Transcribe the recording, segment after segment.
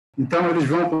Então, eles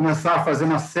vão começar a fazer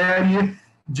uma série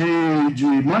de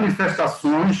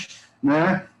manifestações,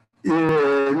 né?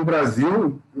 E, no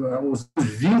Brasil, os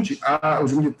 20,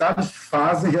 os militares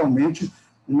fazem realmente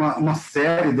uma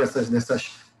série dessas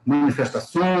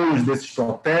manifestações, desses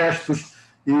protestos,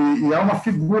 e há uma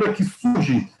figura que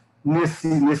surge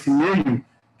nesse meio,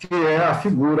 que é a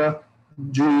figura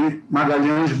de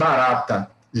Magalhães Barata,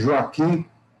 Joaquim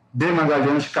de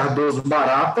Magalhães Cardoso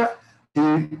Barata,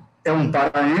 que é um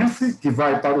paraense que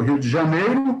vai para o Rio de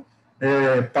Janeiro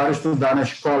para estudar na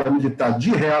Escola Militar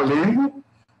de Realengo,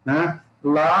 né?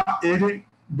 Lá ele,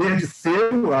 desde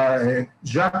cedo,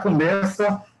 já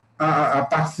começa a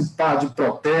participar de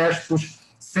protestos,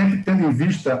 sempre tendo em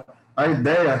vista a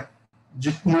ideia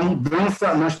de uma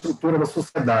mudança na estrutura da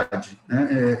sociedade,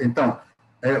 né? Então,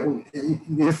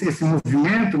 esse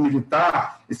movimento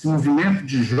militar, esse movimento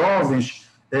de jovens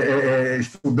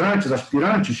estudantes,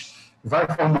 aspirantes, vai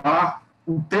formar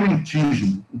o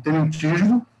tenentismo. O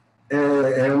tenentismo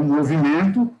é um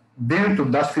movimento dentro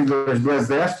das fileiras do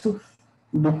Exército,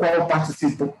 do qual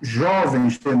participam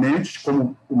jovens tenentes,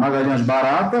 como o Magalhães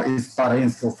Barata, esse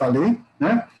paraense que eu falei,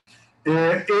 né?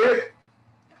 E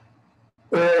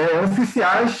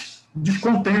oficiais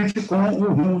descontentes com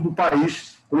o rumo do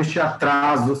país, com este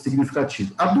atraso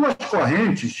significativo. Há duas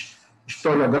correntes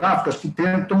historiográficas que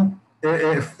tentam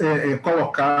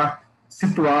colocar,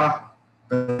 situar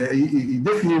e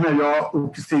definir melhor o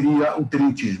que seria o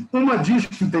tenentismo. Uma diz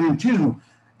que o tenentismo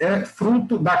é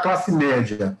fruto da classe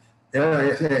média.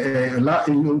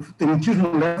 O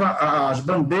tenentismo leva as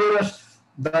bandeiras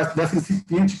dessa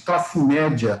incipiente classe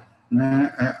média,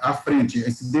 né, à frente,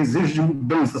 esse desejo de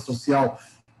mudança social,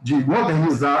 de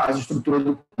modernizar as estruturas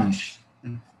do país.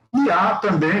 E há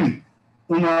também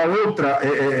uma outra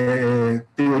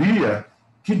teoria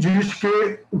que diz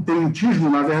que o tenentismo,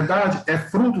 na verdade, é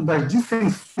fruto das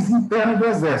dissensões internas do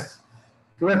Exército.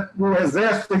 O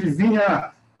Exército ele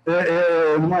vinha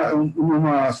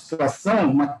numa situação,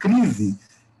 uma crise,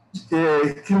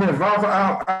 que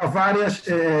levava a várias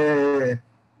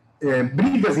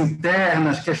brigas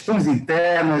internas, questões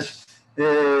internas.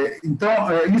 Então,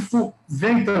 isso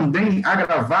vem também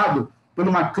agravado por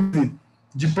uma crise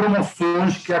de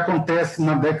promoções que acontece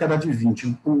na década de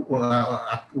 20.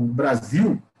 O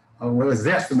Brasil, o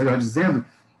Exército, melhor dizendo,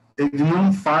 ele não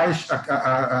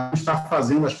está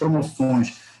fazendo as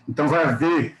promoções. Então, vai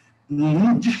haver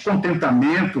um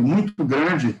descontentamento muito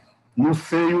grande no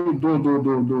seio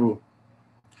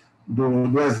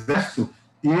do Exército,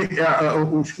 e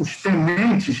os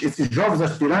tenentes, esses jovens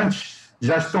aspirantes,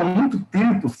 já estão há muito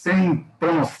tempo sem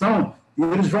promoção, e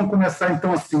eles vão começar,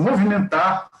 então, a se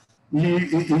movimentar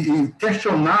e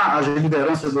questionar as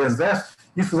lideranças do Exército.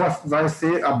 Isso vai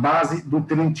ser a base do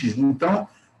tenentismo. Então,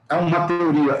 há uma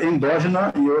teoria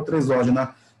endógena e outra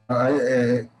exógena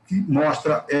que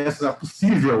mostra essa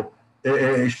possível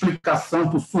explicação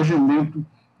para o surgimento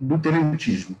do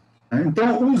tenentismo.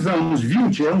 Então, os anos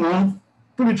 20 é um ano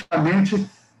politicamente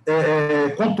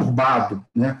conturbado,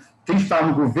 né? Quem está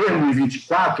no governo em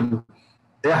 24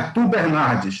 é Arthur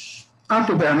Bernardes.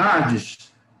 Arthur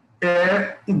Bernardes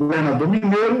é um governador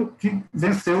mineiro que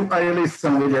venceu a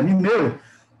eleição. Ele é mineiro,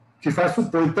 que faz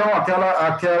supor, então,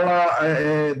 aquela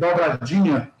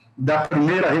dobradinha da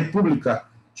Primeira República,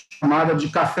 chamada de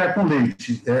café com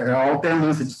leite, a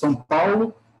alternância de São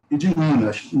Paulo e de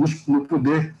Minas, no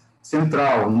poder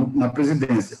central, na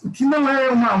presidência. O que não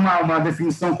é uma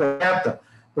definição correta,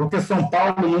 porque São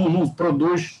Paulo não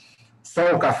produz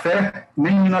só o café,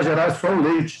 nem Minas Gerais só o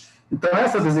leite. Então,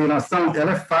 essa designação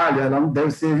ela é falha, ela não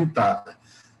deve ser evitada.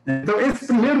 Então, esse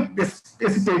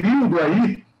período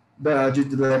aí, da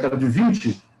década de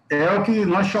 20, é o que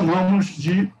nós chamamos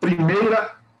de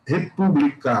Primeira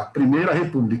República.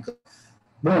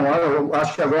 Bom, eu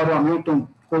acho que agora o Hamilton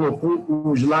colocou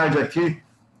o slide aqui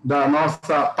da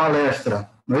nossa palestra,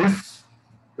 não é isso?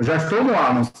 Eu já estou no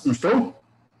ar, não estou?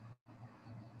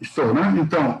 Estou, né?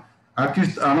 Então, aqui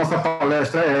a nossa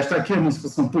palestra é esta aqui, a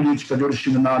Emancipação Política de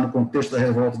Oriximiná no contexto da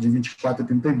revolta de 24 e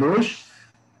 32.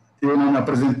 Eu não me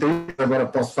apresentei, agora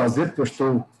posso fazer, porque eu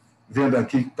estou vendo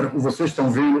aqui, vocês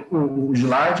estão vendo o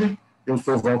slide. Eu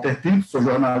sou Walter Pinto, sou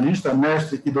jornalista,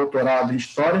 mestre e doutorado em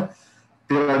História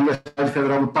pela Universidade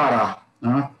Federal do Pará,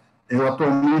 né? Eu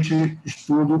atualmente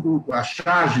estudo a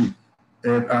charge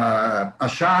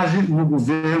no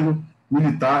governo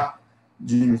militar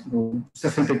de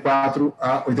 64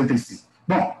 a 85.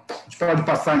 Bom, a gente pode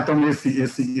passar, então,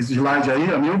 esse slide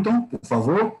aí, Hamilton, por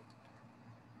favor.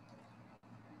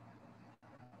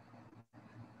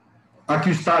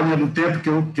 Aqui está a linha do tempo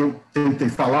que eu tentei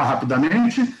falar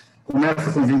rapidamente. Começa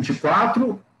com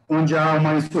 24, onde há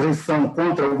uma insurreição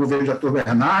contra o governo de Arthur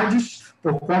Bernardes,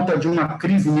 por conta de uma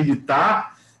crise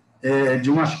militar, de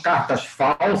umas cartas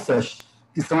falsas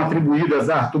que são atribuídas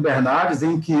a Arthur Bernardes,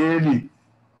 em que ele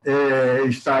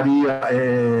estaria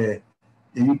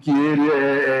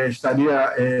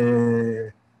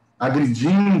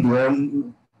agredindo.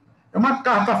 É uma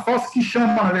carta falsa que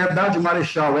chama, na verdade, o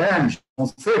Marechal Hermes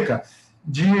Fonseca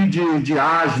de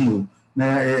asno,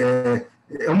 né?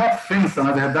 É uma ofensa,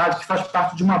 na verdade, que faz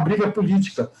parte de uma briga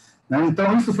política, né?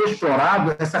 Então, isso foi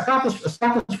explorado, as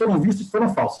cartas foram vistas e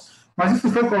foram falsas, mas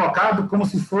isso foi colocado como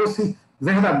se fosse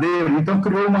verdadeiro, então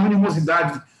criou uma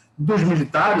animosidade dos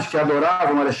militares que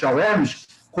adoravam o Marechal Hermes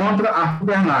contra Arthur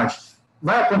Bernardes.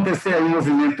 Vai acontecer aí um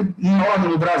movimento enorme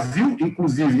no Brasil,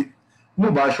 inclusive no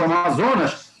Baixo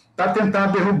Amazonas, para tentar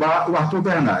derrubar o Arthur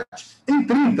Bernardes. Em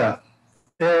 30,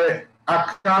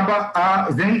 acaba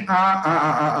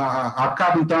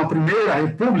então a Primeira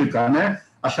República, né,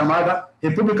 a chamada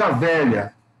República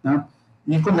Velha, né,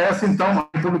 e começa então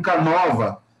a República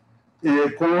Nova,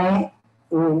 com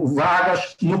o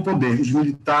Vargas no poder. Os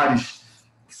militares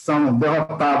que são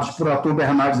derrotados por Arthur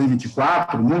Bernardes em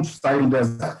 24, muitos saíram do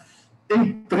exército.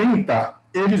 Em 30,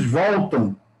 eles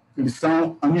voltam, eles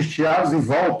são anistiados e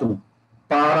voltam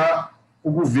para o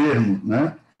governo,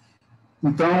 né?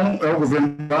 Então, é o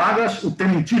governo Vargas, o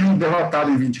tenentismo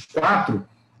derrotado em 24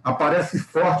 aparece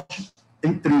forte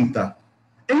em 30.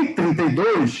 Em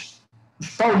 32, os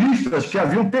paulistas que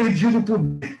haviam perdido o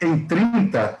poder em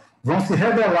 30 vão se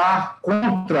rebelar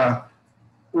contra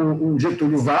o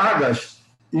Getúlio Vargas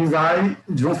e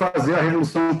vão fazer a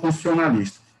Revolução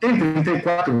Constitucionalista. Em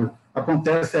 34,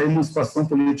 acontece a emancipação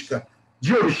política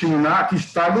de Oriximiná, que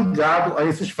está ligado a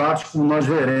esses fatos, como nós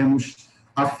veremos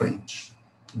à frente.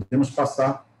 Podemos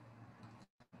passar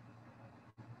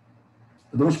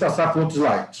para outros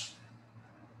slides.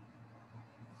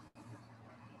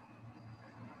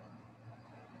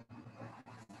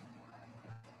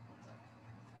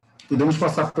 Podemos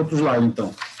passar para outros slides,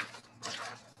 então.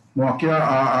 Bom, aqui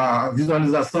a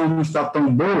visualização não está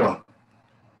tão boa,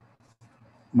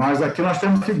 mas aqui nós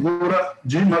temos a figura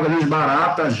de Magalhães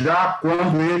Barata, já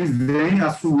quando ele vem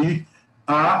assumir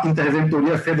a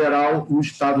Interventoria Federal no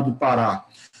estado do Pará.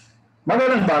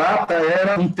 Magalhães Barata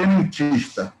era um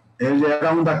tenentista, ele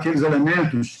era um daqueles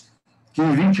elementos que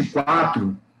em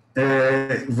 24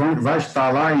 vai estar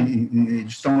lá,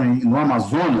 estão no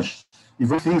Amazonas, e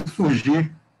vão se insurgir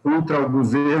contra o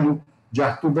governo de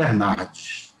Arthur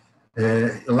Bernardes.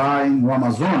 Lá no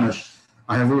Amazonas,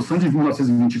 a Revolução de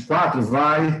 1924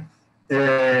 vai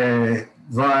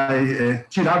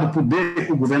tirar do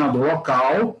poder o governador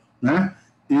local, né?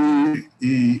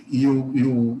 E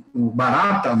o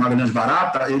Barata, Magalhães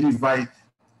Barata, ele vai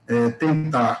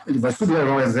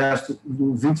sublevar o exército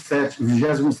do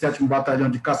 27º Batalhão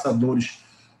de Caçadores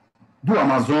do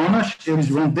Amazonas. Eles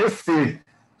vão descer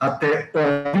até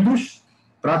Óbidos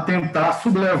para tentar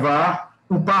sublevar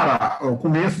o Pará, o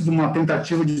começo de uma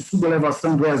tentativa de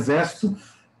sublevação do exército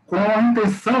com a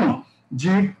intenção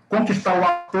de conquistar o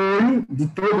apoio de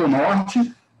todo o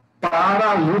norte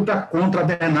para a luta contra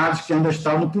Bernardes, que ainda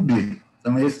está no poder.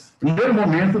 Então, esse primeiro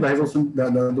momento da revolução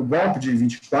do golpe de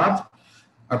 24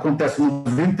 acontece no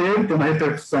Brasil inteiro, tem uma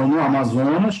repercussão no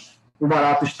Amazonas. O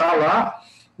Barata está lá.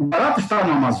 O Barata está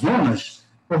no Amazonas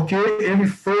porque ele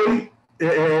foi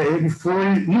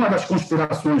numa das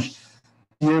conspirações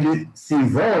que ele se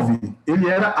envolve, ele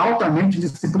era altamente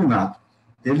disciplinado.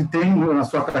 Ele tem, na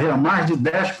sua carreira, mais de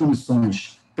 10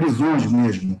 punições, prisões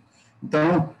mesmo.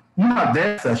 Então, uma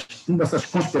dessas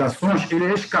conspirações, ele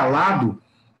é escalado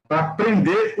para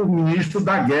prender o ministro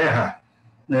da Guerra.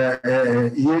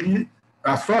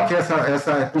 Só que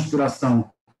essa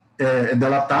conspiração é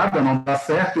delatada, não dá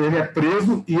certo, ele é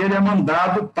preso e ele é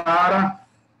mandado para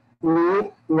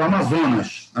o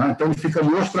Amazonas. Né? Então, ele fica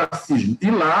no ostracismo. E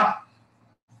lá,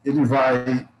 ele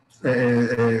vai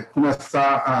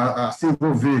começar a se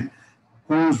envolver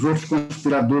com os outros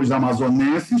conspiradores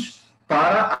amazonenses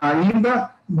para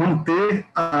ainda manter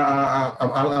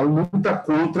a luta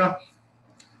contra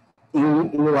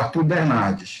o Arthur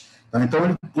Bernardes. Então,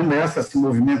 ele começa a se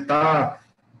movimentar.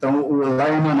 Então,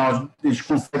 lá em Manaus, eles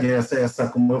conseguem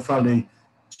como eu falei,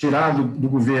 tirar do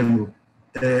governo,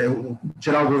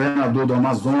 tirar o governador do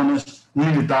Amazonas, o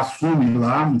militar assume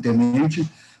lá, um tenente,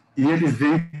 e ele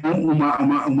vem com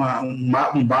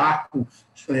um barco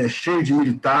cheio de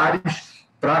militares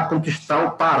para conquistar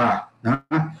o Pará. Né?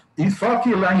 E só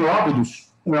que lá em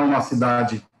Óbidos, é uma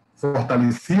cidade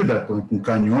fortalecida, com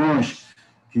canhões,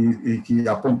 que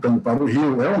apontando para o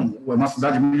rio, é uma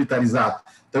cidade militarizada.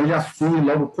 Então, ele assume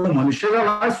logo o comando. Ele chega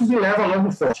lá e subleva logo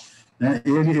o forte. Né?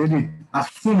 Ele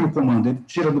assume o comando, ele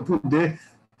tira do poder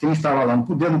quem estava lá no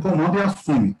poder, no comando, e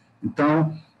assume.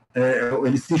 Então,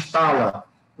 ele se instala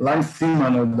lá em cima,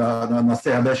 na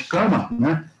Serra da Escama,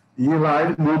 né? E lá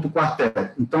ele monta o quartel.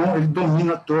 Então, ele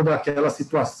domina toda aquela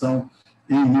situação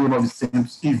em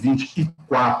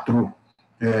 1924.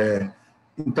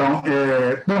 Então,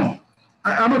 bom,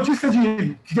 a notícia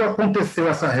de que aconteceu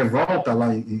essa revolta lá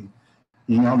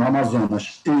no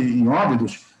Amazonas e em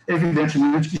Óbidos,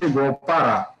 evidentemente que chegou ao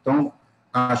Pará. Então,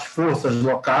 as forças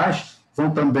locais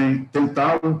vão também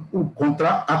tentar o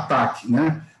contra-ataque,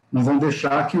 né? Não vão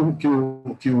deixar que o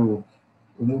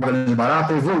Grande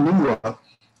Barata evolua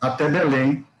até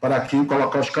Belém para aqui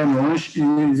colocar os canhões e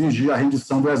exigir a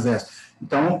rendição do exército.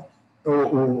 Então,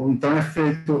 então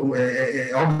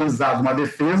é organizada uma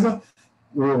defesa.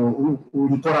 O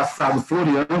encoraçado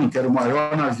Floriano, que era o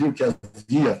maior navio que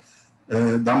havia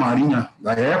da Marinha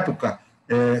da época,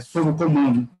 sob o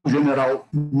comando do general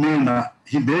Mena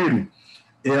Ribeiro,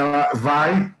 ela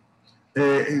vai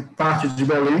parte de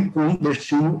Belém com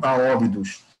destino a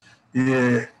Óbidos.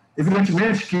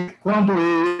 Evidentemente que, quando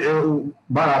o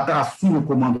Barata assume o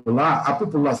comando lá, a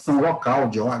população local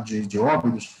de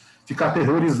Óbidos fica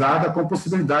aterrorizada com a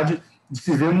possibilidade de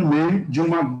se ver no meio de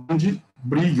uma grande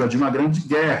briga, de uma grande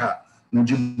guerra, né,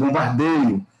 de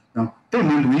bombardeio. Então,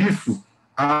 temendo isso,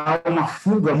 há uma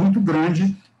fuga muito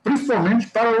grande, principalmente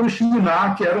para o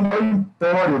Oriximiná, que era o maior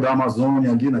empório da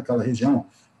Amazônia, ali naquela região.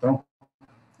 Então,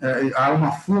 há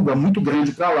uma fuga muito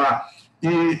grande para lá.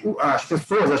 E as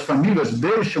pessoas, as famílias,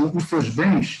 deixam os seus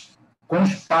bens com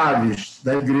os padres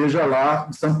da igreja lá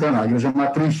de Santana, a igreja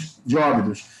matriz de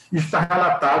Óbidos. Isso está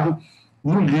relatado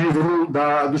no livro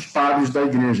dos padres da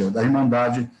igreja, da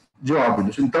Irmandade de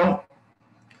Óbidos. Então,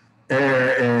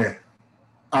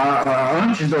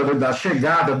 antes da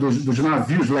chegada dos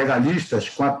navios legalistas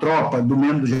com a tropa do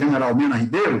general Mena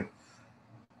Ribeiro,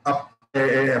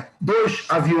 2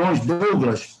 aviões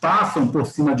Douglas passam por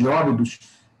cima de Óbidos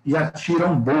e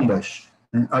atiram bombas.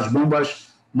 As bombas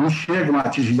não chegam a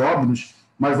atingir Óbidos,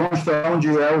 mas vão estar onde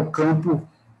é o campo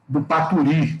do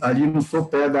Paturi, ali no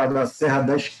sopé da Serra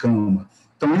da Escama.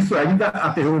 Então, isso ainda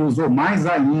aterrorizou mais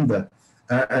ainda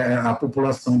a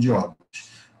população de Óbidos.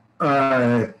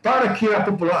 Para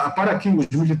que os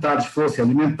militares fossem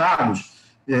alimentados,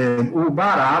 o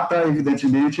Barata,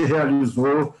 evidentemente,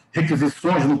 realizou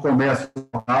requisições no comércio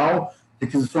local,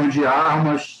 requisições de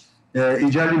armas e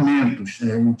de alimentos.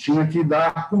 Ele tinha que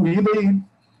dar comida e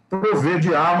prover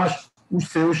de armas os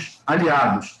seus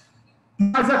aliados.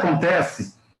 Mas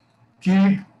acontece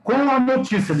que, com a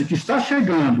notícia de que está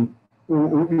chegando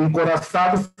o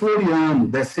encoraçado Floriano,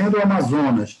 descendo o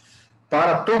Amazonas,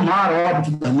 para tomar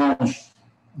Óbidos das mãos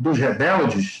dos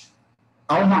rebeldes,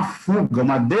 há uma fuga,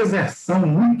 uma deserção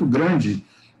muito grande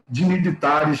de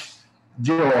militares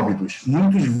de Óbidos.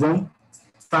 Muitos vão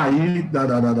sair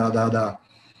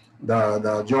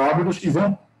de Óbidos e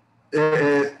vão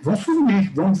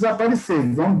sumir, vão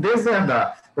desaparecer, vão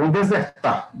desertar,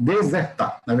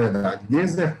 na verdade,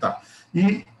 desertar.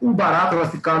 E o Barata vai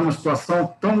ficar numa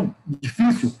situação tão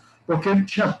difícil porque ele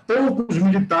tinha poucos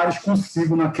militares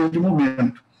consigo naquele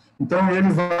momento. Então, ele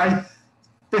vai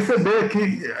perceber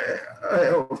que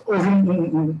houve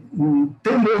um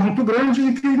temor muito grande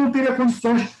e que não teria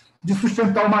condições de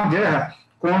sustentar uma guerra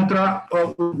contra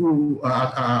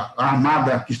a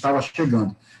armada que estava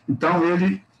chegando. Então,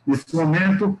 ele, nesse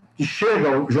momento que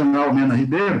chega o general Mena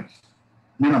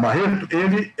Barreto,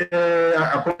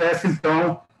 acontece,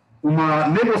 então, uma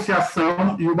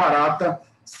negociação e o Barata,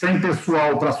 sem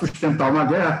pessoal para sustentar uma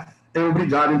guerra, é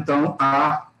obrigado, então,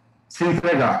 a se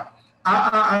entregar.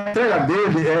 A entrega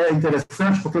dele é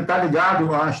interessante porque está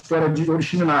ligado à história de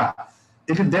Oriximiná.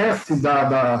 Ele desce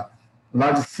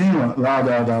lá de cima, lá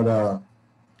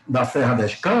da Serra da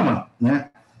Escama, né,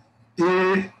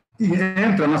 e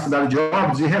entra na cidade de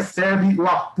Óbidos e recebe o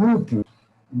apulpo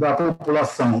da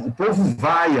população. O povo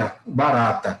vaia o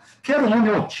Barata, que era um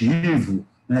homem altivo,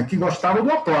 né, que gostava do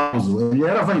aplauso, ele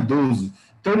era vaidoso.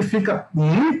 Então, ele fica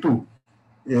muito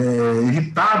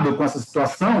irritado com essa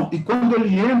situação, e quando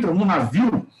ele entra no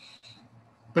navio,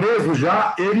 preso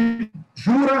já, ele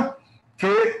jura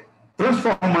que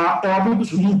transformar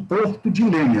Óbidos num porto de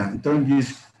lenha. Então, ele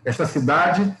diz, esta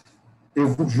cidade,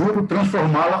 eu juro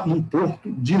transformá-la num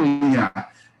porto de lenha.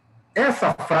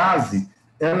 Essa frase,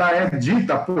 ela é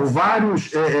dita por vários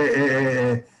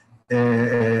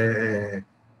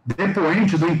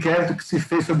depoentes do inquérito que se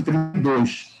fez sobre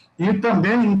 32. E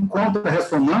também encontra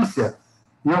ressonância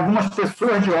em algumas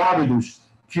pessoas de Óbidos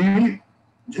que,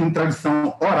 em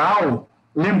tradição oral,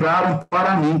 lembraram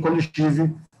para mim quando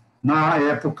estive, na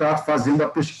época, fazendo a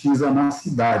pesquisa na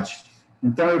cidade.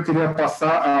 Então, eu queria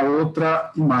passar a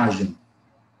outra imagem.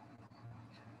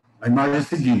 A imagem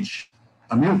seguinte.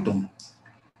 Hamilton.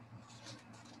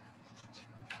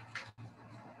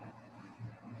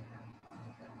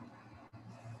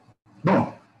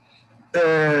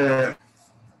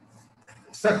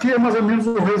 Isso aqui é mais ou menos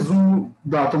o resumo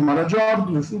da tomada de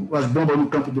Óbidos, as bombas no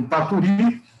campo do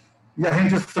Paturi e a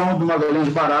rendição do Magalhães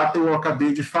Barata, eu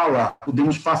acabei de falar.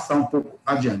 Podemos passar um pouco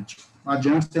adiante.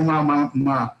 Adiante tem uma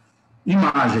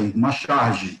imagem, uma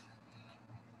charge.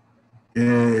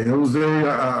 Eu usei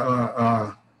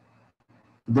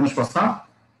Podemos passar?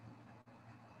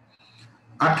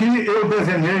 Aqui eu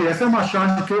desenhei, essa é uma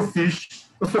charge que eu fiz.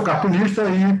 Eu sou cartunista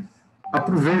e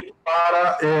aproveito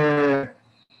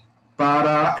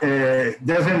para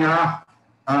desenhar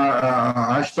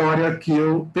a história que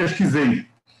eu pesquisei.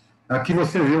 Aqui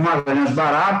você vê o Magalhães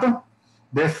Barata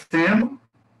descendo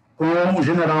com o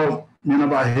general Mina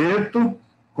Barreto,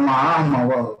 com a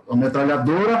arma, a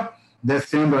metralhadora,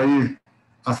 descendo aí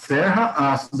a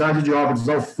serra, a cidade de Óbidos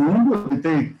ao fundo. Eu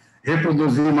tentei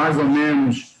reproduzir mais ou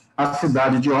menos a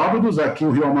cidade de Óbidos, aqui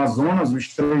o Rio Amazonas, o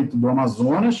Estreito do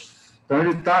Amazonas. Então,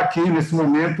 ele está aqui, nesse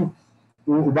momento,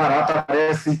 o Barata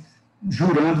aparece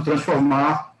jurando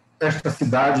transformar esta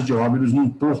cidade de Óbidos num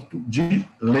porto de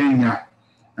lenha.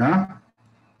 Né?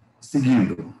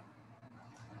 Seguindo.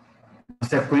 Na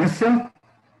sequência,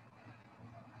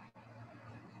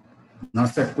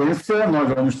 nós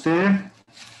vamos ter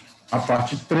a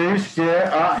parte 3, que é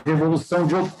a Revolução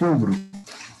de Outubro.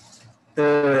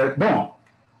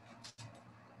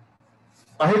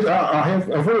 A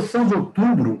Revolução de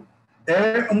Outubro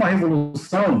é uma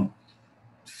revolução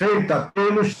feita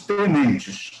pelos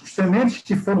tenentes. Os tenentes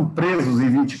que foram presos em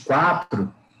 24,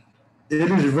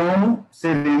 eles vão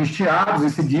ser anistiados em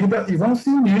seguida e vão se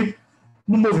unir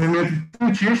no movimento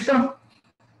tenentista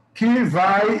que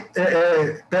vai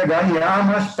pegar em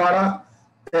armas para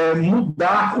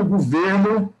mudar o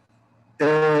governo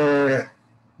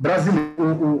brasileiro.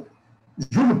 O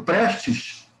Júlio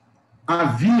Prestes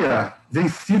havia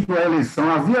vencido a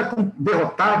eleição, havia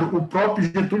derrotado o próprio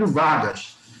Getúlio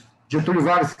Vargas. Getúlio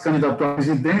Vargas se candidatou a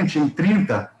presidente em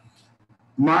 30,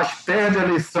 mas perde a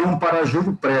eleição para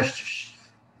Júlio Prestes.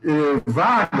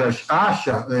 Vargas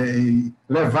acha,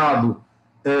 levado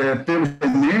pelos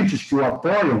tenentes que o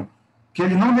apoiam, que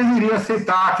ele não deveria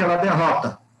aceitar aquela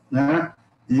derrota, né?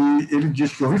 E ele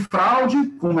diz que houve fraude,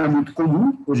 como é muito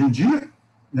comum hoje em dia,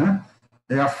 né?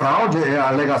 A fraude, a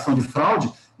alegação de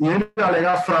fraude, e ele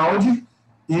alega fraude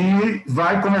e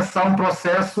vai começar um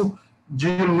processo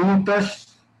de lutas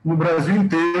no Brasil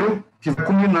inteiro, que vai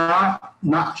culminar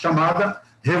na chamada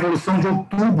Revolução de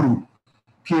Outubro,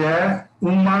 que é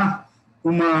uma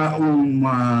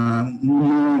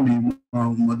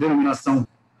denominação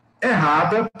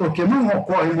errada, porque não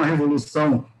ocorre uma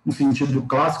revolução no sentido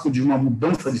clássico de uma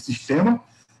mudança de sistema,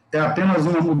 é apenas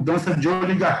uma mudança de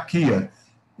oligarquia.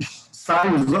 Sai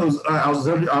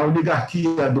a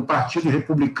oligarquia do Partido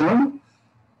Republicano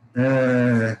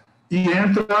e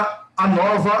entra a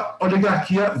nova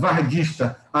oligarquia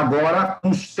varguista, agora com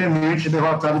os tenentes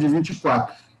derrotados de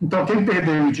 24. Então, quem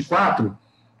perdeu em 24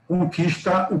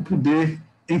 conquista o poder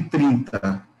em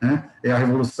 30. Né? É a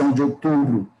Revolução de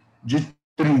Outubro de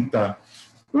 30.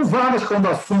 O Vargas, quando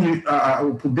assume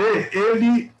o poder,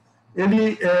 ele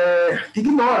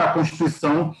ignora a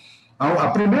Constituição, a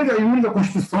primeira e única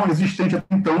Constituição existente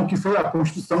até então, que foi a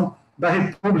Constituição da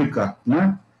República.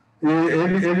 Né?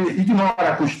 Ele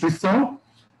ignora a Constituição,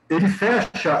 ele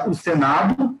fecha o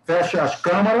Senado, fecha as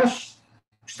câmaras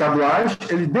estaduais,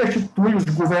 ele destitui os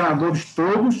governadores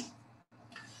todos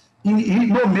e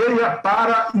nomeia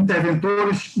para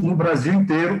interventores no Brasil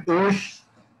inteiro os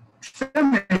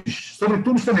tenentes,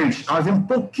 sobretudo os tenentes. Havia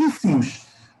pouquíssimos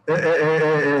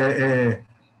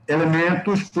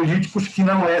elementos políticos que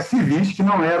não eram civis, que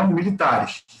não eram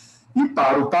militares. E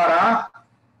para o Pará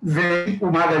vem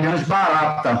o Magalhães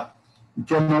Barata,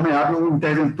 que é nomeado o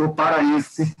interventor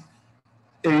paraense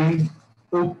em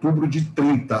outubro de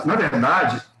 30. Na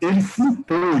verdade, ele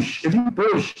impôs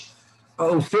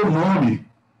o seu nome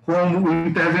como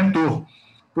interventor,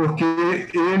 porque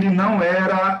ele não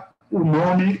era o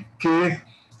nome que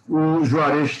o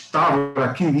Juarez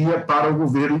Távora queria para o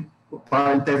governo,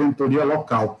 para a interventoria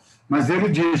local. Mas ele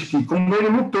diz que, como ele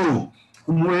lutou,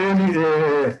 como ele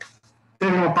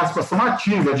teve uma participação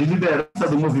ativa de liderança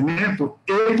do movimento,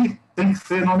 ele tem que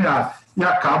ser nomeado. E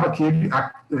acaba que ele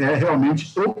é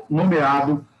realmente o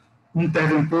nomeado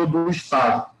interventor do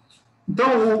Estado.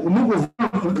 Então, no governo,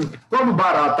 quando o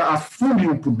Barata assume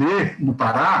o poder no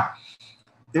Pará,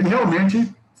 ele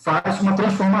realmente faz uma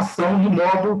transformação no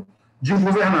modo de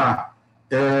governar.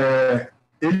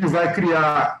 Ele vai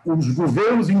criar os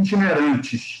governos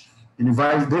itinerantes, ele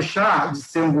vai deixar de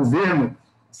ser um governo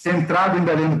centrado em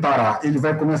Belém do Pará, ele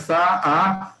vai começar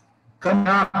a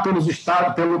caminhar pelos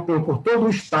estados, por todo o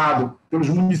Estado, pelos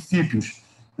municípios.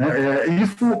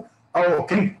 Isso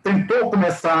quem tentou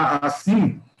começar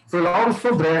assim foi Lauro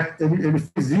Sodré. Ele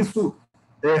fez isso,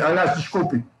 aliás,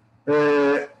 desculpe,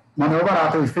 Manuel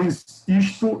Barata, ele fez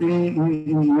isto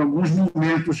em alguns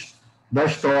momentos da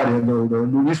história,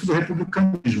 do início do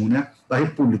republicanismo, né, da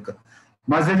República.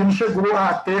 Mas ele não chegou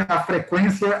a ter a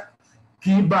frequência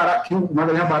que o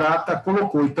Magalhães Barata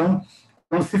colocou. Então,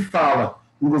 quando se fala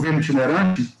em governo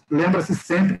itinerante, lembra-se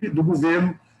sempre do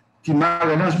governo que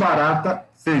Magalhães Barata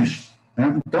fez,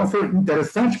 né? Então, foi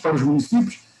interessante para os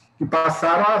municípios que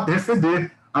passaram a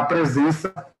receber a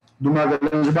presença do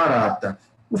Magalhães Barata.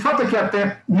 O fato é que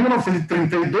até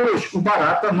 1932 o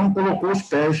Barata não colocou os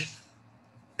pés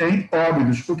em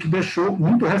Óbidos, o que deixou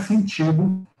muito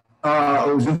ressentido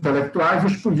os intelectuais e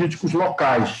os políticos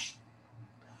locais.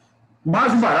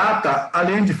 Mas o Barata,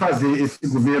 além de fazer esse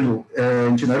governo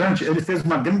itinerante, ele fez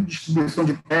uma grande distribuição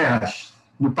de terras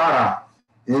no Pará,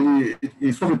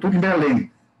 e sobretudo em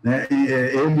Belém, né?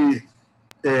 Ele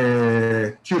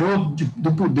tirou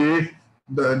do poder,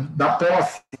 da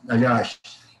posse, aliás,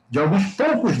 de alguns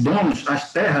poucos donos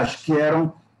as terras que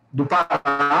eram do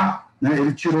Pará, né?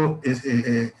 Ele tirou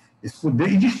esse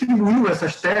poder e distribuiu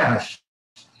essas terras.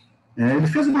 Ele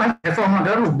fez uma reforma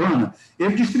agrária urbana.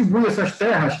 Ele distribuiu essas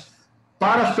terras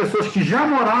para as pessoas que já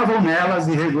moravam nelas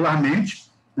irregularmente,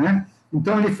 né?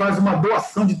 Então, ele faz uma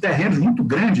doação de terrenos muito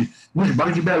grande nos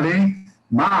bairros de Belém,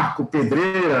 Marco,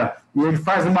 Pedreira, e ele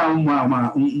faz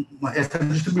essa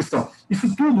distribuição.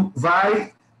 Isso tudo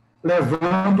vai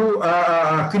levando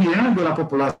criando na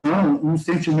população um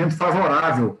sentimento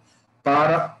favorável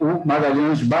para o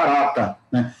Magalhães Barata,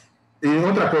 né? E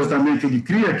outra coisa também que ele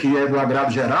cria, que é do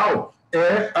agrado geral,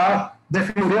 é a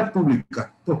defensoria pública,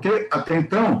 porque até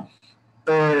então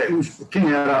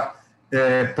quem era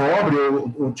pobre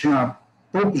ou tinha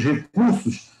poucos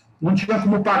recursos não tinha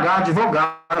como pagar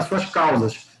advogado as suas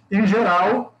causas. Em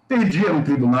geral, perdia no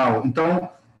tribunal. Então,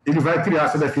 ele vai criar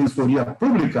essa defensoria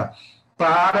pública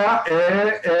para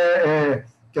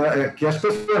que as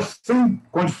pessoas sem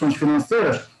condições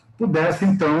financeiras pudessem,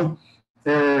 então,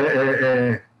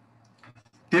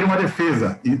 ter uma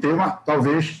defesa e ter,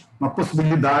 talvez, uma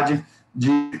possibilidade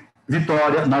de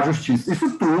vitória na justiça.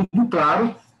 Isso tudo,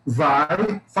 claro,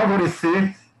 vai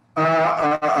favorecer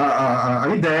a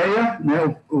ideia,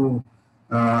 né,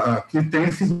 que tem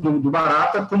sido do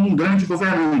Barata como um grande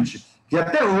governante, que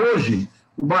até hoje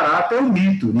o Barata é um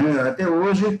mito, né? Até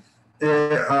hoje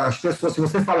as pessoas, se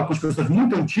você fala com as pessoas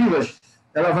muito antigas,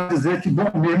 ela vai dizer que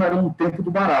bom mesmo era um tempo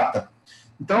do Barata.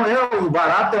 Então, o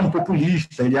Barata é um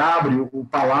populista, ele abre o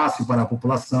palácio para a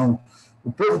população,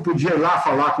 o povo podia ir lá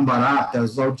falar com o Barata,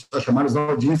 as chamadas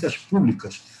audiências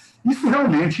públicas. Isso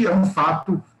realmente é um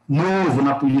fato novo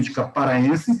na política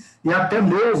paraense e até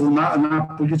novo na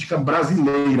política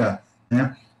brasileira,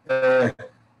 né?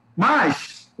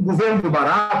 Mas o governo do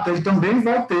Barata ele também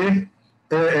vai ter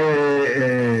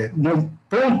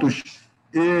pontos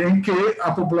em que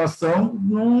a população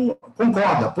não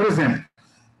concorda. Por exemplo,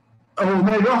 o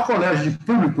melhor colégio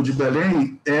público de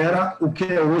Belém era o que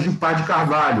é hoje o Padre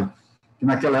Carvalho, que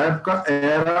naquela época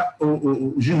era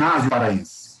o ginásio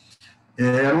paraense.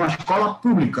 Era uma escola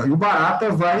pública, e o Barata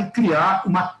vai criar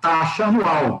uma taxa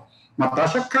anual, uma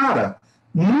taxa cara.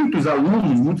 Muitos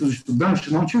alunos, muitos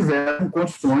estudantes não tiveram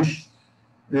condições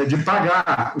de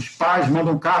pagar. Os pais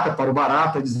mandam carta para o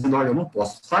Barata dizendo, olha, eu não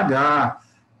posso pagar,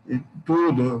 e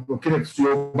tudo, eu queria que o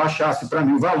senhor baixasse para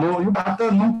mim o valor, e o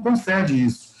Barata não concede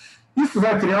isso. Isso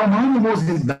vai criar uma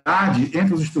animosidade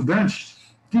entre os estudantes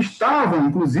que estavam,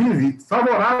 inclusive,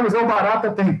 favoráveis ao Barata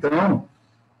até então,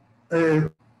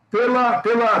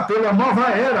 pela nova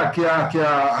era que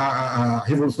a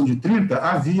Revolução de 30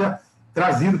 havia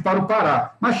trazido para o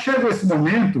Pará. Mas chega esse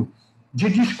momento de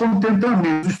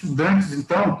descontentamento. Os estudantes,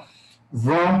 então,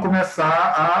 vão começar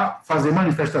a fazer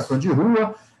manifestações de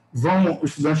rua, os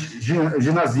estudantes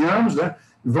ginasianos, né,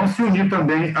 vão se unir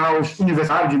também aos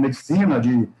universitários de medicina,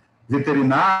 de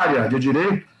veterinária, de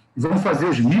direito, vão fazer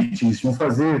os mítins, vão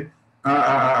fazer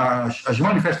as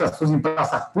manifestações em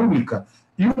praça pública,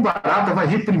 e o Barata vai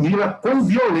reprimi-la com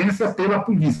violência pela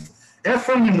polícia.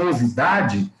 Essa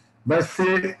animosidade vai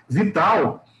ser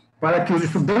vital para que os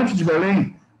estudantes de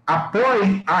Belém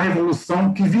apoiem a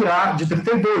revolução que virá de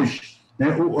 32, né,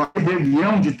 a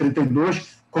rebelião de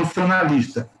 32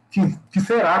 constitucionalista, que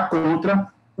será contra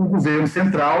o governo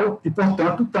central e,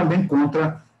 portanto, também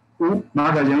contra o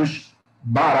Magalhães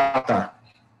Barata.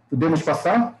 Podemos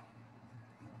passar?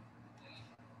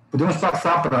 Podemos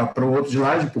passar para o outro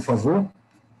slide, por favor?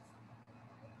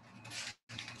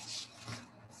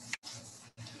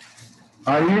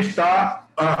 Aí está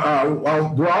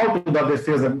do alto da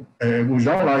defesa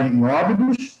Gujão, lá em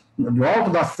Óbidos, do alto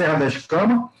da Serra da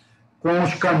Escama, com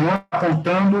os caminhões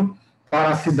apontando para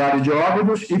a cidade de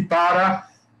Óbidos e para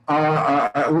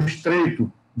o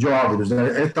estreito de Óbidos.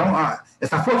 Então,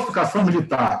 essa fortificação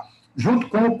militar, junto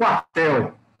com o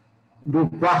quartel do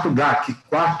quarto GAC, o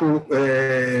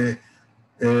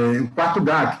quarto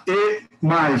GAC e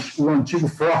mais o antigo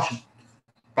Forte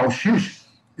Pau-X,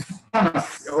 isso torna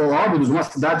Óbidos uma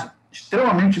cidade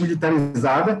extremamente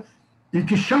militarizada e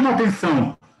que chama a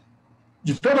atenção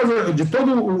de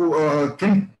todo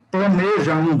quem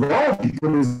planeja um golpe,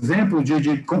 por exemplo,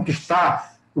 de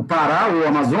conquistar o Pará ou o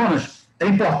Amazonas. É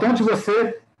importante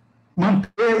você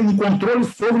manter um controle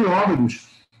sobre Óbidos,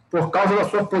 por causa da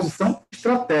sua posição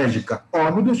estratégica.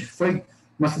 Óbidos foi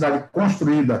uma cidade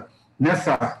construída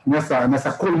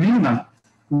nessa colina,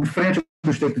 em frente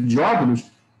do estreito de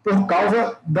Óbidos, por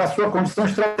causa da sua condição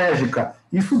estratégica.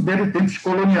 Isso desde tempos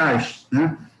coloniais,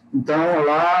 né? Então,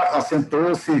 lá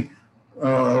assentou-se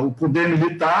o poder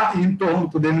militar, e em torno do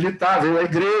poder militar veio a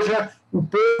igreja, o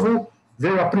povo,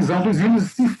 veio a prisão dos índios e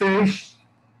se fez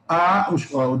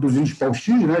dos índios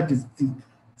Pau-X, né, que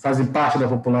fazem parte da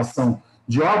população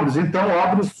de Óbidos. Então,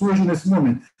 Óbidos surge nesse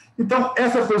momento. Então,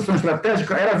 essa posição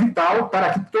estratégica era vital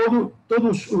para que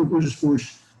todos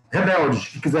os rebeldes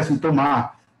que quisessem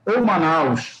tomar ou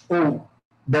Manaus ou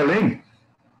Belém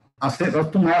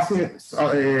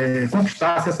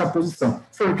conquistasse essa posição.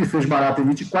 Foi o que fez Barata em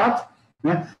 24,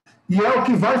 né? E é o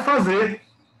que vai fazer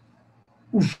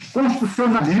os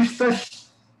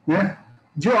constitucionalistas, né,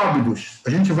 de Óbidos. A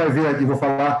gente vai ver aqui, vou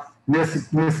falar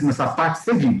nessa parte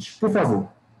seguinte. Por favor,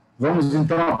 vamos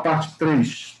então à parte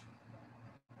 3.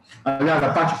 Aliás, a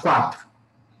parte 4.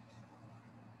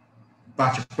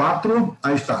 Parte 4,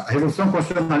 aí está, a Revolução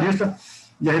Constitucionalista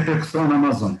e a repercussão na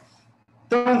Amazônia.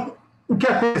 Então, o que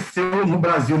aconteceu no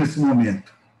Brasil nesse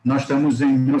momento? Nós estamos em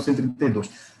 1932.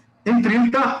 Em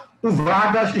 30, o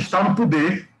Vargas está no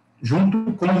poder,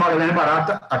 junto com o Magalhães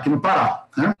Barata, aqui no Pará,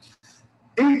 né?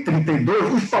 Em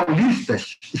 32, os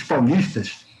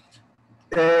paulistas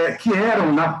que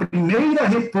eram na Primeira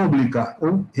República,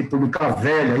 ou República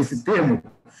Velha, esse termo,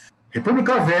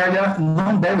 República Velha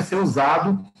não deve ser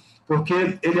usado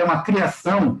porque ele é uma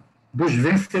criação dos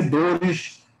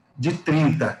vencedores de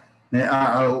 30. Né?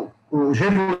 Os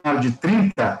revolucionários de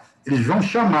 30, eles vão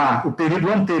chamar o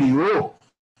período anterior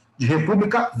de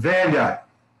República Velha,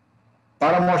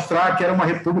 para mostrar que era uma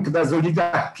república das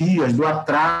oligarquias, do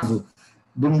atraso,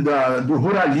 do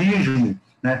ruralismo,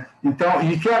 né? Então,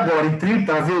 e que agora, em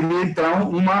 30, haveria, então,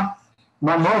 uma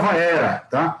nova era.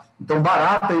 Tá? Então,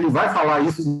 Barata, ele vai falar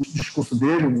isso no discurso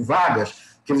dele, o Vargas,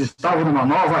 que eles estavam numa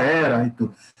nova era e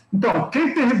tudo. Então,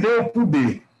 quem perdeu o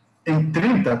poder em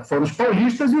 30 foram os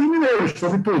paulistas e os mineiros,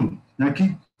 sobretudo. Né?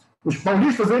 Que os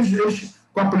paulistas, eles,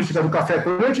 com a política do café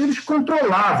com leite, eles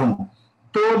controlavam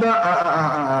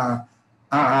toda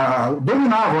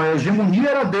dominavam, a hegemonia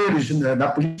era deles, né, da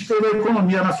política e da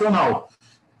economia nacional.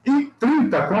 Em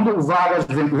 30, quando o Vargas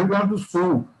vem do Rio Grande do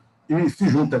Sul e se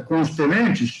junta com os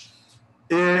tenentes,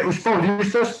 os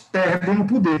paulistas perdem o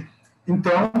poder.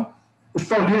 Então, os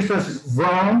paulistas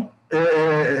vão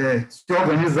se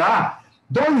organizar.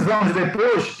 2 anos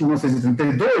depois, em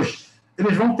 1932,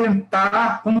 eles vão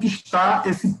tentar conquistar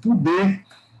esse poder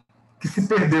que se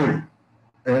perdeu.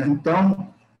 Então,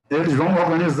 eles vão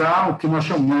organizar o que nós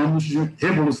chamamos de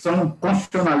Revolução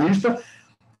Constitucionalista.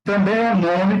 Também é um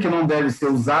nome que não deve ser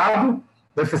usado,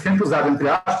 deve ser sempre usado entre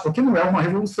aspas, porque não é uma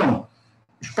revolução.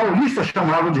 Os paulistas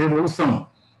chamavam de revolução.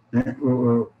 Né?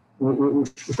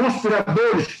 Os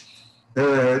conspiradores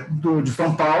de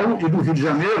São Paulo e do Rio de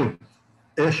Janeiro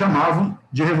chamavam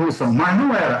de revolução, mas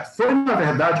não era. Foi, na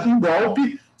verdade, um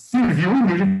golpe civil e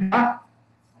militar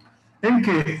em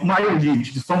que uma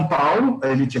elite de São Paulo, a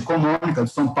elite econômica de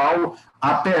São Paulo,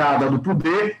 apeada do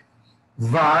poder,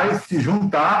 vai se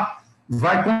juntar,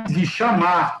 vai conseguir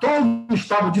chamar todo o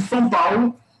estado de São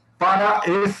Paulo para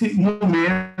esse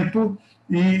momento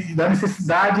e da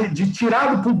necessidade de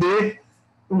tirar do poder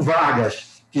o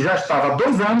Vargas, que já estava há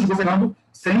 2 anos governando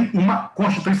sem uma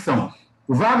Constituição.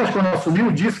 O Vargas, quando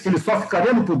assumiu, disse que ele só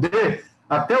ficaria no poder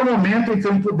até o momento em que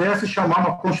ele pudesse chamar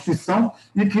uma Constituição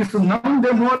e que isso não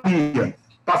demoraria.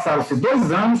 Passaram-se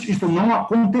 2 anos, isso não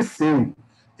aconteceu.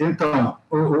 Então,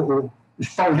 os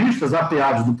paulistas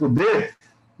apeados do poder,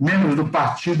 membros do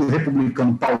Partido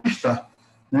Republicano Paulista,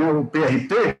 né, o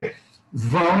PRP,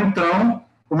 vão, então,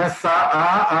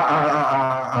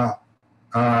 começar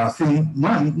a se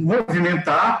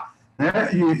movimentar,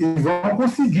 né, e vão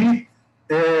conseguir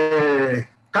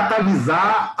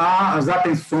catalisar as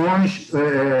atenções,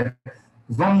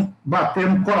 vão bater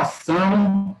no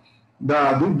coração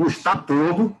do Estado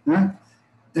todo, né?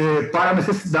 para a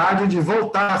necessidade de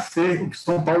voltar a ser o que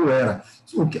São Paulo era.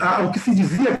 O que se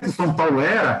dizia que São Paulo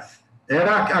era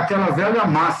aquela velha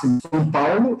máxima: São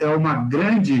Paulo é uma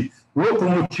grande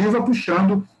locomotiva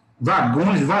puxando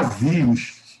vagões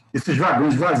vazios. Esses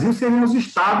vagões vazios seriam os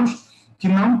estados que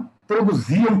não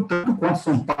produziam tanto quanto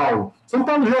São Paulo. São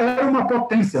Paulo já era uma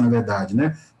potência, na verdade,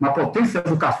 né? Uma potência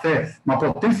do café, uma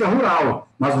potência rural,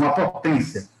 mas uma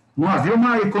potência. Não havia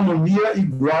uma economia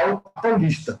igual à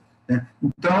paulista, né?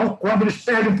 Então, quando eles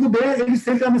perdem o poder, eles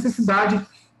sentem a necessidade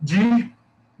de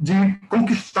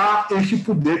conquistar este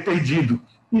poder perdido.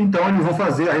 Então, eles vão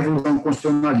fazer a Revolução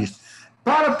Constitucionalista.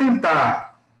 Para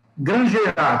tentar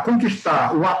granjear,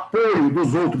 conquistar o apoio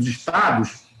dos outros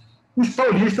estados, os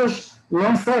paulistas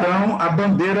lançarão a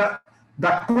bandeira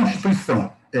da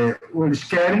Constituição. Eles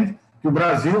querem que o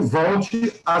Brasil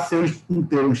volte a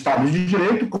ter um Estado de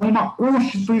Direito com uma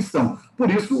Constituição. Por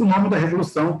isso, o nome da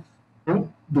revolução,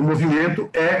 do movimento,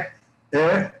 é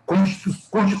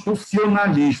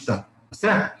constitucionalista.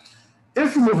 Certo?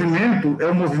 Esse movimento é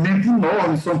um movimento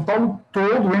enorme. São Paulo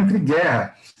todo entre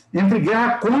guerra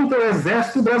contra o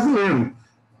Exército Brasileiro.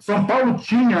 São Paulo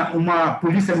tinha uma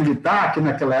polícia militar, que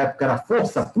naquela época era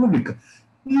força pública,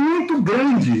 muito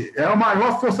grande. Era a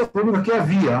maior força pública que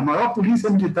havia, a maior polícia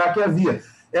militar que havia.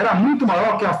 Era muito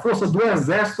maior que a força do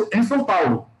Exército em São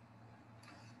Paulo.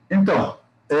 Então,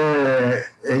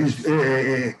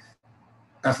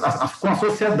 com a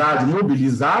sociedade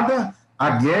mobilizada,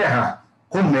 a guerra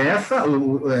começa,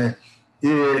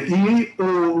 e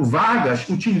o Vargas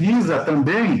utiliza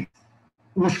também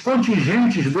os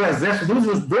contingentes do Exército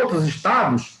dos outros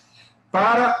estados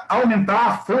para aumentar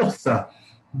a força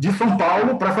de São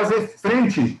Paulo para fazer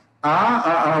frente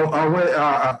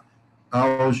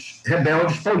aos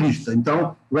rebeldes paulistas.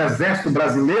 Então, o Exército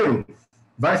brasileiro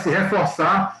vai se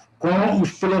reforçar com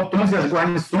os pelotões e as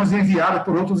guarnições enviadas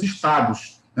por outros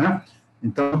estados, né?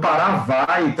 Então, o Pará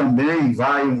vai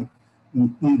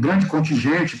um grande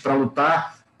contingente para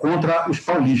lutar contra os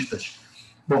paulistas.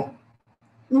 Bom,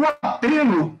 o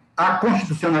apelo à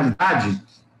constitucionalidade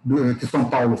que São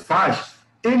Paulo faz,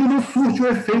 ele não surte o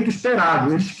efeito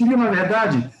esperado. Eles queriam, na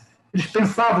verdade, eles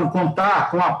pensavam contar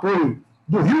com o apoio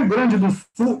do Rio Grande do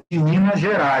Sul e Minas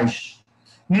Gerais.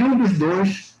 Nenhum dos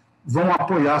dois vão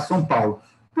apoiar São Paulo.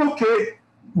 Por que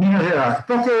Minas Gerais?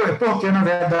 Porque, na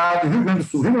verdade, o Rio Grande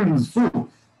do Sul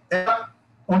era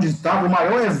onde estava o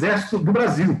maior exército do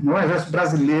Brasil, o maior exército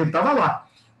brasileiro estava lá.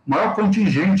 O maior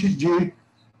contingente de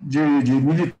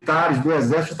militares do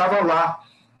exército estava lá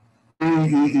no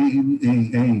Rio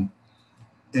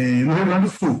Grande do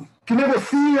Sul. Que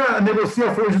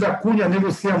negocia Flores da Cunha,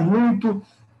 negocia muito,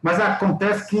 mas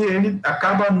acontece que ele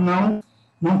acaba não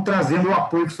trazendo o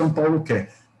apoio que São Paulo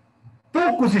quer.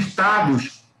 Poucos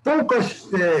estados, poucas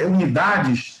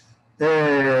unidades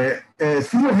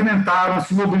se movimentaram,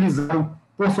 se mobilizaram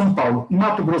por São Paulo. Em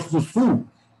Mato Grosso do Sul,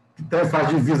 que faz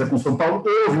divisa com São Paulo,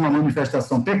 houve uma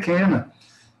manifestação pequena.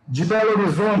 De Belo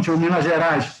Horizonte, ou Minas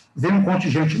Gerais, veio um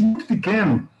contingente muito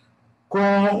pequeno,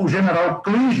 com o general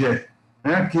Klinger,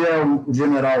 né, que é o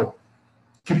general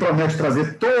que promete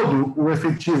trazer todo o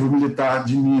efetivo militar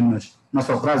de Minas, mas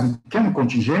só traz um pequeno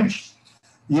contingente,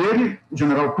 e ele, o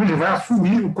general Klinger, vai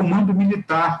assumir o comando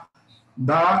militar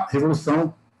da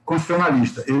Revolução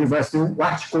Constitucionalista. Ele vai ser o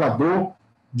articulador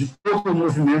de todo o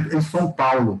movimento em São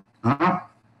Paulo. Tá?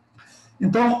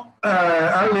 Então,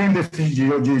 além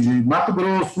de Mato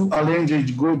Grosso, além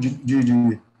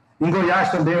em Goiás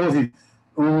também houve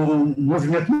um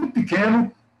movimento muito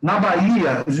pequeno. Na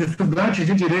Bahia, os estudantes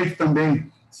de direito também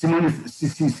se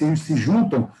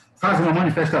juntam, fazem uma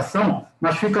manifestação,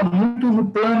 mas fica muito no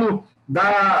plano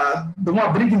de uma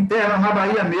briga interna na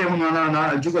Bahia mesmo,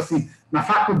 digo assim, na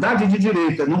faculdade de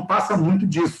direito, não passa muito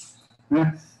disso,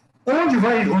 né?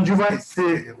 Onde vai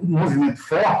ser um movimento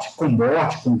forte, com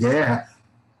morte, com guerra,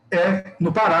 é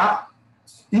no Pará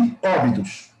e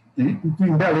Óbidos. E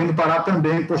em Belém do Pará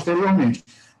também, posteriormente.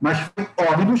 Mas foi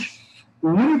Óbidos o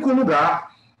único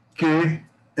lugar que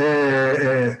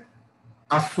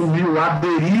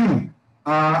aderiu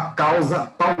à causa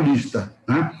paulista,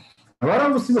 né?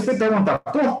 Agora, se você perguntar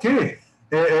por que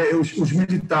os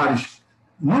militares,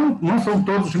 não são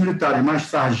todos os militares, mas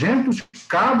sargentos,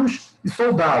 cabos e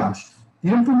soldados,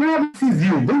 e um primeiro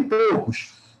civil, bem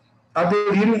poucos,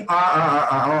 aderiram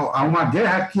a uma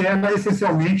guerra que era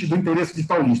essencialmente do interesse dos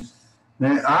paulistas,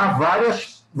 né? Há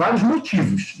vários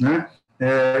motivos, né?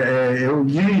 Eu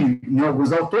li em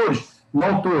alguns autores, um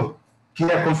autor que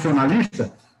é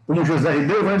constitucionalista, como José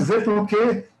Ribeiro, vai dizer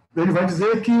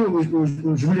que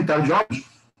os militares jovens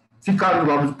ficaram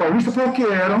do lado do paulista porque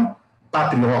eram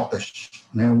patriotas,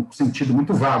 né? Um sentido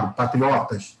muito vago,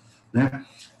 patriotas, né?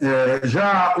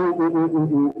 Já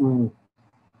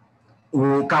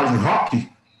o Carlos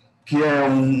Roque, que é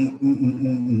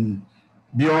um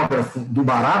biógrafo do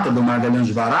Barata, do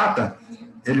Magalhães Barata,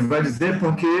 ele vai dizer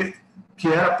que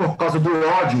era por causa do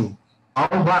ódio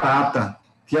ao Barata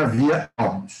que havia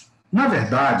óbidos. Na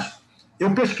verdade,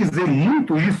 eu pesquisei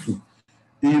muito isso,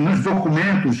 e nos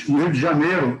documentos no Rio de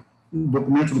Janeiro,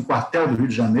 documentos do quartel do Rio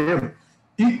de Janeiro,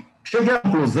 e cheguei à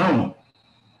conclusão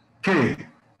que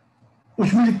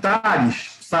os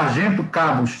militares, sargentos,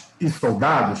 cabos e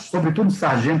soldados, sobretudo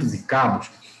sargentos e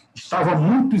cabos, estavam há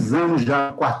muitos anos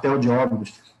já no quartel de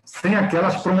Óbidos, sem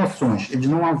aquelas promoções. Eles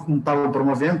não estavam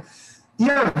promovendo, e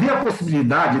havia a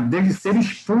possibilidade deles serem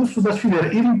expulsos das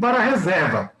fileiras, irem para a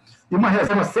reserva, e uma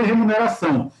reserva sem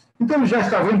remuneração. Então, eles já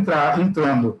estavam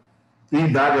entrando em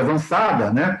idade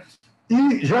avançada, né?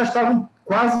 E já estavam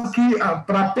quase que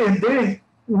para perder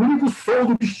o único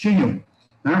soldo que tinham,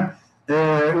 né?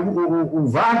 O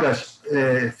Vargas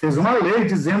fez uma lei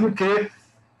dizendo que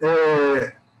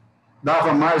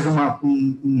dava mais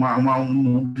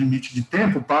um limite de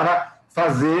tempo para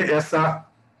fazer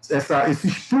esse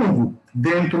expurgo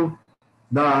dentro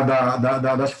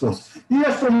das forças. E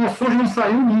as promoções não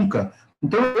saíram nunca.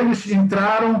 Então, eles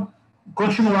entraram,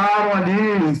 continuaram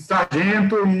ali,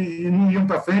 sargento, e não iam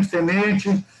para frente,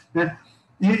 tenente, né?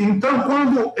 Então,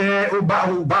 quando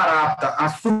o Barata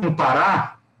assume o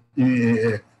Pará,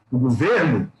 o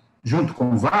governo, junto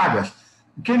com Vargas,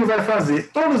 o que ele vai fazer?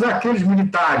 Todos aqueles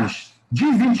militares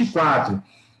de 24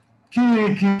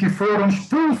 que foram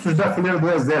expulsos da fileira do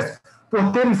Exército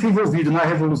por terem se envolvido na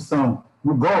Revolução,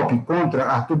 no golpe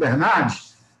contra Arthur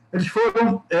Bernardes, eles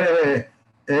foram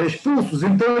expulsos.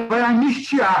 Então, ele vai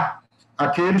anistiar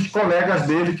aqueles colegas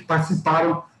dele que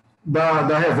participaram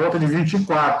da revolta de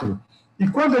 24. E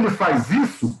quando ele faz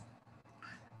isso,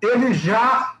 ele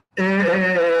já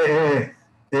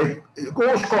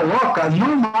os coloca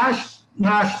não mais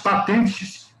nas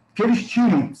patentes que eles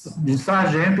tinham, de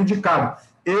sargento e de cabo.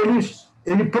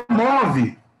 Ele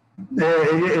promove,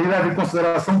 ele leva em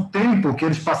consideração o tempo que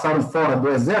eles passaram fora do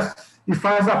Exército e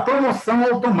faz a promoção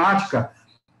automática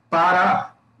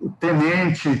para o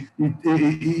tenente,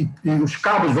 e os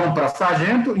cabos vão para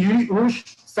sargento e os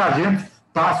sargentos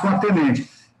passam a tenente.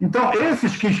 Então,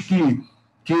 esses que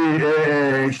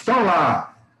estão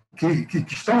lá,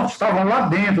 estavam lá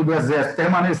dentro do Exército,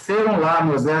 permaneceram lá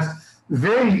no Exército,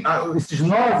 veem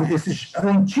esses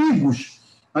antigos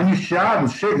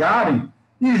anistiados chegarem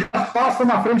e já passam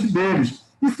na frente deles.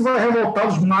 Isso vai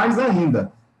revoltá-los mais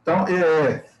ainda.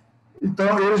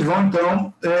 Então, eles vão,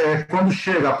 quando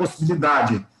chega a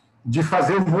possibilidade de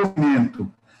fazer um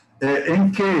movimento em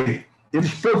que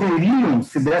eles poderiam,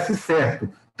 se desse certo,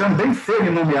 também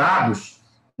serem nomeados,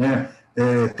 né,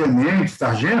 tenentes,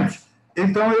 sargentos,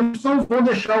 então eles não vão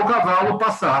deixar o cavalo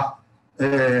passar.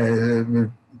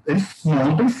 Eles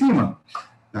montam em cima.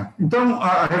 Então,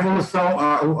 a Revolução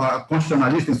a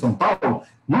constitucionalista em São Paulo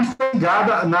não está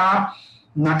ligada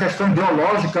na questão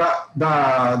ideológica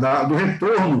do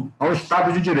retorno ao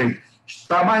Estado de Direito.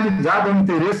 Está mais ligada ao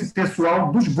interesse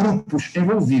pessoal dos grupos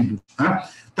envolvidos, né?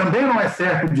 Também não é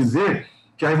certo dizer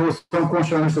que a Revolução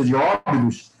Constitucionalista de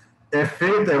Óbidos é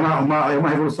uma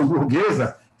revolução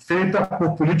burguesa feita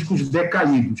por políticos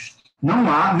decaídos. Não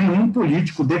há nenhum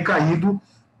político decaído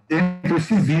entre os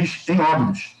civis em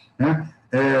Óbidos, né?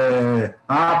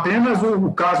 Há apenas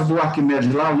o caso do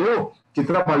Arquimedes Lalô, que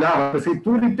trabalhava na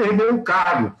prefeitura e perdeu o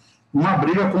cargo, numa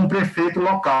briga com o prefeito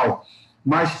local.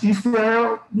 Mas isso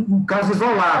é um caso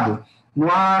isolado. Não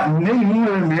há nenhum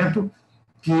elemento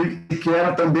que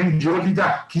era também de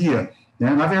oligarquia, né?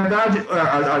 Na verdade,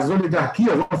 as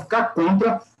oligarquias vão ficar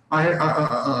contra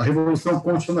a Revolução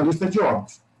Constitucionalista de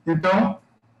Óbidos. Então,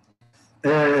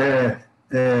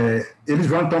 eles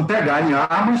vão, então, pegar em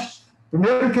armas.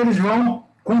 Primeiro que eles vão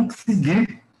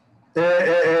conseguir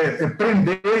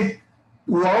prender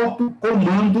o alto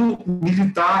comando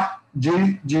militar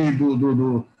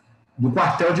do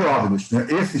quartel de Óbidos, né?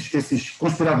 Esses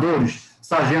conspiradores,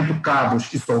 sargento,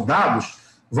 cabos e soldados,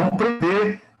 vão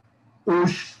prender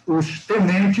os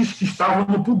tenentes que estavam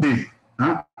no poder,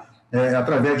 né?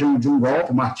 Através de um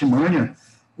golpe, uma artimanha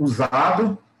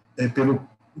usado pelo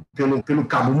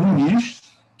cabo Muniz,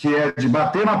 que é de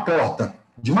bater na porta,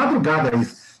 de madrugada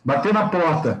isso, bater na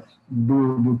porta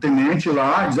do tenente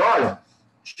lá e dizer: olha,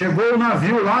 chegou o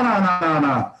navio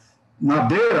lá na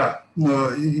beira,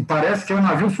 e parece que é um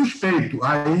navio suspeito.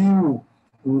 Aí,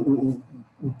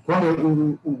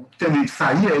 quando o tenente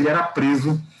saía, ele era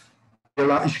preso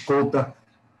pela escolta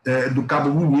do cabo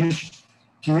Muniz,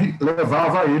 que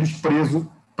levava eles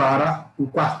preso para o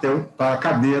quartel, para a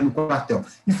cadeia no quartel.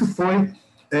 Isso foi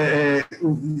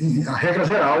a regra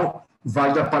geral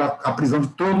válida para a prisão de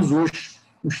todos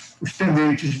os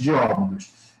tenentes de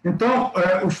Óbidos. Então,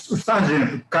 os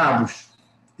sargentos, cabos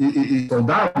e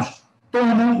soldados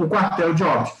tomam o quartel de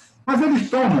Óbidos. Mas eles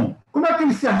tomam. Como é que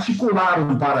eles se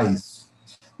articularam para isso?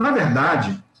 Na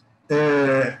verdade,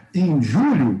 em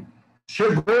julho,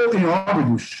 chegou em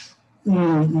Óbidos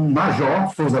um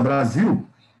major, Souza Brasil,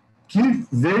 que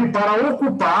veio para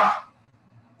ocupar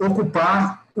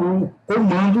o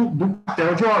comando do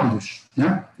quartel de Óbidos,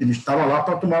 né? Ele estava lá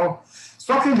para tomar...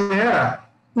 Só que ele era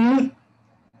um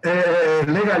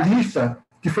legalista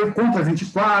que foi contra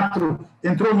 24,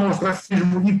 entrou no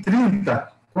ostracismo em 30,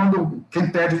 quando quem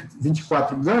pede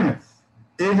 24 ganha,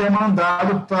 ele é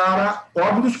mandado para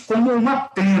Óbidos como uma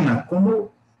pena,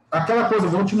 como aquela coisa,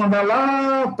 vou te mandar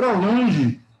lá para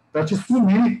longe, para te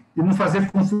sumir e não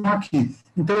fazer confusão aqui.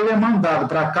 Então, ele é mandado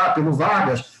para cá, pelo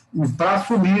Vargas, para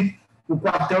assumir o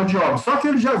quartel de Óbidos. Só que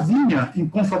ele já vinha em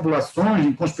confabulações,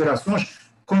 em conspirações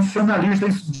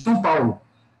constitucionalistas de São Paulo,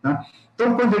 né?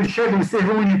 Então, quando ele chega, ele se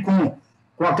reúne com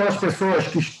aquelas pessoas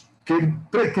que ele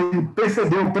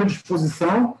percebeu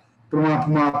predisposição para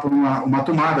uma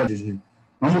tomada,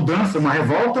 uma mudança, uma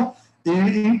revolta,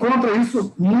 e encontra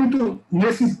isso muito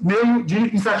nesse meio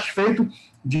de insatisfeito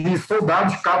de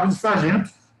soldados, cabos e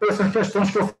sargentos, por essas questões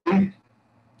que eu falei.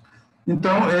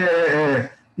 Então,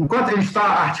 enquanto ele está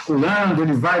articulando,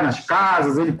 ele vai nas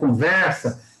casas, ele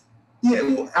conversa, e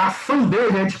a ação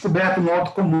dele é descoberta no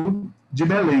alto comando de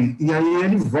Belém. E aí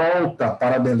ele volta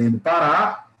para Belém do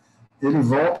Pará, ele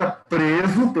volta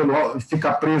preso,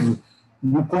 fica preso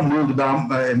no comando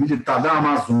militar da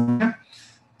Amazônia,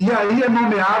 e aí é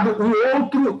nomeado um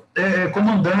outro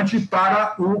comandante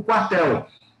para o quartel.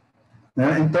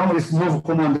 Então, esse novo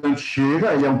comandante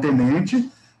chega, ele é um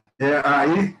tenente,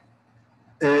 aí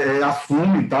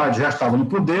assume, tá, já estava no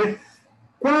poder.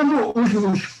 Quando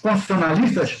os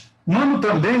constitucionalistas mandam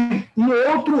também um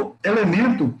outro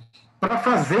elemento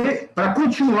para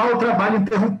continuar o trabalho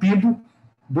interrompido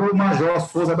do Major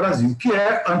Souza Brasil, que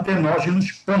é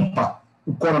Antenógenos Pompa,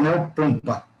 o Coronel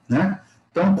Pompa, né?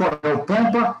 Então, o Coronel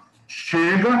Pompa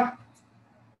chega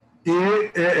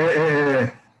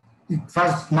e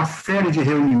faz uma série de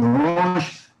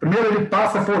reuniões. Primeiro, ele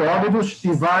passa por Óbidos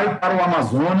e vai para o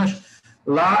Amazonas.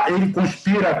 Lá, ele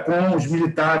conspira com os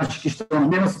militares que estão na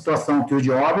mesma situação que os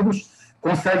de Óbidos,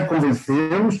 consegue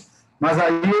convencê-los, mas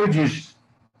aí ele diz: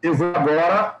 eu vou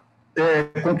agora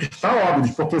conquistar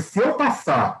Óbidos, porque se eu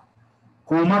passar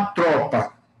com uma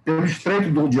tropa pelo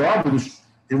estreito de Óbidos,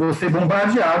 eu vou ser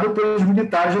bombardeado pelos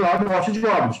militares lá do norte de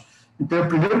Óbidos. Então, eu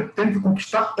primeiro tenho que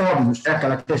conquistar Óbidos. É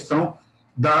aquela questão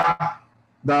da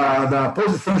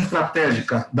posição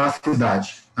estratégica da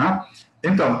cidade. Tá?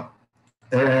 Então,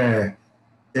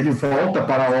 ele volta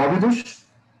para Óbidos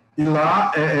e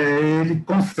lá ele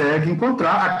consegue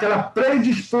encontrar aquela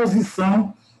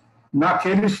predisposição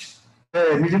naqueles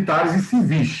militares e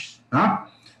civis, tá?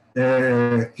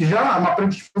 Que já é uma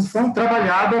predisposição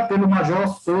trabalhada pelo Major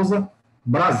Souza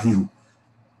Brasil.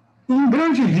 Um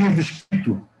grande livro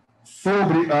escrito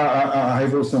sobre a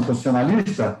Revolução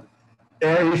Constitucionalista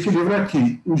é este livro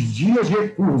aqui, Os Dias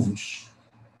Recurvos.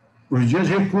 Os Dias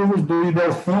Recurvos, do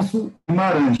Ildefonso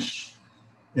Guimarães.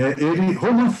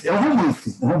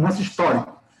 Um romance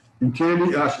histórico, em que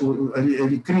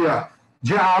ele cria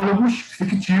diálogos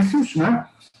fictícios, né?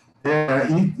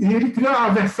 E ele cria a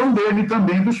versão dele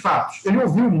também dos fatos. Ele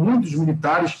ouviu muitos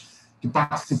militares que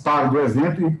participaram do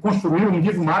evento e construiu um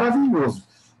livro maravilhoso.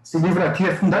 Esse livro aqui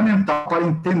é fundamental para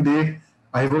entender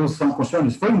a Revolução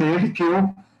Constitucionalista. Foi nele que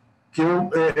eu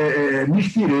me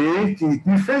inspirei, que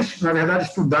me fez, na verdade,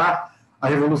 estudar a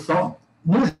Revolução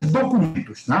nos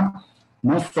documentos, né?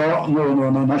 Não só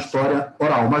na história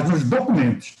oral, mas nos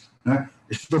documentos, né?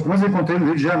 Esses documentos eu encontrei no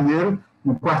Rio de Janeiro,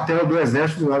 no quartel do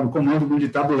Exército, do Comando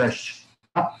Militar do Leste.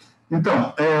 Tá?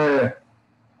 Então,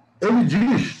 ele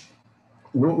diz,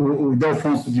 o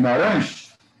Ildefonso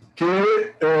Guimarães, que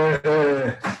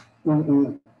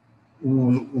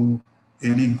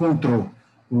ele encontrou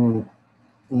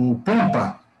o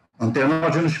Pompa,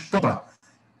 Antenógenos Pompa.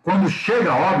 Quando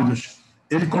chega a Óbidos,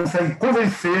 ele consegue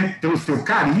convencer, pelo seu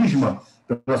carisma,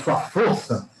 pela sua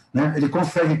força, né? Ele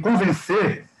consegue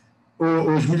convencer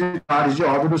os militares de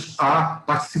Óbidos a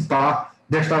participar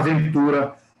desta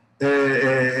aventura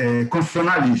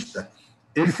constitucionalista.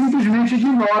 Ele simplesmente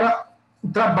ignora o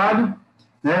trabalho,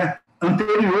 né,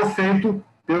 anterior feito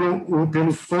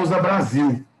pelo Souza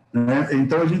Brasil, né?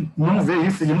 Então, ele não vê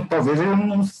isso, talvez ele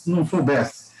não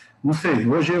soubesse. Não sei,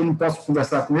 hoje eu não posso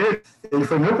conversar com ele, ele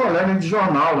foi meu colega de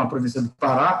jornal na província do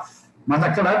Pará, mas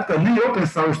naquela época nem eu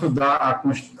pensava em estudar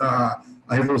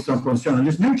a Revolução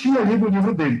Constitucionalista, nem tinha lido o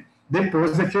livro dele.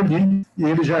 depois é que eu li e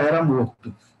ele já era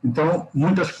morto. Então,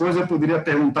 muitas coisas eu poderia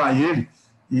perguntar a ele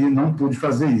e não pude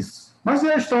fazer isso. Mas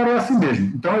a história é assim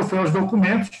mesmo. Então, eu fui aos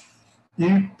documentos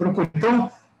e procurei. Então,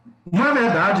 não é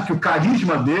verdade que o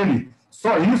carisma dele,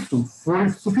 só isso foi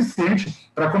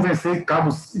suficiente para convencer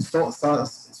cabos,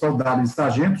 soldados e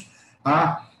sargentos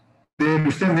a ter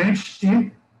os tenentes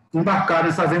e embarcar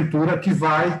nessa aventura que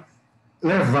vai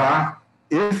levar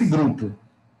esse grupo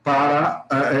para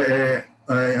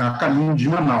a caminho de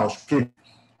Manaus. Porque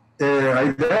a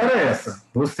ideia era essa: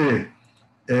 você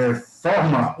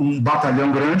forma um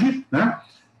batalhão grande, né?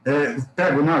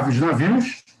 Pega os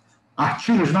navios,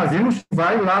 artilha os navios,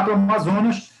 vai lá para o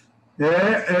Amazonas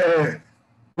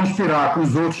conspirar com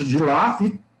os outros de lá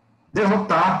e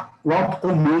derrotar o alto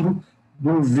comando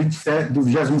do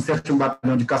 27º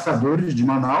Batalhão de Caçadores de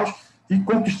Manaus e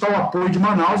conquistar o apoio de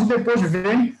Manaus, e depois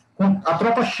vem com a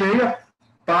tropa cheia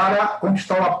para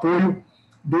conquistar o apoio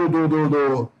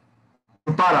do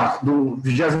Pará, do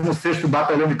 26º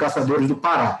Batalhão de Caçadores do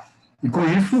Pará. E com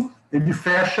isso ele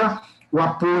fecha o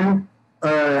apoio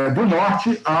do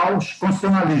Norte aos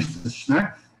constitucionalistas,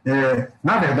 né?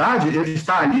 Na verdade, ele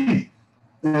está ali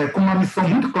com uma missão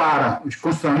muito clara. Os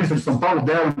constitucionalistas de São Paulo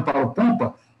deram para o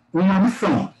Pompa uma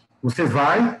missão: você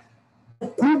vai,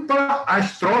 ocupa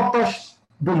as tropas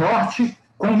do Norte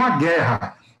com uma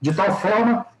guerra, de tal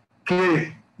forma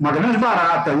que uma grande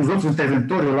barata e os outros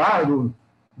interventores lá, do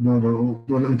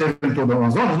interventor do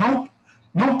Amazonas,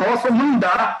 não possam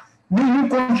mandar nenhum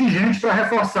contingente para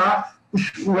reforçar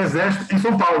o exército em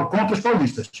São Paulo, contra os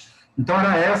paulistas. Então,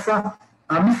 era essa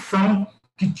a missão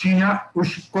que tinha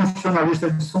os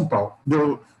constitucionalistas de São Paulo.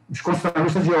 Os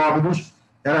constitucionalistas de Óbidos,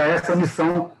 era essa a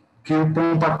missão que o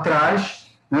Pompa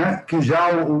traz, né, que já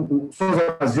o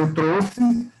Souza Brasil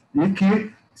trouxe e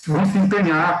que vão se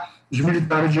empenhar os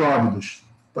militares de Óbidos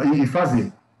em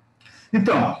fazer.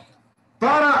 Então,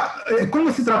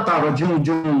 como se tratava de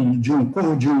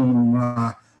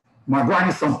uma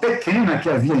guarnição pequena que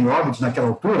havia em Óbidos naquela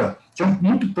altura, tinham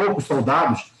muito poucos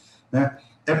soldados, né,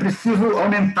 é preciso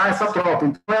aumentar essa tropa.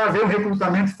 Então, vai haver um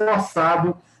recrutamento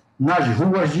forçado nas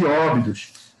ruas de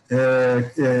Óbidos.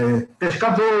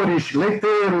 Pescadores,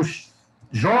 leiteiros,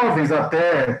 jovens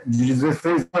até de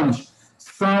 16 anos,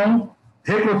 são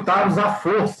recrutados à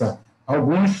força,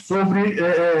 alguns sobre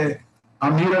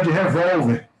a mira de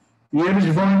revólver. E eles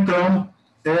vão, então,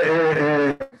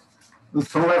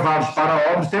 são levados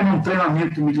para Óbidos, têm um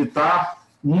treinamento militar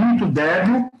muito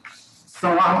débil,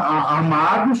 são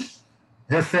armados,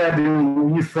 recebem um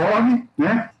uniforme,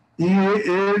 né, e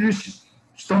eles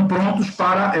estão prontos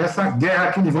para essa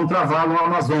guerra que eles vão travar no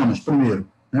Amazonas, primeiro,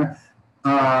 né?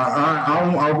 Há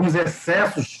alguns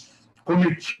excessos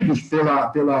cometidos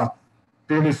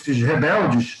pelos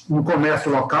rebeldes no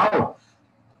comércio local,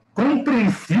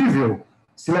 compreensível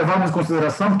se levarmos em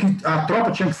consideração que a tropa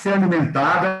tinha que ser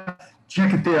alimentada, tinha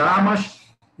que ter armas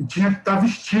e tinha que estar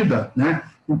vestida, né?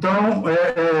 Então,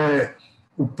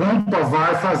 o Pompa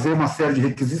vai fazer uma série de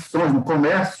requisições no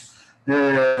comércio.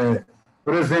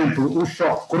 Por exemplo, o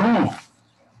Chocron,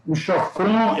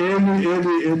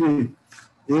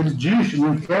 ele diz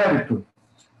no inquérito,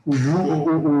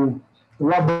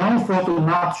 o Abraão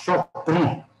Fortunato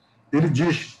Chocron, ele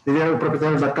é o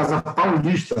proprietário da Casa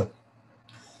Paulista,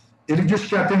 ele diz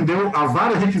que atendeu a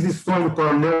várias requisições do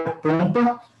coronel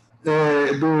Pompa,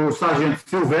 do sargento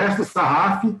Silvestre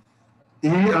Sarraf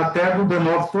e até do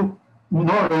Demócrito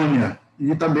Noronha,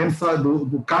 e também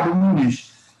do Cabo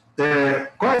Muniz.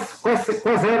 Quais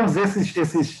eram essas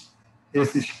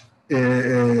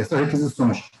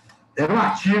requisições? Eram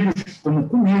artigos como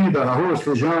comida, arroz,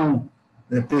 feijão,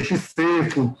 peixe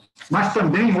seco, mas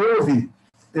também houve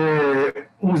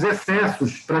uns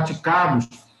excessos praticados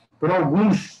por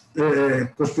alguns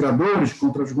conspiradores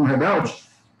contra alguns rebeldes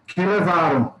que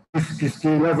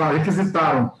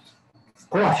requisitaram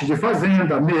corte de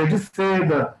fazenda, meia de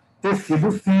seda,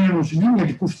 tecidos finos, linha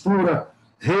de costura,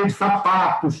 rede,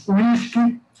 sapatos,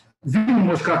 uísque, vinho,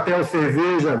 moscatel,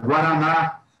 cerveja,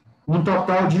 guaraná, um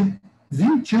total de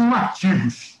 21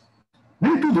 artigos.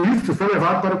 Nem tudo isso foi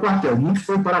levado para o quartel, muito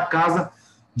foi para a casa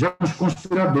de alguns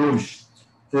conspiradores.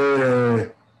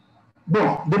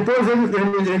 Bom, depois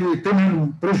ele tem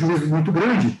um prejuízo muito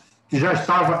grande, que já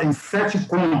estava em 7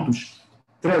 contos,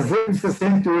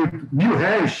 368 mil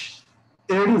réis,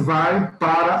 ele vai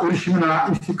para Oriximiná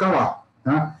e fica lá,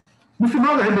 né? No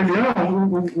final da rebelião,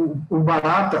 o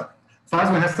Barata faz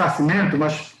um ressarcimento,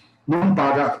 mas não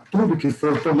paga tudo que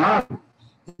foi tomado,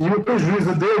 e o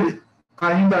prejuízo dele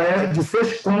ainda é de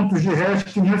 6 contos de réis,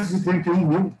 531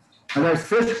 mil. Aliás,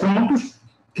 6 contos,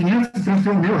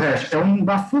 531 mil réis. É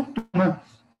uma fortuna,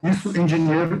 isso em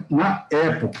dinheiro na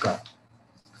época.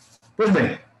 Pois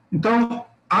bem, então,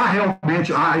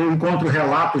 eu encontro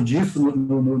relato disso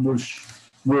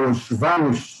nos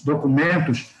vários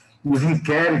documentos, nos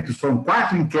inquéritos, são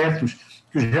 4 inquéritos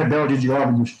que os rebeldes de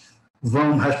Óbidos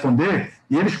vão responder,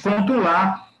 e eles contam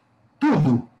lá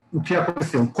tudo o que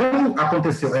aconteceu. Como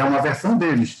aconteceu? É uma versão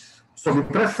deles, sob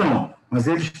pressão, mas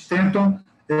eles tentam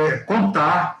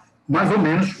contar mais ou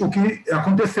menos o que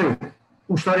aconteceu.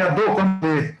 O historiador, quando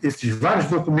lê esses vários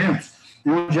documentos, e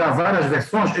onde há várias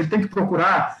versões, ele tem que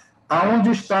procurar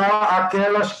aonde está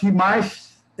aquelas que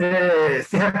mais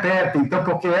se repetem, então,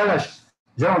 porque elas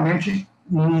geralmente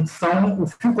são o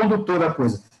fio condutor da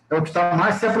coisa, é o que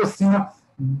mais se aproxima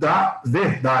da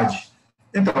verdade.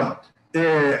 Então,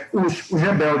 os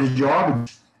rebeldes de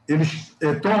Óbidos, eles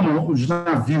tomam os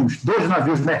navios, 2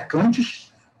 navios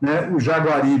mercantes, né, o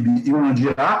Jaguaribe e o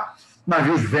Andirá,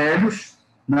 navios velhos,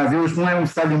 navios, um é um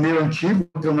salineiro antigo,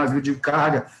 outro é um navio de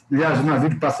carga, aliás, um navio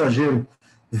de passageiro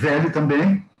velho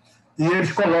também, e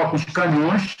eles colocam os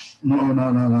canhões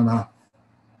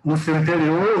no seu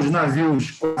interior, os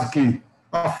navios quase que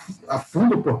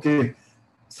afundam, porque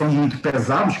são muito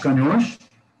pesados os canhões,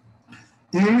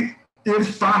 e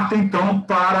eles partem, então,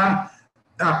 para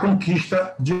a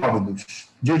conquista de Óbidos,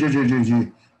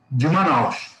 de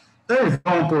Manaus. Eles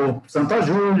vão por Santa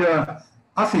Júlia,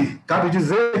 assim, cabe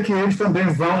dizer que eles também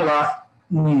vão lá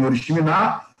em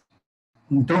Oriximiná,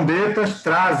 em trombetas,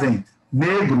 trazem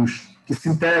negros que se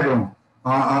integram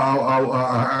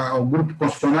ao grupo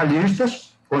constitucionalista,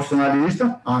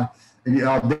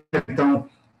 então,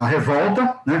 a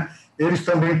revolta, né? Eles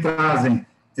também trazem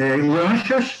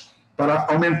lanchas para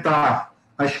aumentar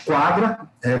a esquadra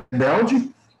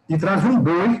rebelde e trazem um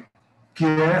boi que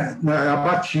é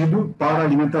abatido para a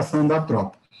alimentação da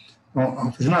tropa.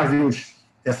 Então, os navios,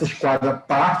 essa esquadra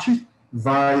parte,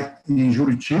 vai em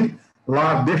Juriti,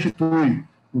 lá destitui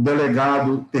o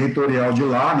delegado territorial de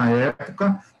lá, na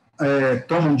época,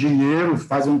 tomam dinheiro,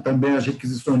 fazem também as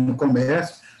requisições no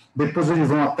comércio, depois eles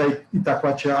vão até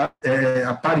Itacoatiara,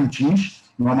 a Parintins,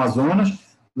 no Amazonas.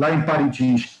 Lá em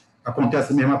Parintins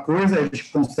acontece a mesma coisa, eles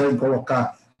conseguem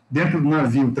colocar dentro do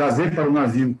navio, trazer para o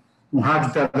navio um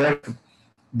rádio telégrafo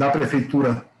da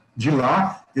prefeitura de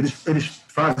lá, eles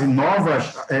fazem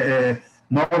novos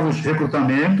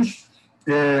recrutamentos,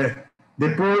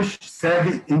 depois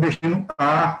segue investindo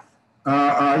a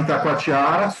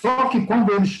Itacoatiara, só que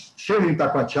quando eles chegam em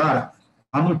Itacoatiara,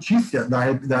 a notícia da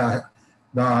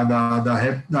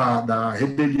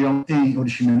rebelião em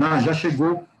Oriximiná já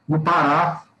chegou no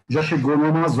Pará, já chegou no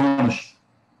Amazonas.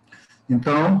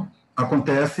 Então,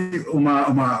 acontece um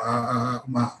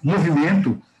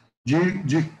movimento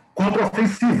de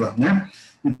contraofensiva, né?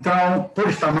 Então, por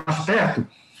estar mais perto,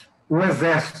 o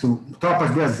exército,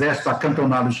 tropas do exército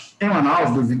acantonadas em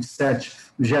Manaus, do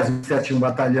 27º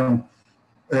Batalhão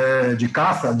de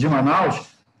Caça de Manaus,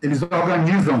 eles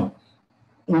organizam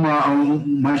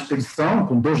uma expedição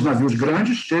com 2 navios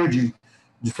grandes, cheios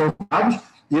de soldados,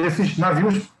 e esses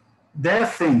navios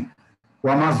descem o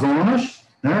Amazonas,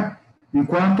 né,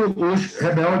 enquanto os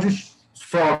rebeldes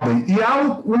sobem. E há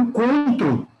o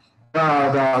encontro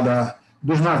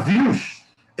dos navios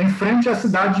em frente à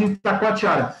cidade de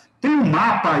Itacoatiara. Tem um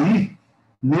mapa aí,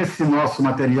 nesse nosso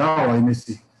material, aí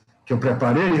que eu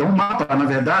preparei, é um mapa, na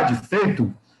verdade,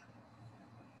 feito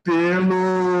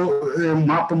um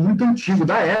mapa muito antigo,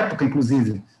 da época,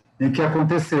 inclusive, em que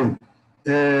aconteceu.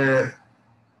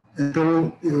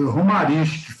 Pelo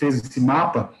Romariz, que fez esse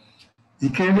mapa, e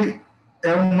que ele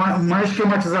é uma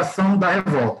esquematização da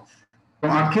revolta.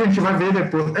 Então, aqui a gente vai ver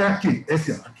depois. Aqui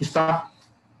está.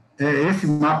 Esse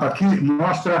mapa aqui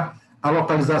mostra a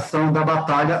localização da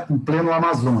batalha em pleno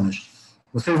Amazonas.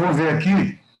 Vocês vão ver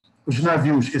aqui os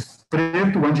navios, esse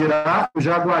preto, o Andirá, o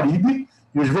Jaguaribe,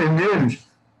 e os vermelhos,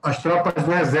 as tropas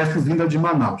do exército vindas de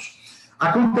Manaus.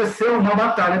 Aconteceu uma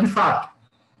batalha de fato.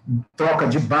 Troca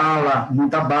de bala,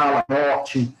 muita bala,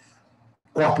 morte,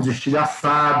 corpos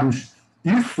estilhaçados.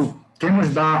 Isso, quem nos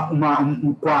dá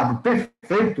um quadro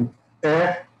perfeito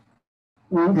é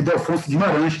o Ildefonso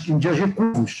Guimarães, em Dias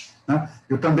Recurvos, né?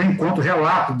 Eu também encontro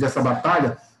relato dessa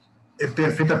batalha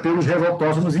feita pelos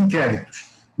revoltosos nos inquéritos.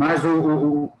 Mas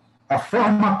a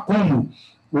forma como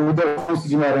o Ildefonso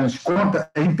Guimarães conta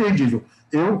é imperdível.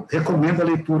 Eu recomendo a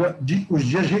leitura de Os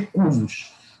Dias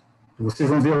Recurvos. Vocês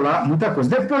vão ver lá muita coisa.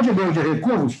 Depois de ler Os Dias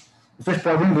Recurvos, vocês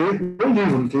podem ler o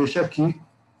livro, que é este aqui.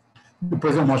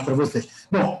 Depois eu mostro para vocês.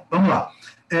 Bom, vamos lá.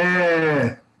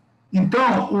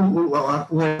 Então,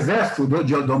 o exército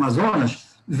do Amazonas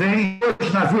vem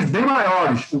 2 navios bem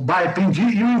maiores, o Baependi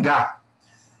e o Ingá.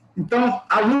 Então,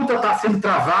 a luta está sendo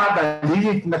travada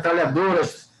ali, com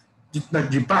metralhadoras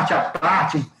de parte a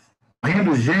parte,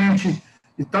 morrendo gente,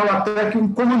 e tal, até que um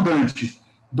comandante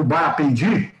do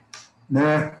Baiapendi,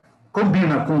 né,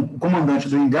 combina com o comandante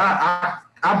do Ingá a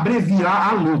abreviar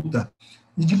a luta.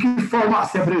 E de que forma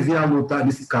se abrevia a luta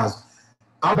nesse caso?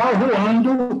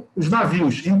 Abalroando os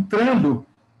navios, entrando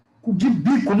de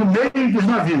bico no meio dos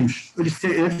navios. Eles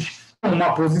tomam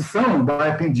uma posição, o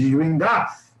Baiapendi e o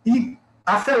Ingá, e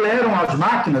aceleram as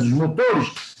máquinas, os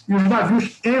motores, e os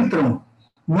navios entram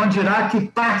no Andirá, que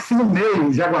parte no meio,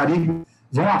 os Jaguaribe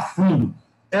vão a fundo.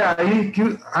 É aí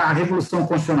que a Revolução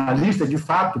Constitucionalista, de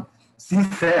fato, se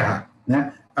encerra,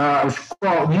 né?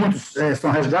 Muitos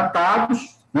são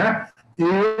resgatados, né? E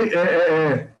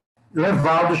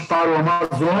levados para o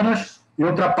Amazonas, e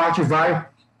outra parte vai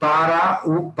para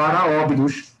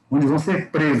Óbidos, onde vão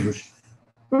ser presos.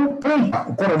 O Pompa,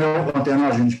 o coronel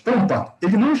Antenor Gines Pompa,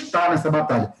 ele não está nessa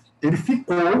batalha. Ele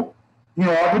ficou em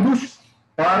Óbidos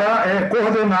para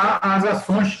coordenar as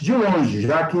ações de longe,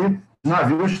 já que os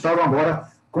navios estavam agora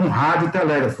com rádio e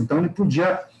telégrafo, então ele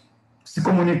podia se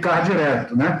comunicar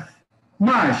direto, né?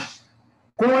 Mas,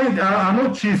 com a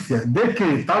notícia de que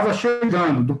estava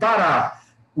chegando do Pará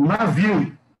um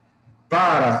navio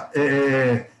para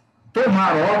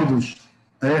tomar Óbidos,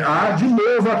 há de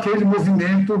novo aquele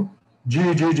movimento de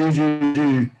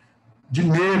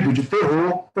medo, de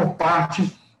terror por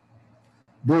parte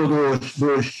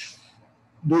dos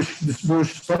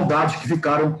soldados que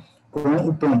ficaram com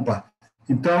o Pompa.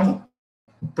 Então,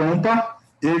 o Pompa,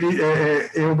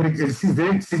 ele se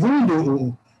vê,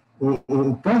 segundo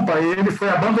o Pompa, ele foi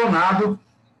abandonado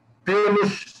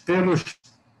pelo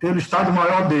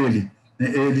Estado-Maior dele.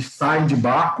 Eles saem de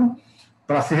barco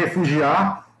para se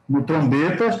refugiar no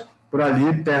Trombetas, por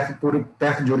ali,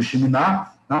 perto de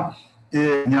Oriximiná, tá?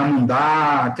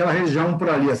 Inhamundá, aquela região por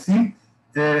ali, assim.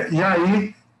 E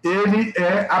aí ele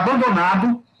é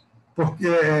abandonado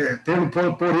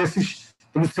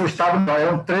pelo seu Estado-Maior.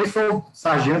 Eram 3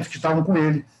 sargentos que estavam com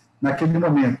ele naquele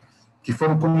momento, que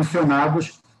foram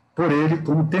comissionados por ele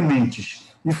como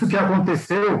tenentes. Isso que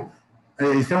aconteceu,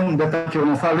 isso é um detalhe que eu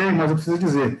não falei, mas eu preciso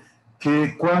dizer, que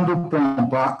quando o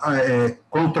Pompa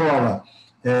controla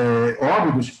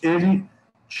Óbidos, ele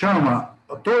chama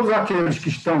todos aqueles que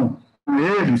estão com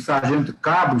ele, sargentos,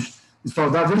 cabos e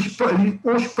soldados, ele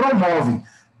os promove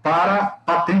para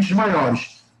patentes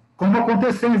maiores. Como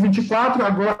aconteceu em 24,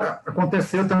 agora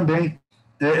aconteceu também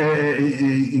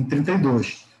em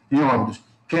 32, em Óbidos.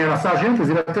 Quem era sargento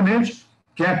vira tenente,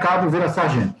 quem é cabo vira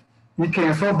sargento, e quem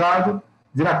é soldado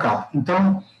vira cabo.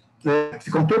 Então,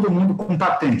 ficam todo mundo com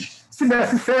patente. Se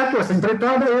desse certo essa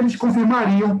empreitada, eles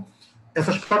confirmariam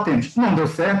essas patentes. Não deu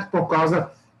certo por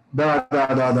causa da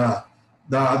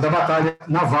Batalha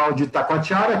Naval de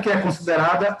Itacoatiara, que é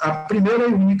considerada a primeira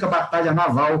e única batalha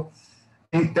naval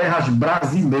em terras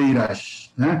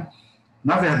brasileiras, né?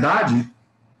 Na verdade,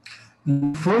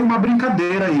 foi uma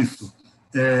brincadeira isso.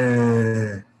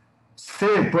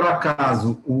 Se, por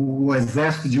acaso, o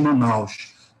exército de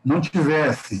Manaus não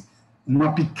tivesse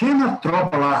uma pequena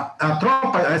tropa lá,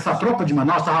 essa tropa de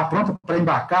Manaus estava pronta para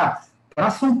embarcar para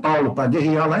São Paulo, para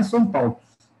guerrear lá em São Paulo,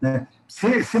 né?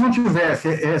 Se não tivesse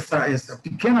essa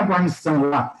pequena guarnição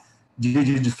lá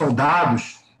de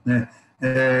soldados, né,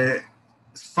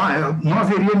 não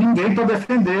haveria ninguém para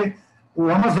defender o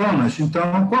Amazonas.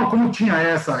 Então, como tinha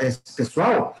esse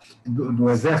pessoal do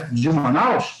exército de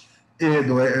Manaus,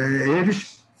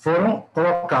 eles foram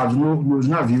colocados nos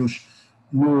navios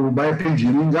no Baiapendi,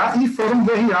 no Ingá, e foram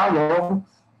guerrear logo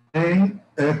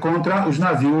contra os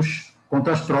navios,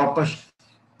 contra as tropas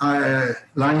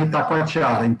lá em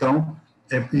Itacoatiara. Então,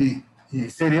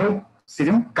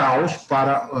 seria um caos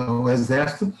para o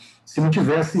Exército se não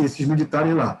tivesse esses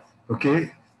militares lá, porque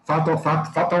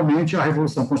fatalmente a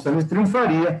Revolução Constitucionalista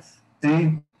triunfaria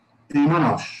em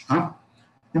Manaus. Tá?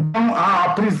 Então, a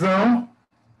prisão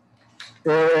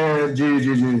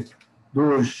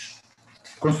dos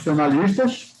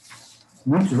constitucionalistas,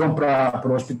 muitos vão para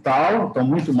o hospital, estão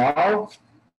muito mal,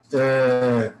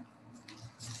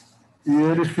 e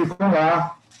eles ficam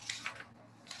lá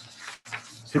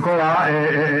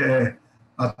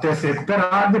até se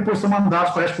recuperar, e depois são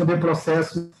mandados para responder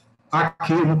processo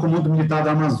aqui no Comando Militar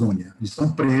da Amazônia. Eles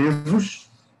são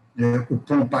presos, o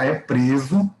Pompa é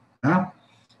preso, né?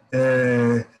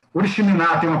 O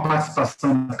Oriximiná tem uma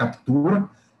participação na captura,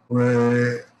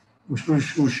 os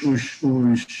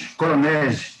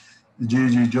coronéis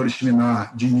de Oriximiná,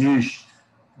 Diniz,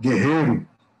 Guerreiro,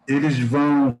 eles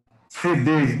vão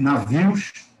ceder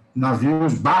navios,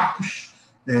 barcos,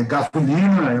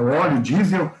 gasolina, óleo,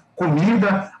 diesel,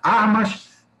 comida, armas,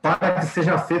 para que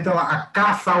seja feita a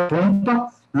caça ao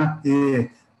Pompa, né? E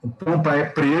o Pompa é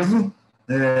preso.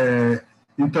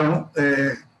 Então,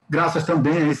 graças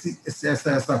também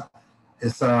a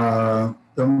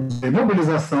vamos dizer,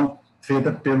 mobilização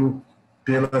feita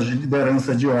pela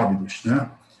liderança de Óbidos, né?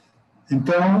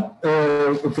 Então,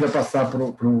 eu queria passar para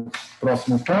o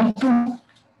próximo ponto,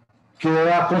 que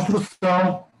é a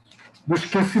construção do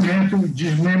esquecimento e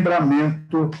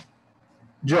desmembramento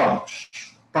de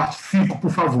Óbidos. Parte 5,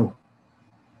 por favor.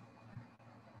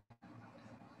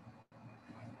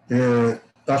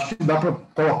 Acho que dá para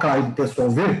colocar aí para o pessoal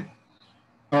ver.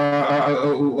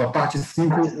 A parte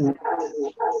 5.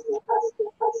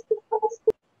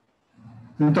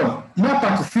 Então, na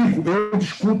parte 5, eu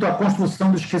discuto a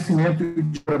construção do esquecimento e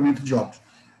desmembramento de Óbidos.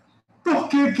 Por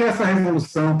que essa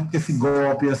revolução, por que esse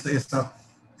golpe, essa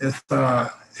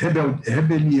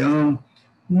rebelião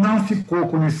não ficou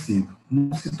conhecido,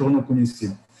 não se tornou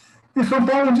conhecido? Em São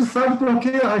Paulo, a gente sabe porque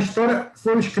a história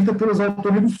foi escrita pelos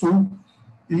autores do Sul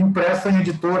e impressa em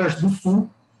editoras do Sul,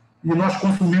 e nós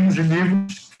consumimos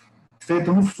livros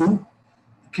feitos no Sul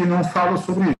que não falam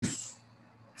sobre isso.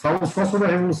 Falam só sobre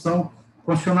a Revolução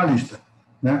Constitucionalista,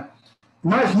 né?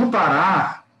 Mas, no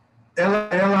Pará,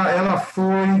 ela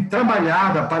foi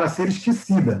trabalhada para ser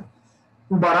esquecida.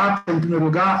 O Barata, em primeiro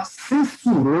lugar,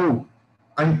 censurou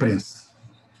a imprensa.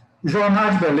 O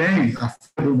Jornal de Belém, a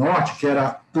Folha do Norte, que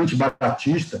era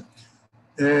antibaratista,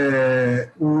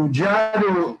 o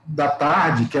Diário da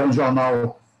Tarde, que era um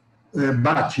jornal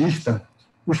baratista,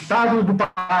 o Estado do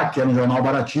Pará, que era um jornal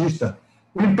baratista,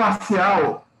 o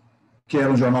Imparcial, que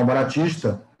era um jornal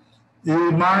baratista, e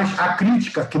mais a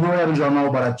Crítica, que não era um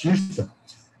jornal baratista,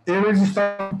 eles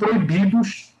estavam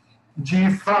proibidos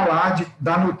de falar, de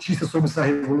dar notícia sobre essa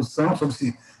revolução,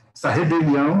 sobre essa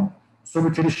rebelião, sobre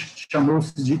o que eles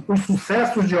chamou-se de os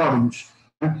sucessos de Óbidos.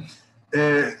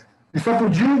 E só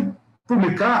podiam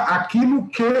publicar aquilo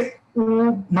que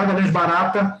o Magalhães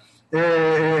Barata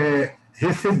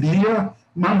recebia,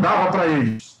 mandava para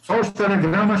eles. Só os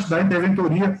telegramas da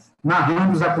interventoria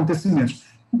narrando os acontecimentos.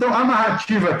 Então, a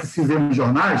narrativa que se vê nos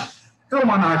jornais é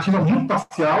uma narrativa muito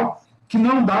parcial, que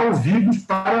não dá ouvidos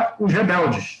para os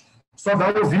rebeldes, só dá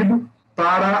ouvido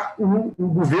para o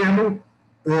governo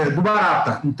do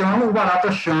Barata. Então, o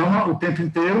Barata chama o tempo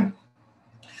inteiro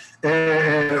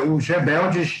os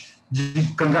rebeldes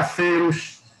de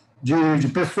cangaceiros, de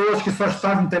pessoas que só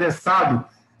estavam interessadas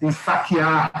em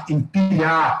saquear, em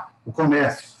pilhar o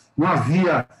comércio. Não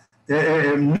havia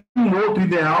nenhum outro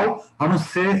ideal a não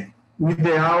ser o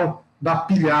ideal da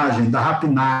pilhagem, da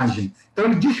rapinagem. Então,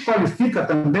 ele desqualifica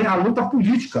também a luta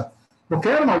política, porque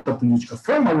era uma luta política,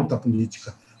 foi uma luta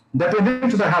política.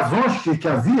 Independente das razões que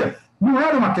havia, não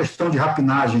era uma questão de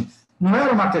rapinagem, não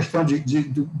era uma questão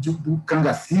do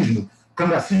cangacismo. O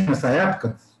cangacismo, nessa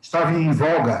época, estava em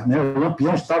voga, né? O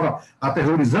Lampião estava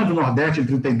aterrorizando o Nordeste em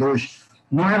 1932.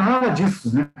 Não era nada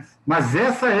disso, né? Mas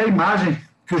essa é a imagem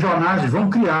que os jornais vão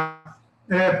criar,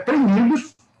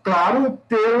 premidos, claro,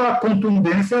 pela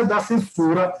contundência da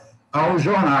censura aos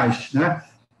jornais, né?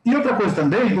 E outra coisa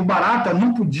também, o Barata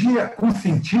não podia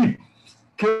consentir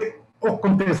que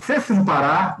acontecesse no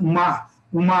Pará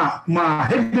uma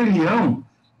rebelião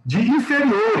de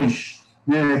inferiores,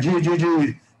 né?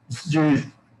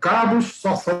 de cabos,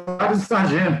 soldados e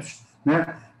sargentos,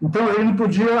 né? Então, ele não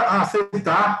podia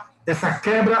aceitar essa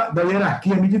quebra da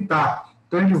hierarquia militar.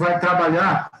 Então, ele vai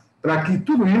trabalhar para que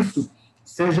tudo isso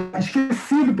seja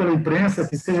esquecido pela imprensa,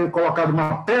 que seja colocado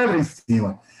uma pedra em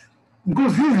cima.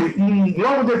 Inclusive,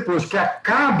 logo depois que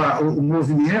acaba o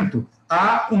movimento,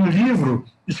 há um livro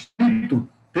escrito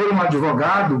por um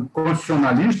advogado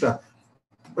constitucionalista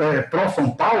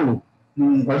pró-São Paulo,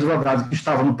 um advogado que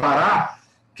estava no Pará,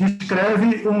 que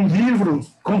escreve um livro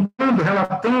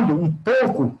relatando um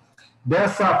pouco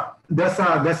dessa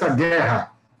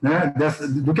guerra, né,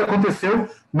 do que aconteceu,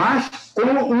 mas com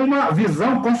uma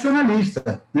visão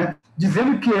constitucionalista, né,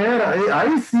 dizendo que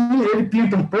aí sim ele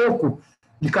pinta um pouco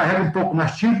e carrega um pouco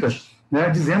nas tintas, né,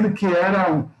 dizendo que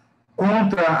era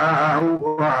contra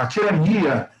a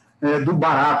tirania do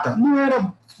Barata. Não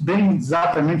era bem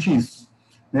exatamente isso,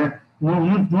 né?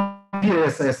 Não havia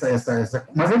essa.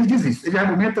 Mas ele diz isso, ele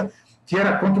argumenta que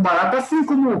era contra o Barata, assim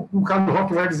como o Carlos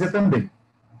Roque vai dizer também.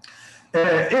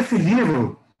 Esse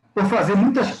livro, por fazer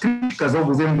muitas críticas ao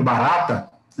governo do Barata,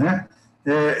 né,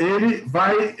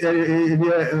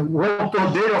 o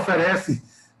autor dele oferece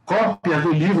cópias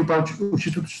do livro para o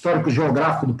Instituto Histórico e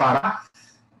Geográfico do Pará,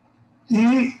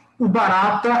 e o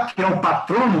Barata, que é o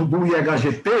patrono do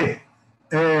IHGP,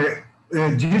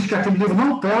 diz que aquele livro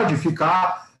não pode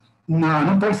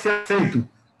não pode ser aceito,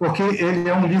 porque ele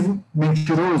é um livro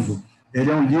mentiroso,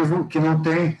 ele é um livro que não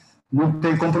tem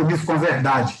compromisso com a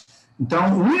verdade.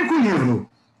 Então, o único livro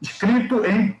escrito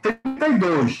em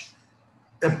 32,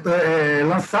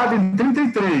 lançado em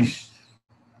 33,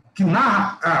 que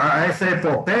narra essa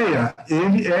epopeia,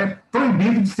 ele é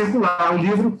proibido de circular, um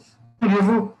livro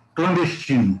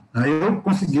clandestino. Eu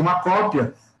consegui uma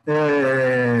cópia,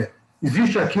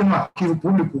 existe aqui no arquivo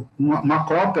público uma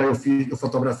cópia, eu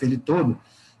fotografei ele todo.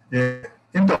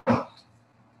 Então,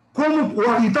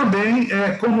 e também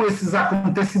como esses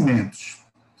acontecimentos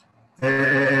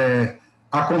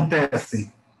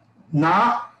acontecem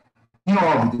em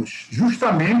Óbidos,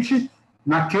 justamente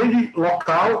naquele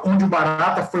local onde o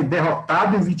Barata foi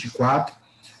derrotado em 24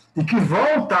 e que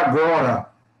volta agora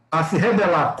a se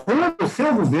rebelar contra o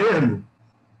seu governo,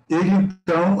 ele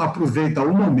então aproveita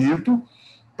o momento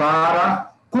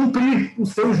para cumprir o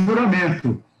seu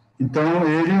juramento. Então,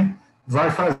 ele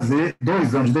vai fazer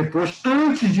 2 anos depois,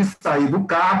 antes de sair do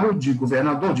cargo de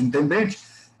governador, de intendente,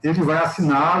 ele vai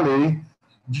assinar a lei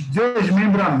de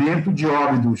desmembramento de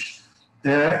Óbidos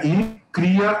e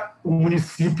cria o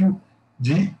município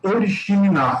de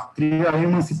Oriximiná, cria a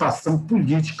emancipação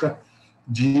política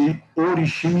de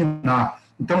Oriximiná.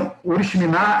 Então,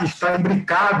 Oriximiná está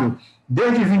imbricado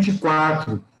desde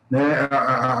 24, né,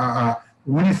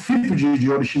 o município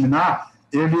de Oriximiná,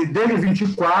 ele, desde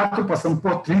 24, passando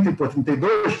por 30 e por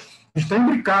 32, está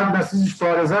imbricado nessas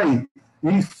histórias aí.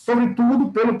 E,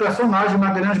 sobretudo, pelo personagem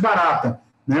Magalhães Barata.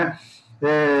 Né?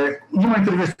 Em uma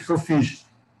entrevista que eu fiz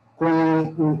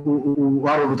com o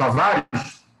Haroldo Tavares,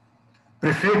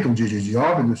 prefeito de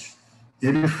Óbidos,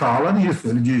 ele fala nisso,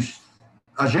 ele diz: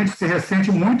 a gente se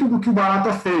ressente muito do que o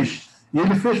Barata fez, e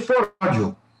ele fez por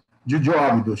ódio de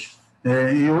Óbidos.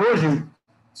 E hoje,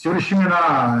 se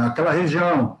Oriximiná, aquela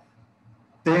região,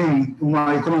 tem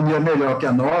uma economia melhor que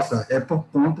a nossa, é por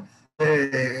conta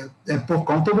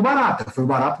do Barata. Foi o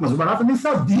Barata, mas o Barata nem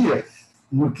sabia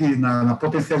na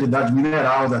potencialidade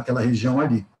mineral daquela região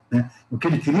ali. Né? O que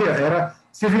ele queria era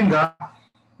se vingar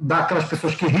daquelas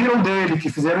pessoas que riram dele,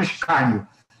 que fizeram escárnio,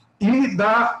 e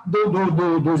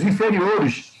dos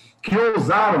inferiores que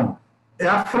ousaram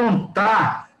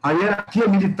afrontar a hierarquia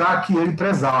militar que ele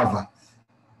prezava.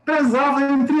 Prezava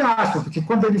entre aspas, porque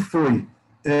quando ele foi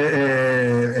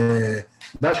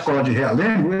da escola de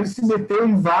Realengo, ele se meteu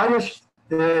em várias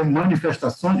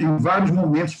manifestações, em vários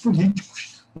momentos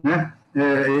políticos, né,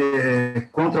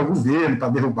 contra o governo, para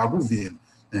derrubar o governo.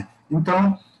 Né.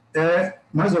 Então,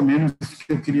 mais ou menos isso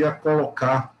que eu queria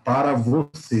colocar para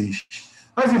vocês.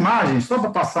 As imagens, só para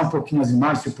passar um pouquinho as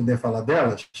imagens, se eu puder falar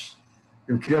delas,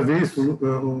 eu queria ver isso.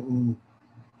 Vamos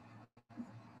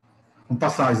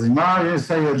passar as imagens,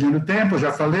 isso aí é linha do tempo, eu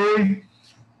já falei.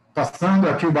 Passando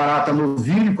aqui o Barata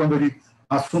novinho, quando ele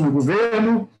assume o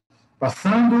governo.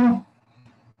 Passando,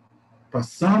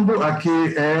 aqui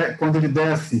quando ele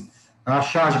desce a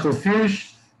charge que eu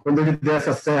fiz, quando ele desce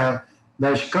a Serra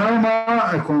da Escama,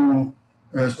 com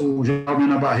o general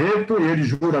Mena Barreto, e ele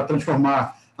jura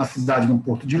transformar a cidade num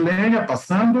porto de lenha.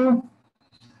 Passando,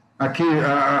 aqui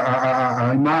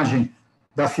a imagem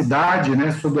da cidade,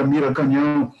 né, sob a mira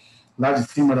canhão, lá de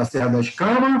cima da Serra da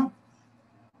Escama.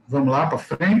 Vamos lá para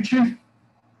frente.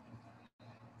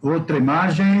 Outra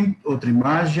imagem.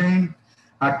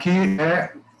 Aqui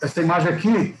essa imagem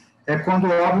aqui é quando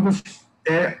Óbidos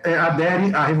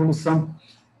adere à Revolução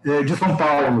de São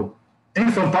Paulo.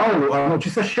 Em São Paulo, a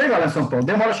notícia chega lá em São Paulo,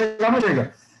 demora a chegar, mas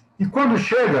chega. E quando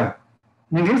chega,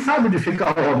 ninguém sabe onde fica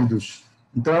Óbidos.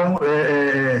 Então,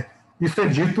 isso é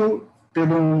dito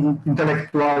pelo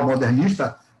intelectual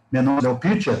modernista, Menor Del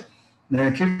Pitcher,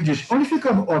 né, que ele diz: onde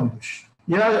fica Óbidos?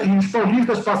 E os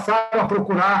paulistas passaram a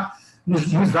procurar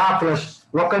nos atlas,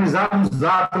 localizar nos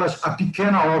atlas a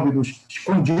pequena Óbidos,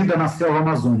 escondida na selva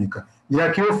amazônica. E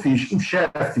aqui eu fiz o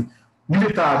chefe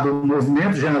militar do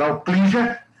movimento, general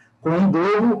Klinger, com um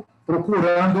globo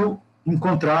procurando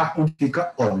encontrar onde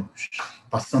fica Óbidos.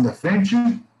 Passando à frente,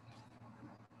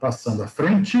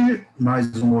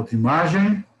 mais uma outra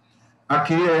imagem.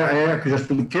 Aqui que eu já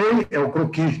expliquei, é o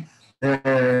croquis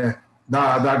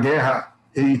da guerra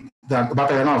da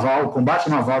Batalha Naval, combate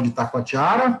naval de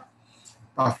Itacoatiara.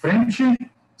 Para frente,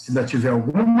 se ainda tiver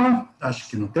alguma, acho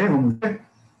que não tem, vamos ver.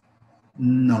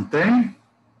 Não tem,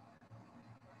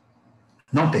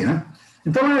 né?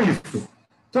 Então é isso.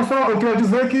 Então, só eu queria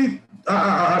dizer que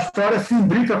a história se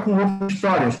imbrica com outras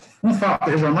histórias. Um fato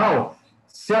regional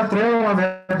se atrela, na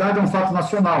verdade, a um fato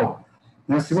nacional.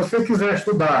 Né? Se você quiser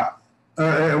estudar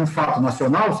um fato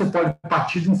nacional, você pode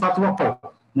partir de um fato local.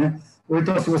 Né? Ou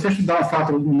então, se você estudar um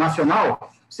fato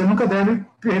nacional, você nunca deve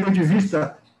perder de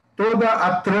vista toda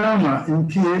a trama em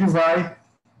que ele vai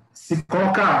se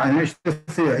colocar, né?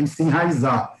 Se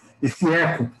enraizar, esse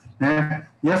eco. Né?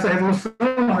 E essa revolução,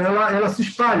 ela se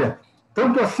espalha.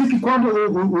 Tanto assim que quando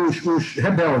os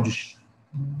rebeldes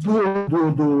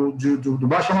do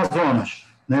Baixo Amazonas,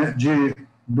 né,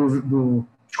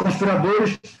 os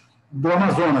conspiradores do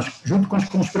Amazonas, junto com os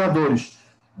conspiradores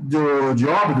de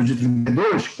Óbidos, de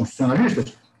 32,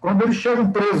 constitucionalistas, quando eles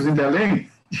chegam presos em Belém,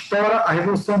 estoura a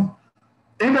Revolução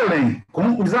em Belém,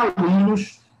 com os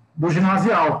alunos do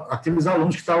ginasial, aqueles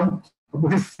alunos que estavam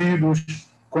aborrecidos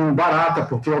com barata,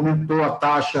 porque aumentou a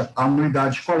taxa, a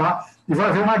anuidade escolar, e vai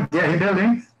haver uma guerra em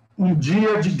Belém, um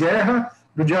dia de guerra,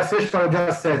 do dia 6 para o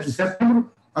dia 7 de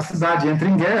setembro, a cidade entra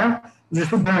em guerra, os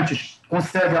estudantes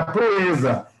conseguem a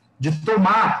proeza de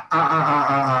tomar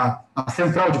a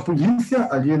central de polícia,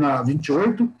 ali na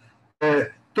 28,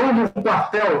 tomam o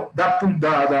quartel da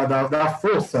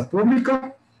força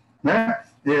pública, né?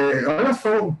 Olha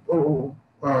só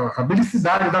a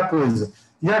belicidade da coisa.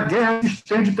 E a guerra se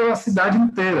estende pela cidade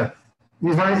inteira. E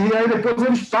aí depois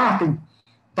eles partem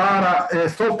para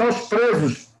soltar os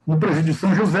presos no presídio de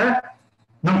São José,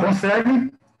 não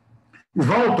conseguem, e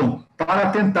voltam para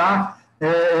tentar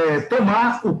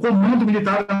tomar o comando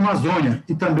militar da Amazônia,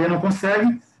 e também não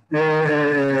conseguem.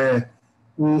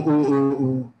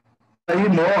 Aí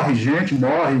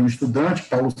morre um estudante,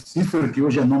 Paulo Cícero, que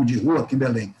hoje é nome de rua aqui em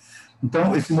Belém.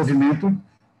 Então, esse movimento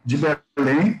de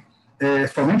Belém,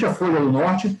 somente a Folha do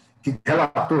Norte, que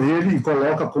relatou ele e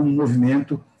coloca como um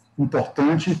movimento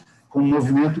importante, como um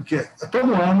movimento que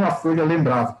todo ano a Folha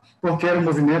lembrava, porque era um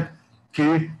movimento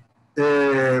que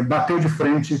bateu de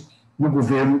frente no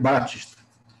governo Batista.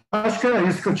 Acho que era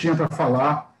isso que eu tinha para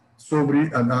falar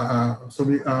sobre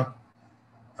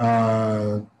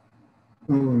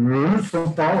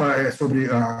São Paulo, sobre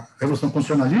a Revolução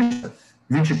Constitucionalista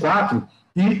 24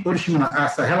 e Oriximiná,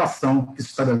 essa relação que se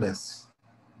estabelece.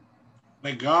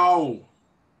 Legal.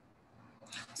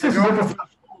 Se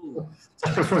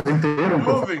as pessoas entenderam. Me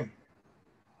ouvem?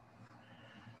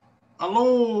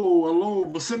 Alô,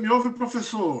 você me ouve,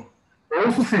 professor?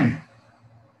 Ouço sim.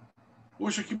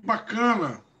 Poxa, que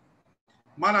bacana.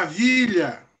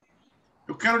 Maravilha.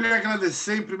 Eu quero lhe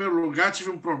agradecer, em primeiro lugar, tive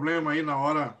um problema aí na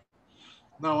hora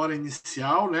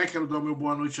inicial, né? Quero dar o meu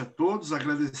boa noite a todos,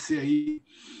 agradecer aí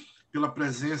pela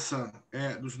presença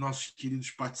dos nossos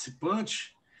queridos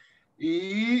participantes.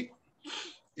 E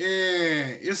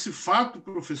esse fato,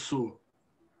 professor,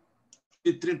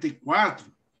 de 34,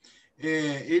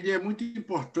 ele é muito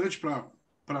importante para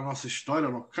a nossa história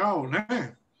local,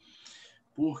 né?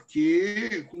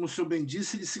 Porque, como o senhor bem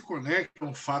disse, ele se conecta a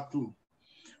um fato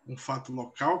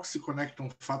local, que se conecta a um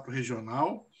fato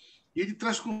regional, e ele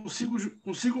traz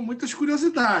consigo muitas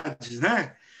curiosidades,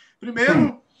 né?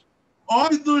 Primeiro,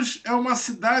 Óbidos é uma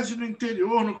cidade no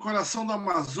interior, no coração da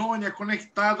Amazônia,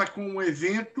 conectada com um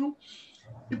evento,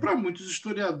 e para muitos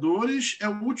historiadores é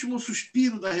o último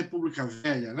suspiro da República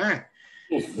Velha, né?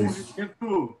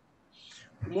 O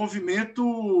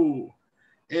movimento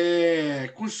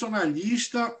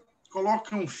constitucionalista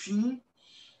coloca um fim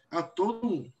a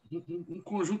todo um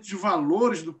conjunto de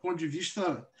valores do ponto de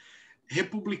vista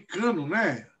republicano,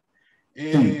 né?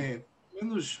 Pelo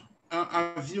menos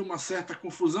havia uma certa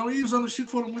confusão, e os anos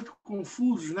 30 foram muito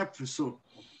confusos, né, professor?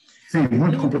 Sim,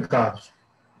 muito complicados.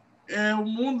 O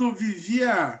mundo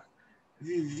vivia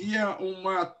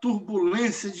uma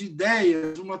turbulência de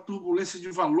ideias, uma turbulência de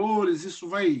valores, isso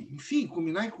vai, enfim,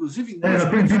 culminar, inclusive, em duas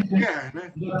guerras,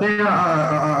 né? Tem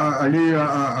ali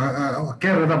a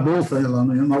queda da Bolsa lá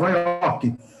em Nova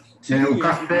York, sim, o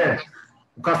café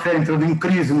entrando em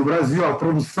crise no Brasil, a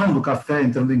produção do café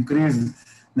entrando em crise,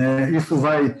 né? Isso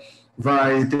vai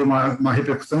ter uma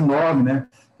repercussão enorme, né?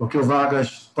 Porque o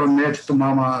Vargas promete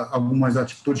tomar algumas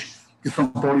atitudes que São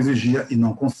Paulo exigia e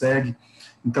não consegue.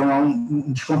 Então, há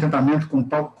um descontentamento com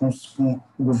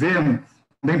o governo,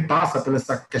 também passa por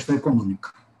essa questão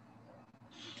econômica.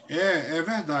 É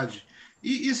verdade.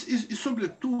 E,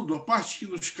 sobretudo, a parte que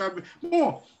nos cabe...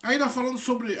 Bom, ainda falando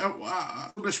sobre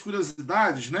as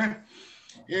curiosidades, né?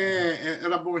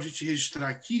 Era bom a gente registrar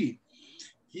aqui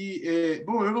que,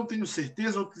 bom, eu não tenho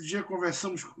certeza, outro dia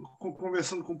conversando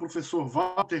com o professor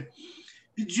Walter,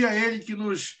 pedi a ele que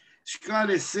nos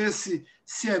esclarecesse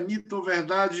se é mito ou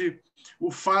verdade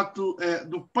o fato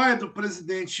do pai do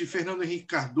presidente Fernando Henrique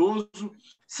Cardoso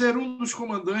ser um dos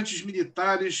comandantes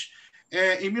militares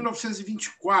em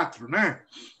 1924, né?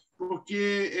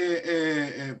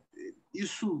 Porque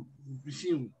isso,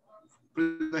 enfim, o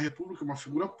presidente da República é uma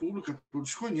figura pública,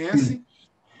 todos conhecem.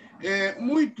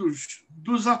 Muitos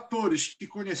dos atores que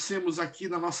conhecemos aqui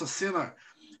na nossa cena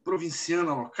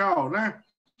provinciana local, né,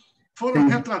 foram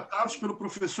retratados pelo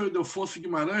professor Ildefonso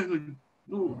Guimarães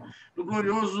no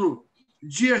glorioso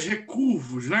Dias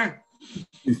Recurvos, né?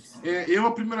 Eu,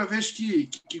 a primeira vez que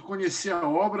conheci a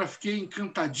obra, fiquei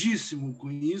encantadíssimo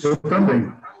com isso. Eu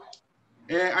também.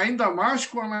 ainda mais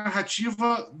com a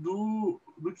narrativa do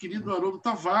querido Haroldo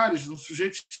Tavares, um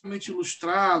sujeito extremamente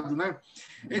ilustrado, né?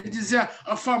 Ele dizia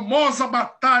a famosa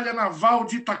Batalha Naval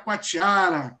de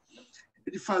Itacoatiara.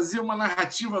 Ele fazia uma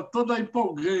narrativa toda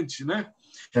empolgante, né?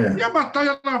 E a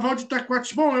Batalha Naval de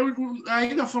Itacoatiara... Bom,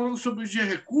 ainda falando sobre os dias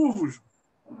recurvos,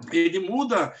 ele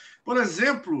muda, por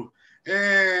exemplo,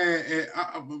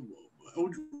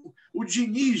 o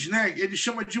Diniz, né? Ele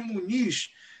chama de Muniz.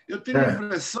 Eu tenho a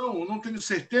impressão, não tenho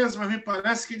certeza, mas me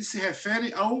parece que ele se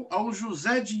refere ao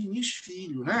José Diniz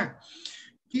Filho, né?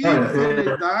 Que,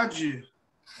 pela idade...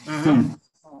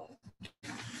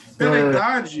 Pela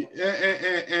idade,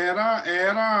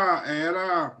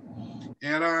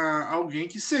 era alguém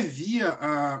que servia,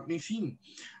 enfim,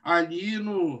 ali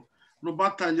no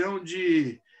batalhão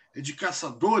de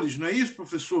caçadores, não é isso,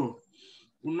 professor?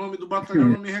 O nome do batalhão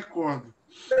não me recordo.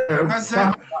 Mas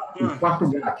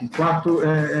quarto GAC,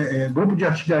 Grupo de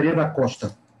Artilharia da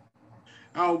Costa.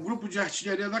 O Grupo de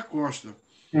Artilharia da Costa.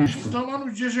 Isso. Então, lá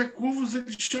nos dias recurvos,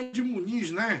 ele chama de Muniz,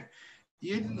 né? E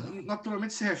ele,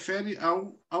 naturalmente, se refere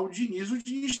ao Diniz. O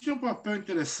Diniz tem um papel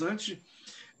interessante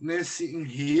nesse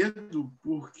enredo,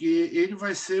 porque ele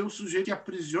vai ser o sujeito que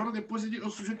aprisiona, depois ele é o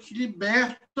sujeito que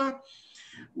liberta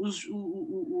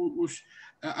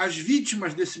as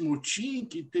vítimas desse motim,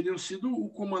 que teriam sido o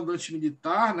comandante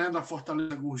militar, né, da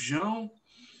Fortaleza Gurjão.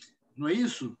 Não é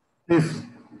isso? Isso.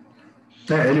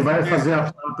 Ele vai fazer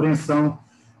a apreensão.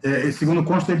 Segundo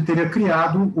consta, ele teria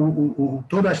criado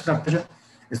toda a estratégia,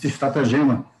 esse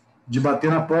estratagema de bater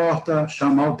na porta,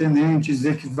 chamar o tenente,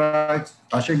 dizer que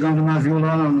está chegando o navio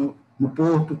lá no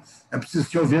porto, é preciso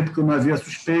se ouvir porque o navio é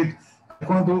suspeito.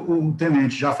 Quando o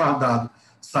tenente, já fardado,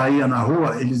 saía na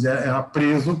rua, ele era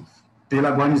preso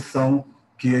pela guarnição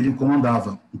que ele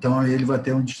comandava. Então, ele vai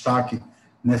ter um destaque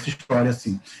nessa história,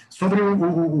 assim. Sobre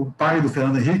o pai do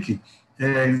Fernando Henrique,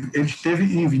 ele esteve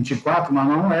em 24,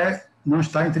 mas não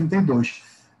está em 32.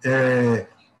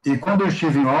 E quando eu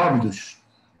estive em Óbidos,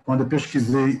 quando eu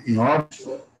pesquisei em Óbidos,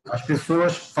 as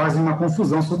pessoas fazem uma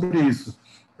confusão sobre isso.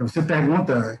 Você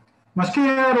pergunta, mas quem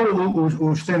eram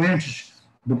os tenentes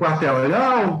do quartel? Ele,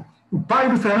 o pai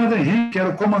do Fernando Henrique era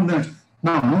o comandante.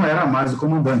 Não era mais o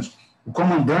comandante. O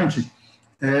comandante,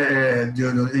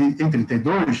 em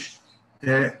 32,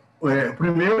 o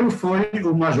primeiro foi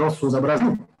o Major Souza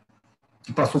Brasil,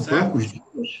 que passou poucos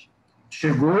dias,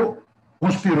 chegou,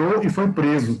 conspirou e foi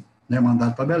preso, né,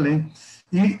 mandado para Belém.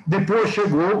 E depois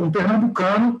chegou um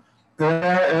pernambucano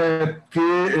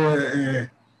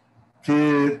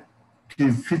que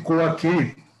ficou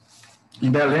aqui em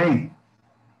Belém,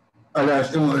 aliás,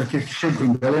 que chegou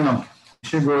em Belém, não,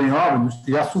 chegou em Óbidos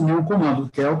e assumiu o comando,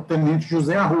 que é o tenente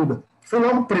José Arruda, que foi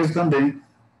logo preso também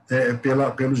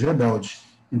pelos rebeldes.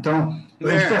 Então, a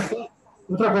gente percebe,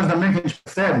 outra coisa também que a gente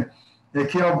percebe é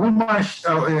que a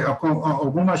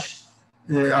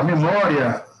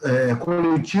memória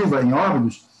coletiva em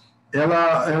Óbidos,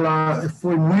 ela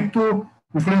foi muito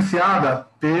influenciada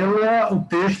pelo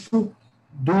texto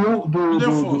do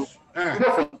Delfonso.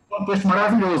 Um texto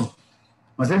maravilhoso.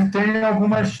 Mas ele tem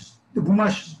algumas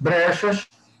brechas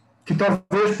que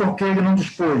talvez porque ele não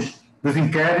dispôs dos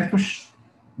inquéritos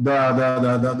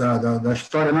da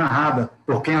história narrada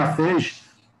por quem a fez,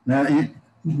 né, e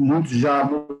muitos já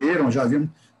morreram, já haviam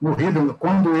morrido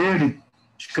quando ele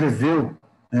escreveu,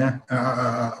 né,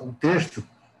 o texto.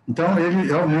 Então, ele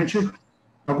realmente...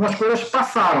 Algumas coisas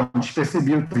passaram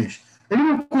despercebidas. Ele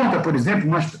não conta, por exemplo,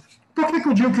 mas por que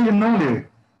eu digo que ele não leu?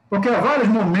 Porque há vários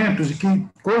momentos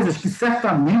coisas que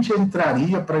certamente ele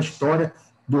traria para a história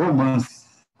do romance.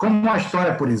 Como a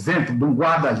história, por exemplo, de um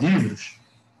guarda-livros,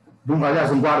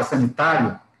 aliás, um guarda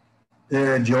sanitário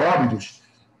de Óbidos,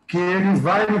 que ele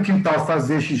vai no quintal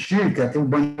fazer xixi, que tem um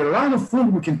banheiro lá no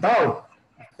fundo do quintal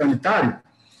sanitário,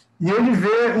 e ele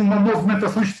vê uma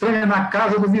movimentação estranha na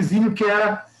casa do vizinho, que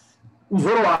era o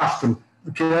Zoroastro,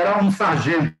 que era um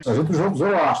sargento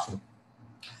Zoroastro,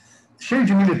 cheio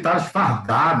de militares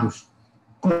fardados,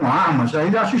 com armas. Aí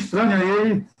ele acha estranho, aí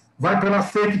ele vai pela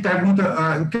seca e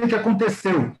pergunta o que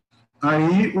aconteceu.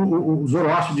 Aí o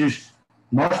Zoroastro diz,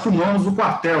 nós tomamos o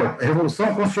quartel, a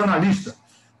Revolução Constitucionalista.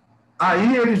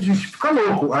 Aí ele diz, fica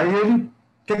louco. Aí o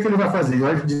que ele vai fazer?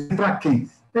 Ele diz, para quem?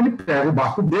 Ele pega o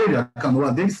barco dele, a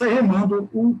canoa dele, e sai remando,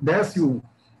 desce o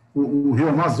rio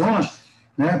Amazonas,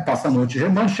 né, passa a noite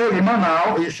remando, chega em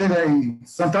Manaus, chega em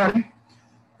Santarém,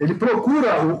 ele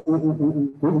procura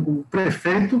o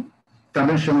prefeito,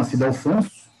 também chama-se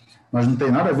Delfonso, mas não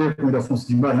tem nada a ver com o Delfonso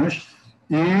de Guimarães,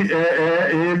 e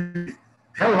ele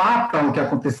relata o que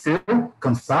aconteceu,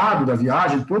 cansado da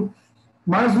viagem e tudo,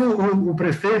 mas o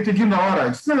prefeito ignora,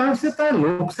 diz, não, você está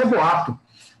louco, isso é boato.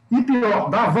 E pior,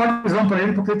 dá vazão para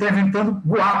ele porque ele está inventando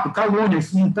boato, calúnia,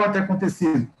 isso não pode ter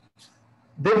acontecido.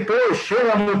 Depois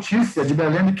chega a notícia de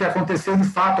Belém de que aconteceu de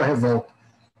fato a revolta.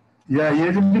 E aí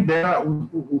ele libera o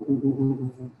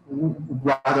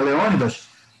guarda Leônidas,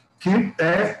 que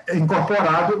é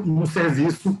incorporado no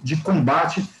serviço de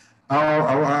combate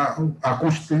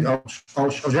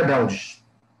aos rebeldes.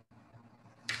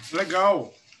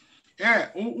 Legal.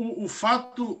 O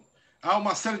fato, há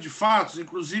uma série de fatos,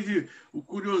 inclusive o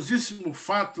curiosíssimo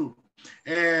fato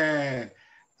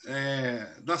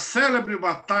da célebre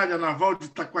batalha naval de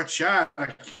Taquatiara,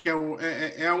 que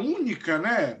é a única,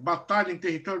 né, batalha em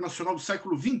território nacional do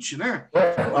século XX, né?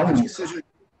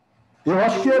 Eu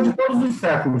acho que é de todos os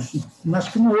séculos.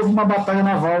 Acho que não houve uma batalha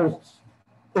naval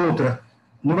outra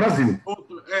no Brasil.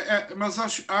 Mas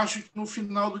acho que no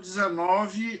final do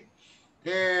 19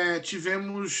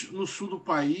 tivemos no sul do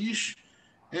país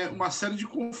uma série de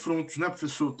confrontos, né,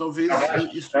 professor? Talvez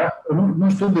isso. Eu não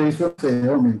estudei isso, eu sei,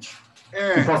 realmente.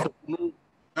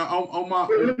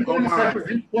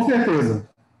 Com certeza.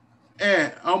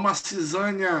 Há uma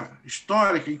cisânia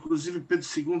histórica, inclusive Pedro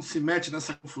II se mete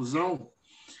nessa confusão,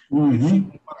 enfim,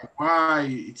 com o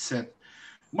Paraguai, etc.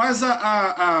 Mas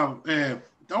há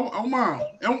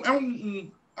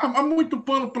muito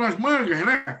pano para as mangas,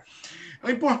 né?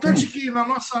 É importante que na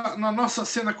nossa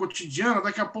cena cotidiana,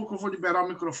 daqui a pouco eu vou liberar o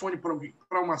microfone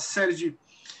para uma série de.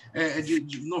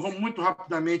 Nós vamos muito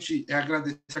rapidamente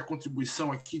agradecer a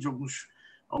contribuição aqui de alguns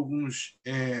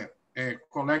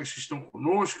colegas que estão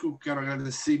conosco. Quero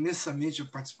agradecer imensamente a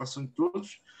participação de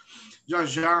todos.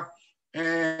 Já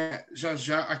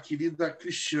a querida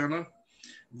Cristiana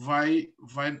vai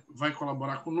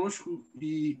colaborar conosco,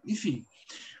 e, enfim.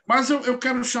 Mas eu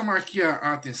quero chamar aqui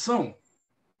a atenção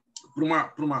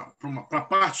para a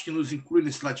parte que nos inclui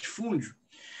nesse latifúndio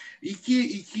e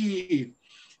que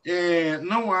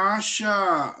não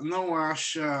acha,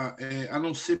 a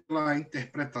não ser pela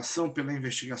interpretação, pela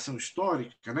investigação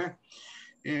histórica, né,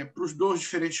 para os dois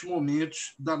diferentes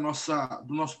momentos do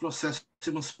nosso processo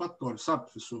emancipatório, sabe,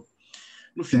 professor?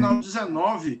 No final do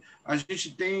 19, a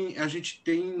gente tem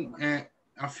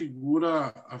a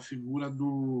figura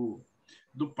do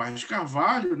Paz de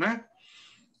Carvalho, né?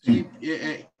 Que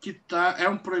é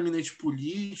um proeminente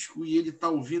político, e ele está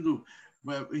ouvindo,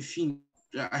 enfim,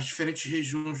 as diferentes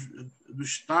regiões do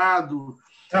Estado,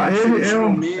 diferentes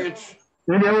momentos.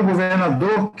 Ele é o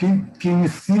governador que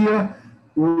inicia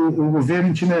o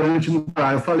governo itinerante no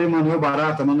Pará. Eu falei Manuel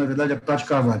Barata, mas na verdade é Paz de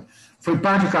Carvalho. Foi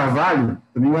Paz de Carvalho,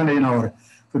 eu me enganei na hora,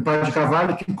 foi Paz de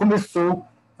Carvalho que começou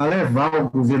a levar o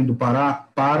governo do Pará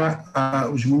para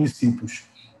os municípios.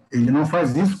 Ele não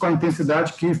faz isso com a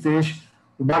intensidade que fez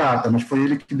o Barata, mas foi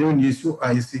ele que deu início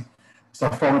a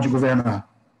essa forma de governar.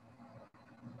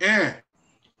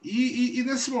 E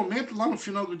nesse momento, lá no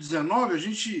final do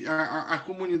 19, a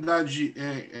comunidade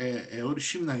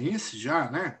oriximinaense já,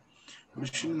 né?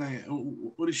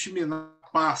 O Oriximiná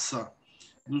passa,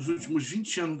 nos últimos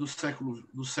 20 anos do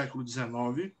século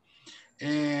XIX,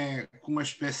 com uma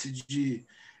espécie de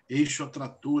eixo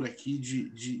atrator aqui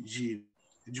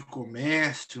de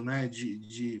comércio, né?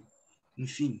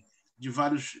 Enfim, de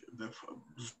várias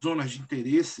zonas de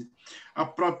interesse. A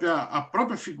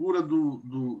própria figura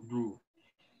do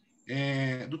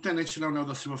tenente Leonel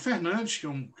da Silva Fernandes, que é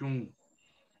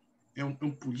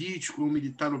um político, um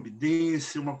militar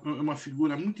obediência, uma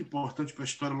figura muito importante para a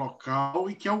história local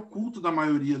e que é o culto da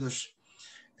maioria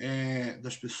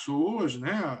das pessoas,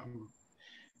 né?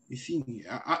 Enfim,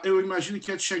 eu imagino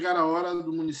que é de chegar a hora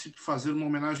do município fazer uma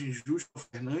homenagem justa ao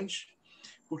Fernandes,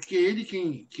 porque ele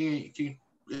quem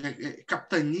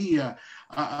capitania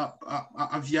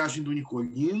a viagem do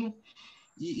Nicolino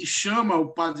e chama o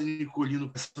padre Nicolino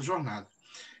para essa jornada.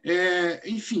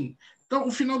 Enfim, então,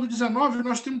 no final do 19,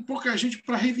 nós temos pouca gente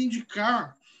para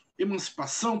reivindicar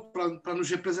emancipação, para nos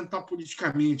representar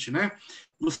politicamente, né?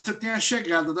 Você tem a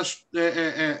chegada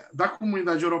da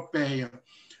comunidade europeia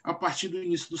a partir do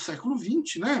início do século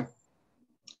XX, né?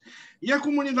 E a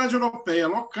comunidade europeia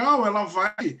local, ela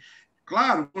vai,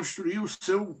 claro, construir o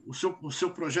seu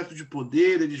projeto de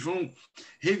poder, eles vão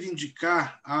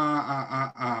reivindicar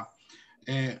a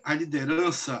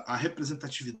liderança, a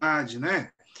representatividade,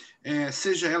 né?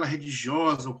 Seja ela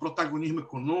religiosa, o protagonismo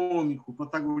econômico, o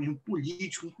protagonismo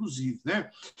político, inclusive,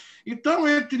 né? Então,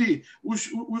 entre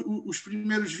os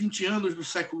primeiros 20 anos do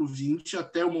século XX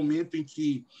até o momento em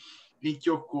que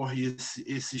ocorrem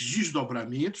esses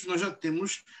desdobramentos, nós já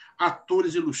temos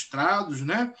atores ilustrados,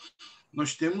 né?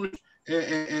 Nós temos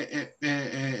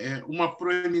uma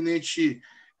proeminente,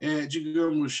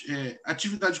 digamos,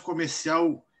 atividade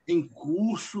comercial em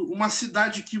curso, uma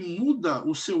cidade que muda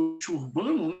o seu eixo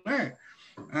urbano, né?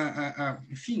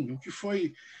 enfim, o que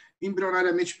foi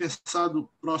embrionariamente pensado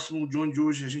próximo de onde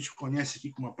hoje a gente conhece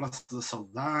aqui como a Praça da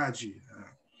Saudade.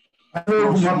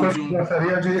 Uma coisa que eu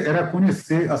gostaria era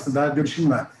conhecer a cidade de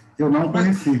Oriximiná. Eu não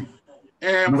conheci.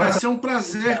 Vai ser um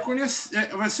prazer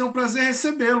conhecer, vai ser um prazer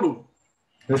recebê-lo.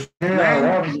 Eu cheguei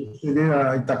a Óbidos, cheguei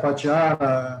a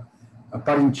Itacoatiara, a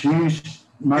Parintins,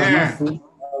 mas não fui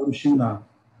a Oriximiná.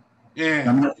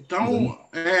 Então,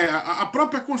 a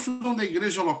própria construção da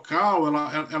igreja local,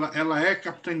 ela é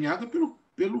capitaneada por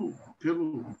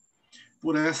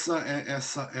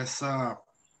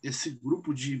esse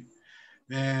grupo de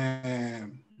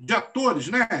atores,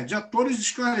 né? De atores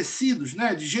esclarecidos,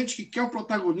 né? De gente que quer o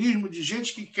protagonismo, de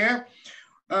gente que quer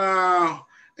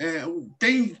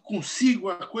tem consigo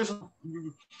a coisa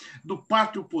do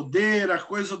pátrio poder, a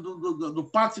coisa do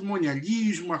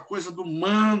patrimonialismo, a coisa do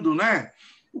mando, né?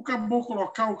 O caboclo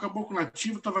local, o caboclo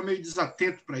nativo estava meio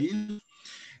desatento para isso.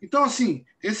 Então, assim,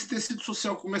 esse tecido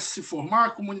social começa a se formar,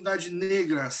 a comunidade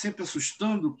negra sempre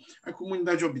assustando a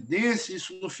comunidade obidense,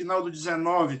 isso no final do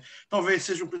 19 talvez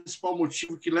seja o principal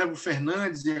motivo que leva o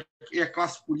Fernandes e a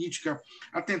classe política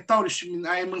a tentar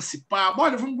a emancipar.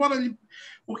 Olha, vamos embora ali,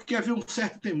 porque havia um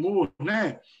certo temor,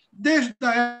 né? Desde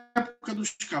a época dos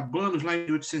cabanos, lá em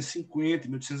 1850,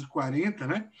 1840,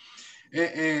 né?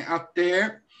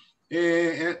 Até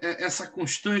essa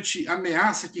constante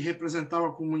ameaça que representava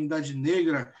a comunidade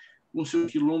negra com seus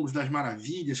quilombos das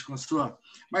maravilhas, com a sua...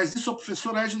 Mas isso a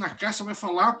professora Edna Cássia vai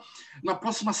falar na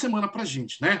próxima semana para a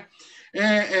gente, né?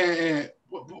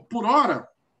 Por hora,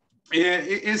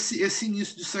 esse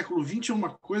início do século XX é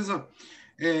uma coisa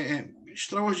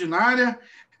extraordinária.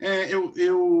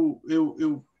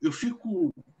 Eu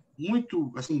fico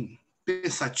muito assim,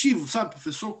 pensativo, sabe,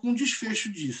 professor, com o desfecho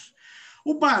disso.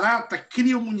 O Barata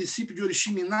cria o município de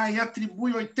Oriximiná e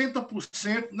atribui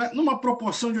 80%, né, numa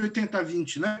proporção de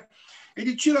 80-20, né?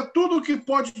 Ele tira tudo o que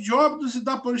pode de Óbidos e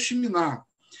dá para Oriximiná.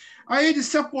 Aí ele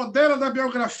se apodera da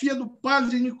biografia do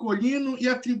padre Nicolino e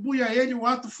atribui a ele o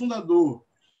ato fundador.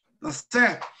 Tá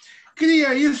certo?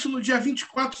 Cria isso no dia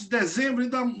 24 de dezembro e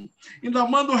ainda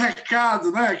manda um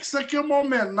recado, né? Que isso aqui é uma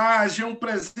homenagem, é um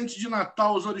presente de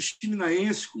Natal aos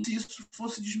oriximinaenses, como se isso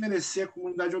fosse desmerecer a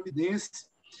comunidade obidense,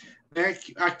 né,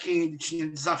 a quem ele tinha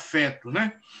desafeto,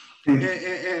 né?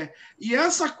 E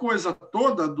essa coisa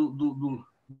toda do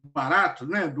Barata,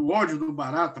 né, do ódio do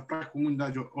Barata para a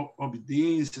comunidade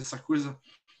obidense, essa coisa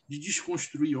de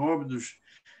desconstruir Óbidos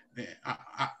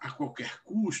a qualquer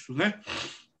custo, né?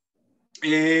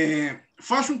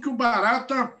 Faz com que o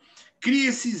Barata crie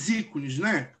esses ícones,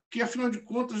 né? Que, afinal de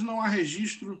contas, não há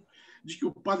registro de que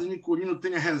o padre Nicolino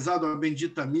tenha rezado a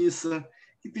bendita missa,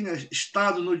 que tenha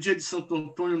estado no dia de Santo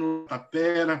Antônio no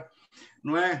Tapera,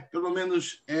 não é? Pelo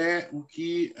menos é o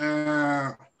que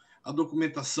a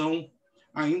documentação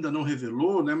ainda não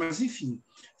revelou, né? Mas, enfim,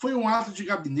 foi um ato de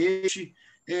gabinete.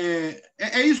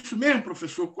 É isso mesmo,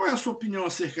 professor? Qual é a sua opinião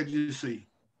acerca disso aí?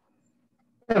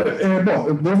 Bom,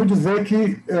 eu devo dizer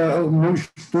que o meu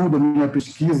estudo, a minha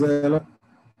pesquisa, ela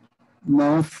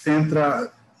não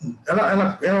centra...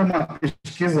 Ela é uma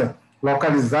pesquisa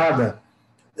localizada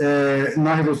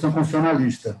na Revolução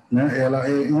Constitucionalista, né?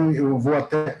 Eu vou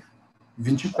até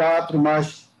 24,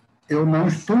 mas eu não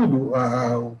estudo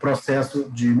o processo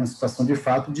de emancipação de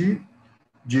fato de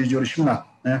Oriximiná,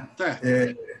 né?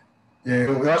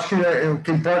 Eu acho que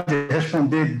quem pode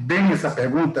responder bem essa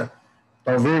pergunta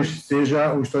talvez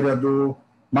seja o historiador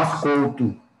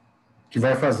Mascouto, que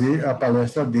vai fazer a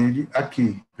palestra dele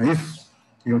aqui, não é isso?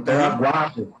 Eu até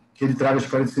aguardo que ele traga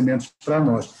esclarecimentos para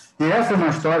nós. E essa é uma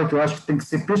história que eu acho que tem que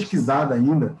ser pesquisada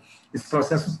ainda, esse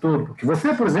processo todo. Porque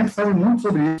você, por exemplo, sabe muito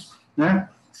sobre isso, né?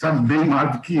 Sabe bem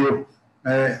mais do que eu.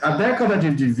 A década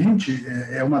de 20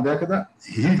 é uma década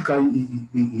rica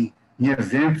em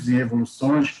eventos, em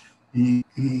revoluções,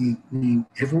 em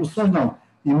revoluções não,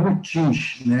 em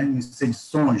motins, né? Em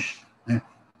sedições, né?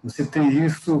 Você tem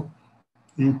isso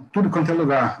em tudo quanto é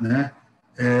lugar, né?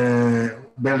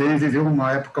 Belém viveu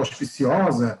uma época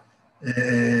auspiciosa,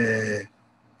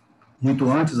 muito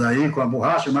antes aí, com a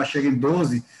borracha, mas chega em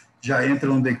 12, já entra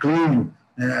num declínio,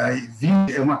 aí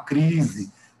 20 é uma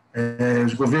crise,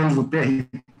 os governos do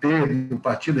PRP, do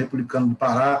Partido Republicano do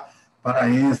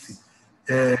Paraense,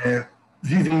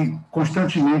 vivem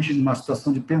constantemente numa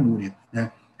situação de penúria,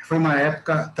 né? Foi uma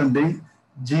época também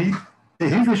de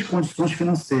terríveis condições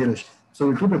financeiras,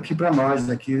 sobretudo aqui para nós,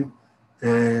 aqui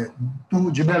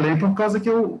de Belém, por causa que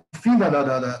é o fim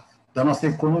da nossa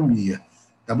economia,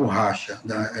 da borracha,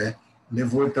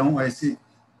 levou, então, a essa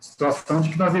situação de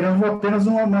que nós viramos apenas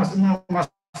uma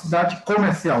cidade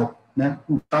comercial, né?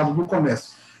 Um estado do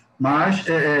comércio. Mas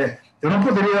eu não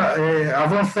poderia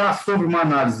avançar sobre uma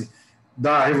análise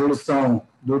da Revolução,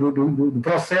 do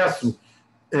processo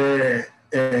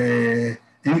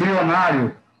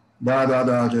embrionário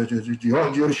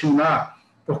de Oriximiná,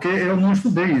 porque eu não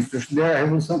estudei isso, eu estudei a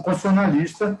Revolução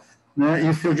Constitucionalista, né,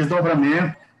 e seu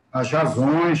desdobramento, as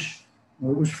razões,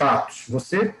 os fatos.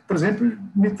 Você, por exemplo,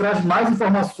 me traz mais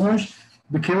informações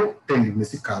do que eu tenho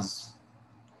nesse caso.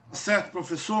 Certo,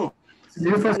 professor. Você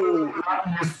deveria fazer o doutorado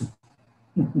nisso.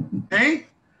 Hein?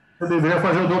 Você deveria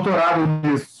fazer o doutorado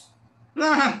nisso.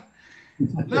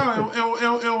 Não,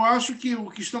 eu acho que o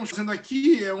que estamos fazendo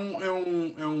aqui é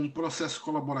um processo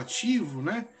colaborativo,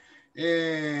 né?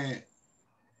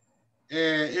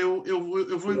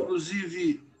 Eu vou,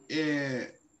 inclusive,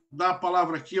 dar a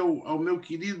palavra aqui ao meu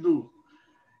querido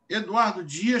Eduardo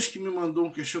Dias, que me mandou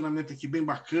um questionamento aqui bem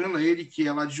bacana, ele que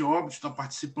é lá de Óbidos, está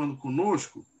participando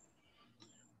conosco.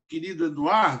 Querido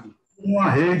Eduardo. Uma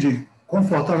rede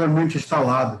confortavelmente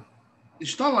instalada.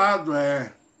 Instalado,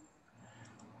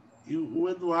 E o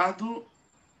Eduardo,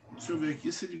 deixa eu ver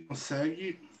aqui se ele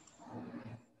consegue.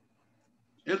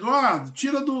 Eduardo,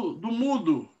 tira do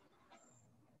mudo.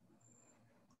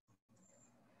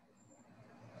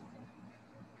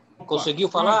 Conseguiu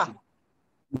falar?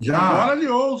 Já. Agora lhe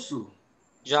ouço.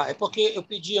 Já. É porque eu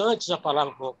pedi antes a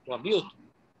palavra para o Hamilton,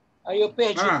 aí eu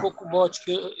perdi um pouco o mote,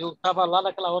 que eu estava lá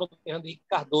naquela hora do Fernando Henrique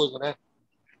Cardoso, né?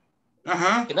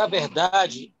 Uhum. Que, na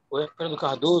verdade, o Fernando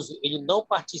Cardoso ele não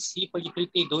participa de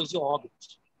 32 em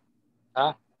Óbidos.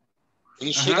 Tá?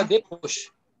 Ele chega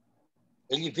depois.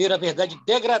 Ele veio, na verdade,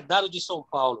 degradado de São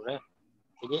Paulo. Né?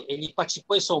 Ele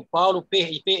participou em São Paulo,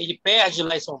 ele perde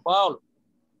lá em São Paulo,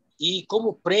 e,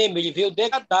 como prêmio, ele veio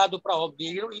degradado para Óbidos.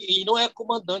 Ele não é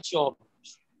comandante Óbidos.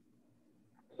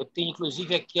 Eu tenho,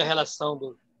 inclusive, aqui a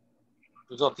relação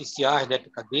dos oficiais da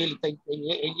época dele.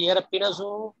 Ele era apenas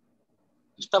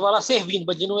estava lá servindo,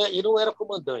 mas ele não era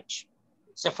comandante.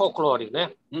 Isso é folclore,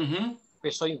 né? Uhum. O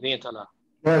pessoal inventa lá.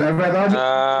 Na verdade,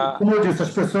 como eu disse,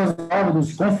 as pessoas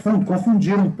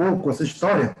confundiram um pouco essa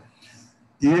história,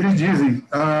 e eles dizem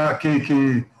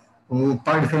que o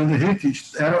pai de Fernando Henrique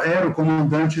era o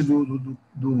comandante do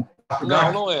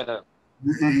Não era.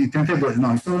 Em 32.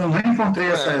 Não, isso eu não encontrei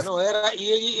essa. Não era, e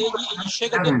ele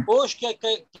chega depois que a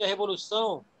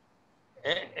Revolução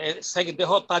segue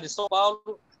derrotada em São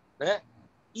Paulo, né?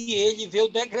 E ele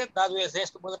veio degradado, o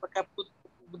exército manda para cá por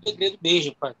degredo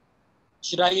mesmo, para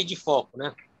tirar ele de foco,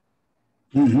 né?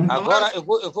 Uhum. Agora, eu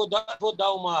vou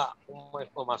dar uma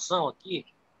informação aqui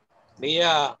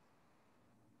meia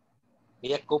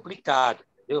complicada,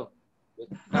 entendeu?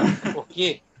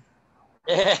 Porque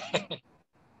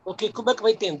como é que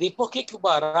vai entender por que o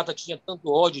Barata tinha tanto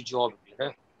ódio de Óbidos,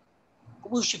 né?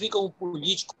 Como justifica um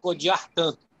político odiar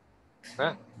tanto,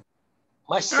 né?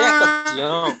 Mas certa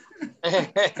ocasião...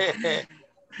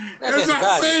 Eu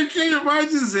já sei o que ele vai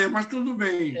dizer, mas tudo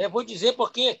bem. Vou dizer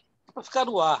porque é para ficar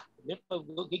no ar.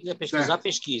 Quem quiser pesquisar,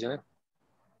 pesquisa, né?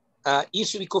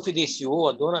 Isso me confidenciou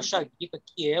a dona Chaguita,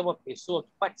 que é uma pessoa que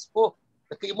participou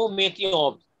daquele momento em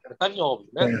Óbidos. Ela estava em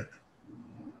Óbidos, né?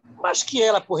 Mas que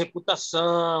ela, por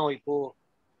reputação e por...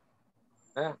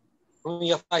 né, não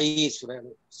ia fazer isso, né?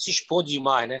 Se expõe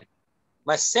demais, né?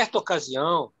 Mas, certa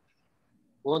ocasião,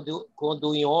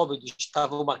 quando em Óbidos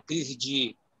estava uma crise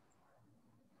de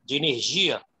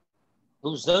energia,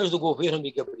 nos anos do governo de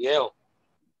Gabriel,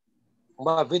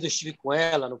 uma vez eu estive com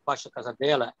ela no pátio da casa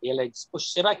dela, e ela disse: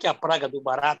 "Poxa, será que a praga do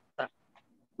barata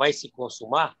vai se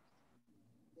consumar?"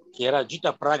 Que era a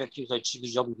dita praga que os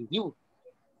antigos de Óbidos viviam.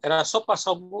 Era só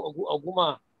passar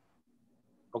algum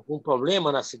problema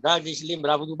na cidade, eles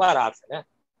lembravam do barata, né?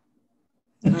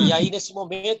 E aí, nesse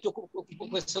momento, eu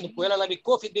conversando com ela, ela me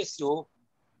confidenciou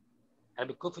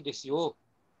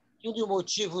que um dos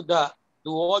motivos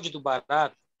do ódio do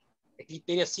barata é que ele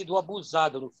teria sido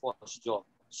abusado no Forte de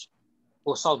Óbidos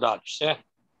por soldados, certo?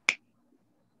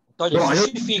 Então, ele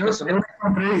justifica isso, né? Eu não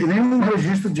encontrei nenhum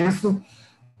registro disso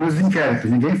nos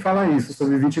inquéritos. Ninguém fala isso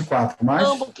sobre 24, mas...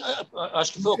 Não,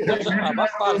 acho que foi uma coisa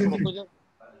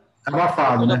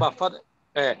abafada. Abafada.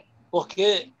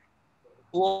 Porque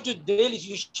o ódio dele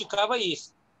justificava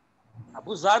isso.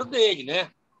 Abusaram dele, né?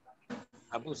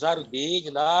 Abusaram dele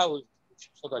lá, os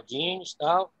soldadinhos e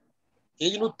tal.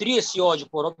 Ele nutria esse ódio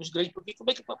por Óbidos Grande, porque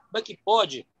como é que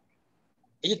pode?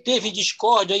 Ele teve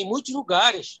discórdia em muitos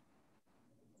lugares.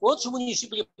 Quantos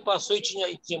municípios ele passou e tinha,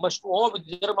 mas com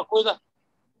Óbidos era uma coisa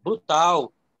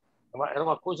brutal, era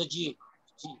uma coisa de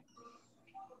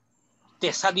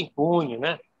terçado em punho,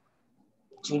 né?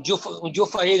 Um dia eu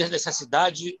falei dessa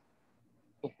cidade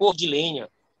um pouco de lenha,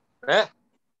 né?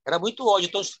 Era muito ódio.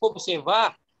 Então, se for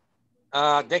observar,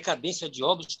 a decadência de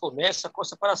Óbidos começa com a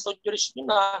separação de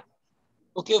Oriximiná,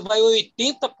 porque vai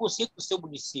 80% do seu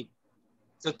município.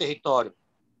 seu território.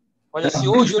 Olha, se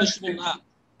hoje o Oriximiná...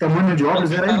 O tamanho de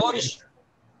Óbidos era enorme.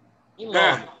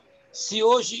 Se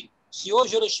hoje o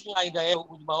Oriximiná ainda é um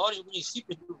dos maiores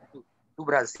municípios do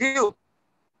Brasil,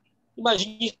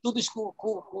 imagine tudo isso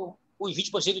com os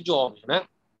 20% de Óbidos, né?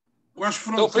 Com as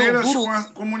fronteiras,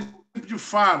 então, com o município de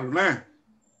Faro, né?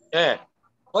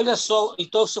 Olha só,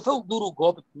 então isso foi um duro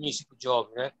golpe para o município de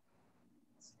Óbidos, né?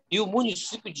 E o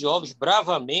município de Óbidos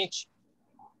bravamente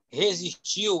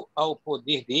resistiu ao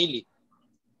poder dele.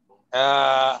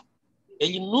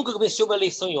 Ele nunca venceu uma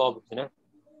eleição em Óbidos, né?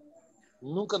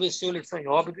 Nunca venceu eleição em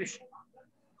Óbidos.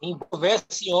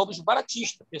 Houvesse em Óbidos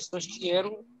baratistas, pessoas que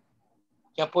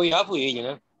apoiavam ele,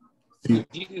 né?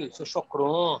 Inclusive o seu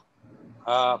Chocron,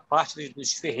 a parte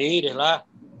dos Ferreiras lá,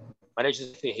 Maria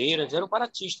José Ferreiras, eram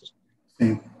baratistas.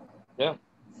 Sim. Né?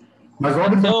 Mas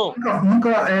Óbidos então,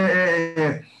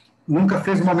 nunca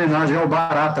fez uma homenagem ao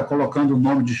Barata, colocando o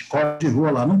nome de escola de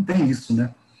rua lá. Não tem isso,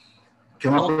 né? Que é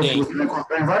uma coisa que você vai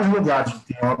encontrar em vários lugares.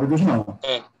 Tem Óbidos, não.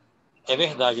 É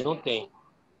verdade, não tem.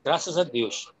 Graças a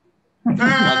Deus.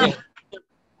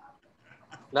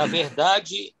 Na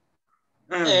verdade,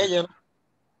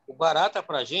 o Barata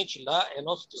para a gente lá é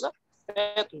nosso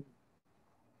desafeto.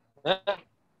 Né?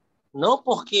 Não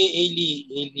porque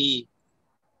ele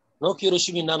não que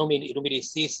Oriximiná não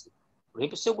merecesse, por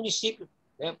exemplo, seu município,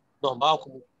 né, normal,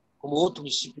 como outro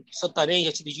município, que Santarém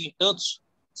já se dividiu em tantos.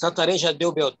 Santarém já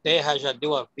deu Belterra, já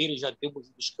deu Aveiro, já deu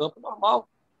Mogi dos Campos, normal.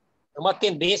 É uma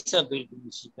tendência do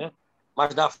município, né?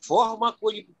 Mas da forma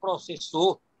como ele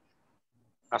processou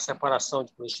a separação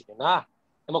de Oriximiná,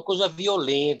 é uma coisa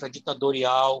violenta,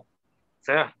 ditatorial,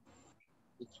 certo?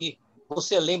 E que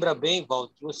você lembra bem,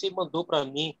 Valdo, que você mandou para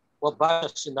mim o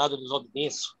abaixo-assinado dos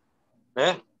obidenses,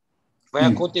 né? Vai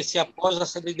acontecer após a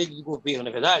saída dele do governo, não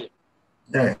é verdade?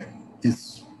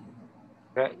 Isso.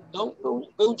 Então,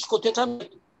 foi um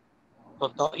descontentamento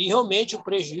total. E, realmente, o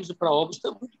prejuízo para a Óbidos está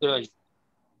muito grande.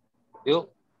 Entendeu?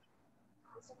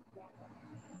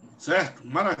 Certo,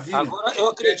 maravilha. Agora, eu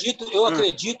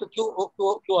acredito que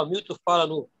o Hamilton fala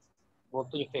no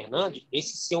Antônio Fernandes,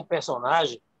 esse ser um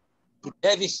personagem que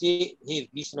deve ser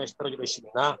revisto na história de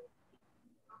Oriximiná.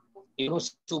 Eu não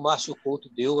sei se o Márcio Couto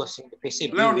deu, assim,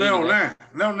 percebeu Leonel, ele, né?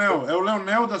 Leonel, é o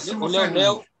Leonel da Silva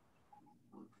Fernandes.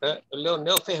 O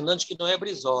Leonel Fernandes, que não é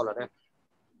Brizola, né?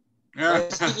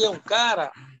 Mas ele é um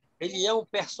cara, ele é um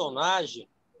personagem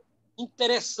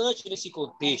interessante nesse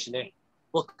contexto, né?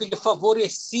 Porque ele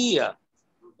favorecia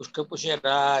os Campos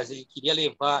Gerais, ele queria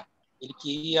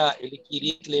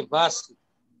que levasse,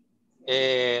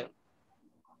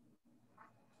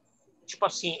 tipo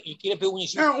assim, ele queria ver o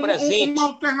município presente. Uma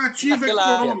alternativa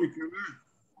econômica, né?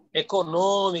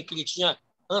 Econômica, ele tinha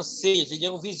anseios, ele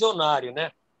é um visionário,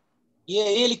 né? E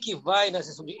é ele que vai, na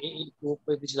sessão o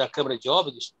presidente da Câmara de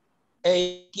Óbidos, é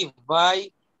ele que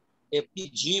vai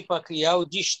pedir para criar o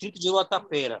distrito de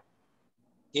Uatapera.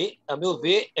 E, a meu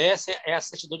ver, essa é a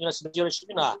certidão de nascimento de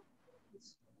Oriximiná,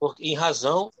 em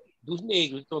razão dos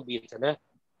negros de Trombita, né?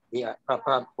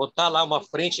 Para botar lá uma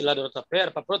frente lá de Uatapera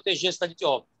para proteger a cidade de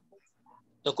Óbidos.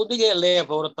 Então, quando ele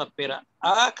eleva Uatapera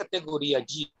à categoria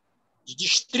de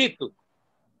distrito,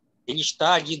 ele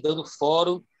está ali dando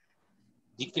fórum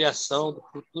de criação do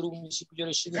futuro município de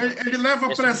Oriximiná. Ele leva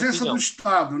a presença do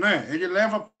Estado, né? Ele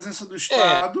leva a presença do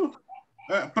Estado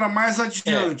para mais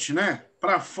adiante, né?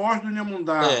 Para fora do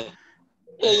Inhamundá.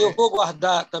 E aí eu vou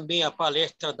guardar também a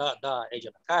palestra da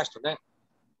Edna Castro, né?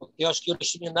 Porque eu acho que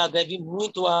Oriximiná deve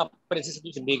muito à presença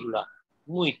dos negros lá.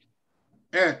 Muito.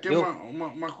 Tem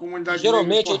uma comunidade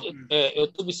geralmente eu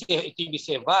tenho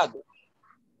observado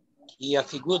que a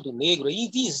figura do negro é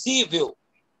invisível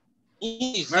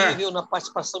na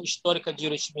participação histórica de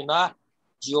Oriximiná,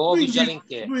 de Óbidos, de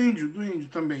Alenquer. Do índio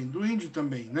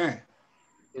também, né?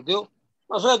 Entendeu?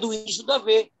 Mas olha, do índio tudo a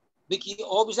ver. Vê que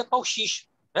Óbidos é pau-x,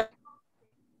 né?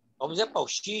 Óbidos é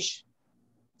pau-x,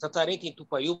 Santarém tem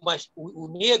Tupaiú, mas o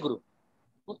negro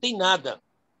não tem nada.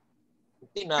 Não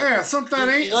tem nada.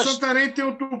 Santarém tem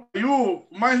o Tupaiú,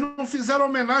 mas não fizeram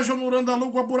homenagem ao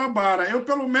Nurandalu Guaburabara. Eu,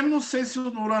 pelo menos, não sei se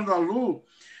o Nurandalu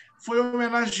foi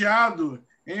homenageado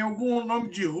em algum nome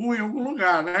de rua, em algum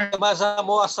lugar, né? Mas a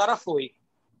Moaçara foi.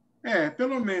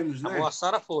 Pelo menos, né? A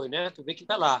Moaçara foi, né? Tu vê que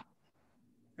está lá.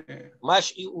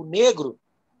 Mas o negro,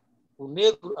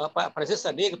 a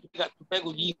presença negra, tu pega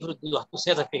o livro do Arthur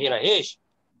César Ferreira Reis,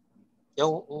 que é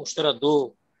um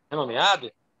historiador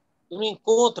renomeado, tu não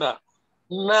encontra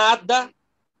nada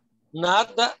na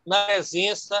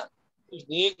presença dos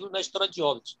negros na história de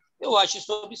Óbidos. Eu acho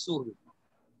isso um absurdo.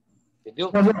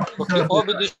 Entendeu? Porque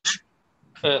Óbidos...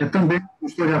 Eu também sou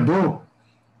historiador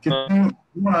que tem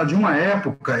de uma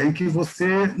época em que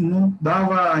você não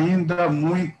dava ainda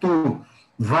muito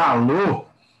valor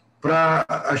para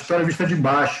a história vista de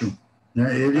baixo,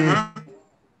 né? Ele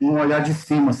tem um olhar de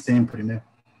cima sempre, né?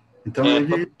 Então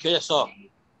porque, olha só,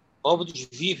 Óbidos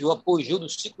vive o apogeu do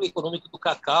ciclo econômico do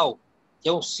cacau, que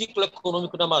é um ciclo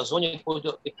econômico da Amazônia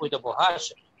depois da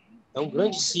borracha, é um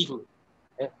grande ciclo.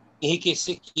 Né?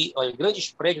 Enriquecer que, olha,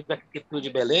 grandes prédios da arquitetura de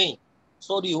Belém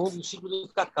são oriundos do ciclo do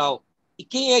cacau. E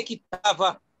quem é que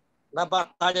estava na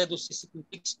batalha do ciclo?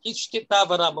 Quem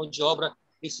sustentava na mão de obra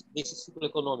desse ciclo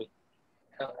econômico?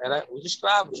 Era os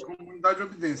escravos. Comunidade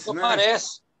obediência, não né?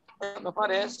 Aparece. Não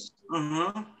aparece.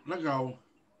 Legal.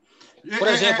 Por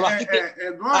exemplo,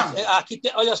 Eduardo?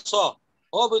 olha só,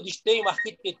 Óbidos tem uma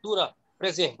arquitetura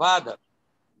preservada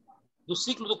do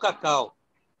ciclo do cacau.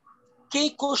 Quem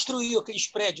construiu aqueles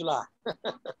prédios lá?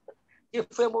 Quem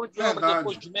foi a mão de obra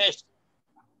depois de mestre?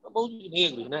 A mão de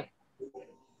negros, né?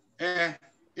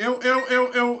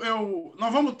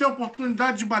 Nós vamos ter a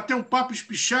oportunidade de bater um papo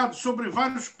espichado sobre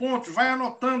vários pontos. Vai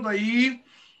anotando aí,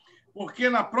 porque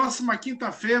na próxima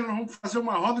quinta-feira nós vamos fazer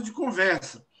uma roda de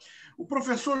conversa. O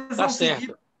professor João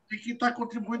Felipe, que está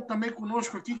contribuindo também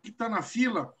conosco aqui, que está na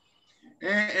fila,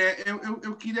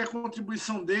 eu queria a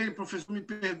contribuição dele. Professor, me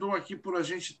perdoa aqui por a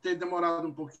gente ter demorado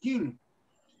um pouquinho.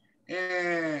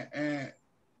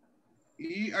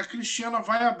 E a Cristiana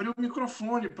vai abrir o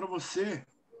microfone para você.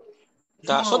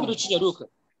 Tá, só um minutinho, Aruca.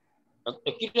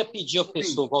 Eu queria pedir ao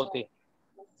professor Walter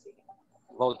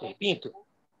Pinto,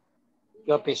 que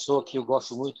é uma pessoa que eu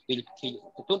gosto muito dele, porque ele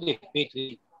tem todo defeito,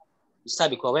 ele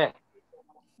sabe qual é?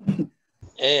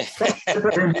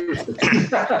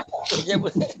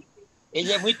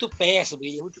 Ele é muito péssimo,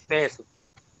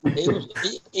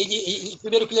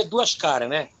 primeiro que ele é duas caras,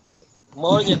 né? Uma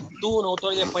hora ele é Tuna, outra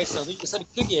hora ele é Paysandu, você sabe o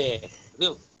que ele é,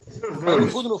 entendeu?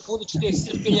 Mas no fundo, te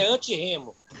decido que ele é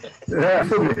anti-remo.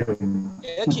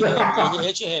 É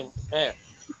anti-remo.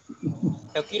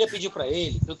 Eu queria pedir para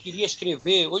ele, eu queria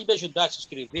escrever, ou ele me ajudasse a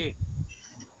escrever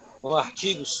um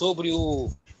artigo sobre o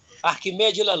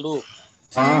Arquimedes Lalu.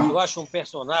 Eu acho um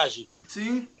personagem.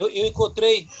 Sim. Eu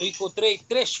encontrei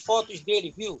 3 fotos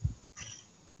dele, viu,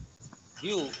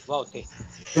 Walter?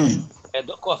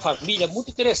 Com a família, muito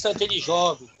interessante, ele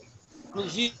jovem.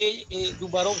 Inclusive, ele do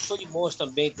Barão do Solimões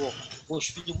também, com os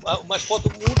filhos, umas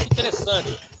fotos muito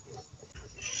interessantes.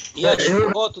 E as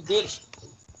fotos deles...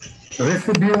 Eu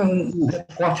recebi um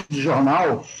recorte de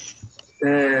jornal,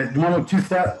 de uma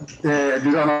notícia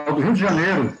do jornal do Rio de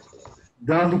Janeiro,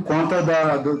 dando conta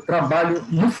do trabalho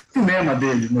no cinema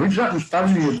dele, nos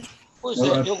Estados Unidos. Pois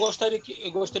é, eu gostaria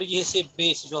de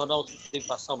receber esse jornal, se você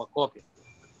passar uma cópia.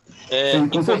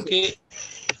 Porque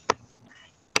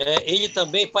ele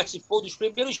também participou dos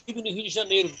primeiros filmes no Rio de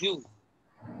Janeiro, viu?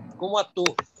 Como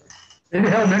ator. Ele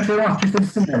realmente era um artista de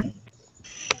cinema.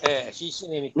 De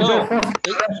cinema.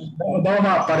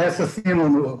 Então, aparece assim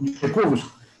no recursos,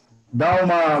 dá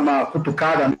uma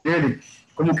cutucada nele,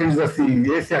 como quem diz assim,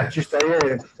 esse artista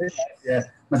aí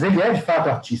mas ele é de fato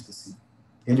artista, sim.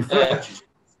 Ele foi artista.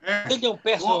 Ele é um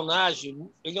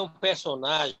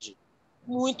personagem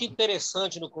muito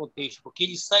interessante no contexto, porque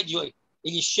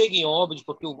ele chega em Óbidos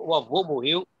porque o avô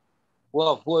morreu. O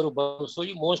avô era o Barão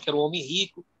Solimões, que era um homem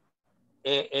rico,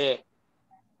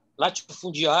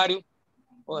 latifundiário,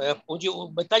 onde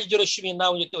metade de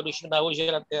Oriximiná, onde Oriximiná hoje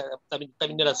era da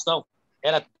mineração,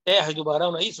 era terra do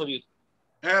Barão, não é isso, Lito?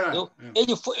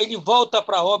 Ele volta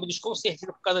para Óbidos com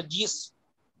certeza por causa disso.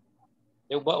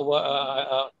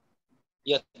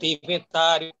 Ia ter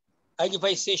inventário, aí ele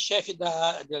vai ser chefe do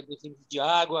serviço de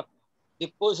água,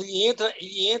 depois ele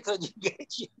entra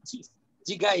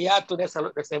de gaiato nessa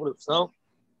revolução,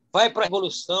 vai para a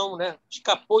revolução, né?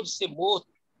 Escapou de ser morto,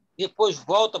 depois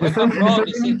volta, vai para a prova.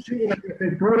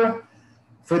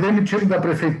 Foi demitido da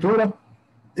prefeitura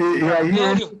e aí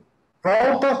ele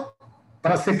volta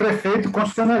para ser prefeito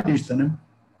constitucionalista, né?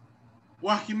 O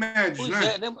Arquimedes,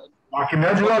 né? O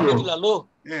Arquimedes Lalu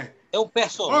é um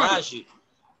personagem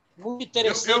muito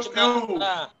interessante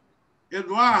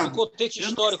Eduardo, no contexto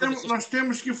histórico. Nós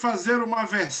temos que fazer uma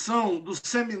versão do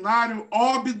Seminário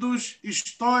Óbidos,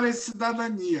 História e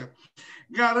Cidadania.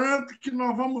 Garanto que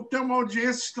nós vamos ter uma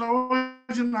audiência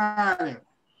extraordinária.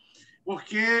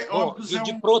 Porque Óbidos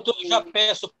pronto, eu já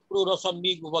peço para o nosso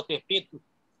amigo Walter Pinto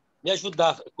me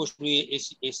ajudar a construir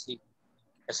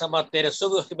essa matéria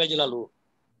sobre o Arquimedes Lalu.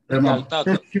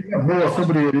 Boa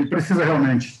sobre ele precisa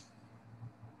realmente.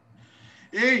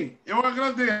 Eu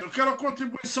agradeço. Eu quero a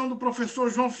contribuição do professor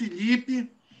João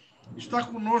Felipe, está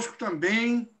conosco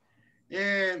também,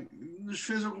 nos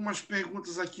fez algumas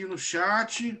perguntas aqui no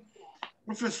chat.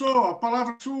 Professor, a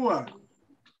palavra é sua.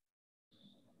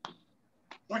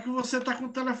 Só que você está com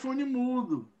o telefone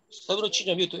mudo. Só um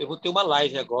minutinho, Milton. Eu vou ter uma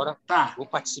live agora. Tá. Vou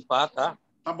participar, tá?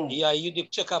 Tá bom. E aí, depois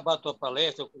de acabar a tua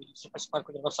palestra, eu convido você a participar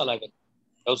da nossa live.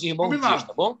 É os irmãos Combinado. Dias,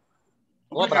 tá bom?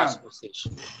 Um Obrigado. abraço para vocês.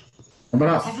 Um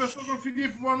abraço. Professor João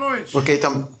Felipe, boa noite. Ok, tá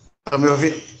me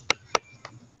ouvindo?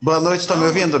 Boa noite, tá me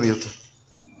ouvindo, Milton?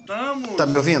 Estamos. Tá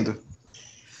me ouvindo?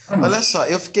 Olha só,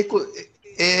 eu fiquei com...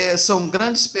 são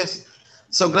grandes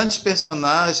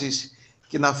personagens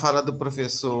que na fala do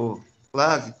professor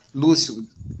Lúcio,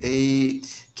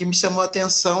 que me chamou a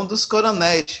atenção dos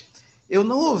coronéis. Eu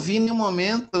não ouvi em nenhum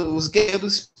momento os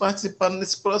guerreiros participando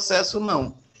desse processo,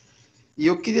 não. E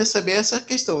eu queria saber essa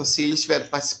questão, se eles tiveram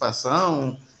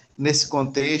participação nesse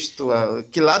contexto,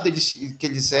 que lado que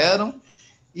eles eram.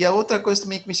 E a outra coisa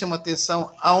também que me chamou a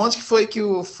atenção, aonde que foi que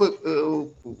o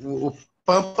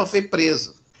Pampa foi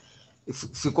preso?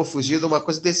 Ficou fugido, uma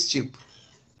coisa desse tipo.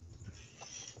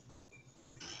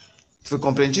 Foi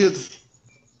compreendido?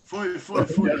 Foi. A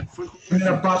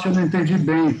primeira parte eu não entendi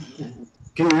bem.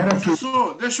 Quem era que...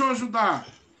 Professor, deixa eu ajudar.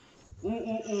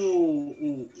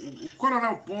 O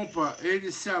Coronel Pompa,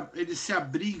 ele se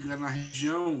abriga na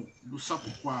região do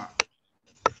Sapuquá,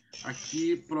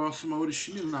 aqui próximo a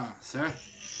Oriximiná, certo?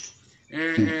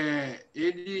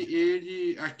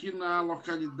 Ele aqui na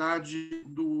localidade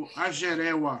do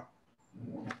Ajereua.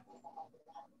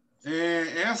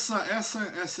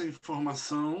 Essa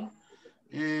informação,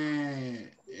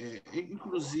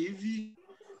 inclusive,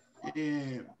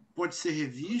 pode ser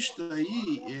revista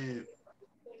aí.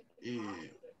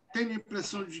 Tenho a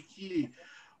impressão de que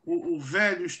o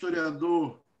velho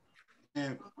historiador,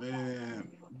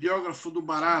 biógrafo do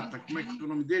Barata, como é que é o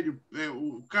nome dele?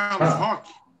 O Carlos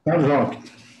Roque. Carlos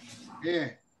Roque.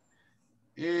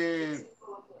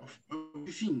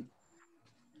 Enfim,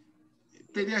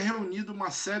 teria reunido uma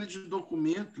série de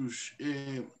documentos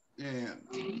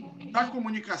da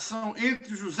comunicação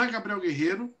entre José Gabriel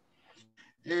Guerreiro,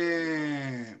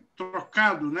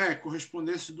 trocado, né,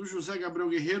 correspondência do José Gabriel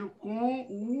Guerreiro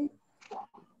com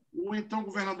o então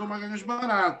governador Magalhães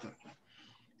Barata.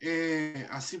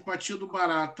 A simpatia do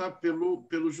Barata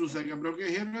pelo José Gabriel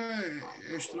Guerreiro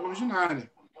é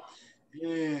extraordinária.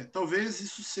 Talvez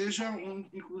isso seja,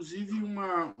 inclusive,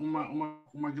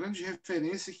 uma grande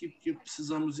referência que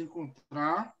precisamos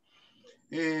encontrar,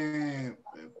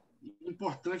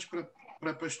 importante para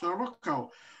a história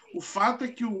local. O fato é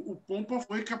que o Pompa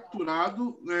foi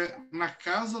capturado, né, na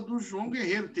casa do João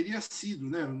Guerreiro, teria sido,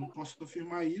 né? Eu não posso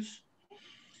afirmar isso.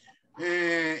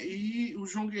 E o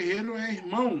João Guerreiro é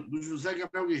irmão do José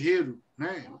Gabriel Guerreiro,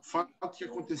 né? O fato que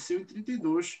aconteceu em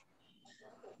 32,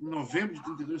 em novembro de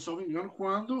 32, se não me engano,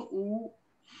 quando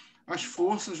as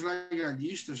forças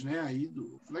legalistas, né,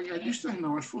 legalistas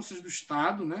não, as forças do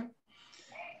Estado, né,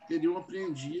 teriam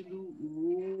apreendido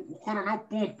o Coronel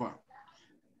Pompa.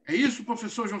 É isso,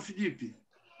 professor João Felipe?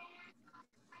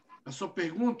 A sua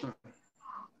pergunta?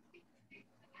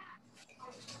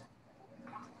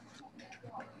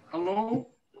 Alô?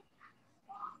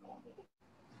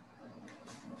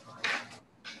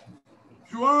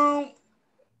 João?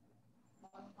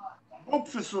 Bom,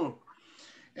 professor,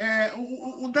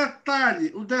 o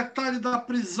detalhe da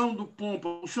prisão do Pompa,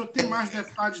 o senhor tem mais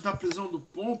detalhes da prisão do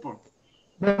Pompa?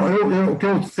 Bom, o que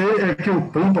eu sei é que o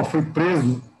Pompa foi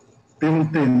preso pelo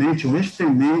tenente, um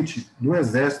ex-tenente do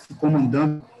Exército,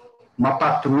 comandando uma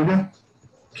patrulha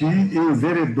que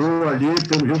enveredou ali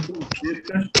pelo Rio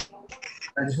Política.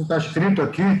 Isso está escrito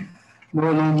aqui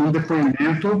no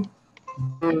depoimento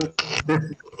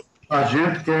desse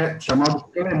agente que é chamado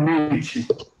Clemente.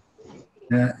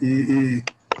 Ele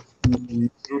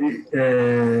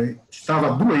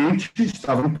estava doente,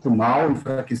 estava muito mal,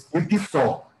 enfraquecido, e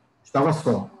estava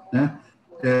só. Né?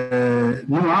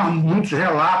 Não há muitos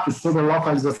relatos sobre a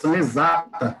localização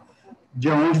exata de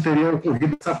onde teria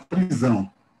ocorrido essa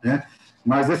prisão, né?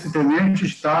 Mas esse tenente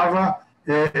estava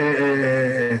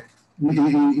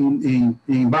em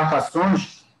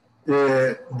embarcações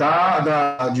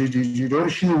de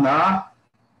Oriximiná,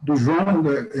 do João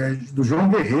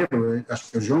Guerreiro, acho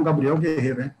que é o João Gabriel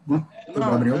Guerreiro, né? Não,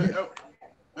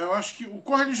 eu acho que o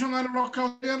correligionário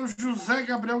local era o José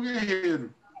Gabriel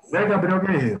Guerreiro. José Gabriel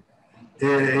Guerreiro.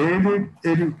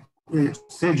 Ele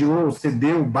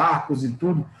cedeu barcos e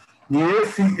tudo, e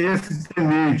esse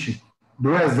tenente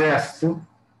do Exército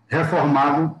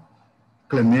reformado,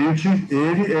 Clemente,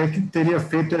 ele é que teria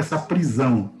feito essa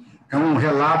prisão. É um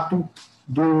relato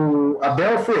do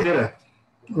Abel Ferreira,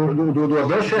 do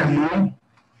Abel Sherman,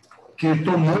 que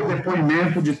tomou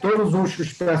depoimento de todos os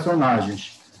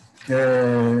personagens.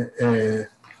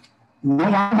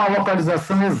 Não há uma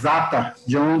localização exata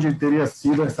de onde teria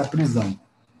sido essa prisão.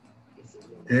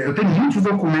 Eu tenho muitos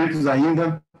documentos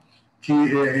ainda que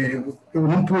eu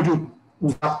não pude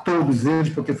usar todos eles,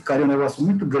 porque ficaria um negócio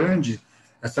muito grande,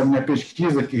 essa minha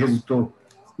pesquisa que resultou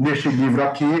neste livro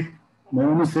aqui.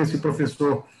 Eu não sei se o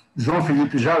professor João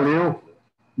Felipe já leu,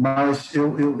 mas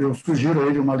eu sugiro a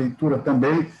ele uma leitura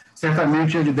também.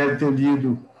 Certamente ele deve ter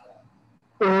lido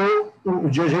o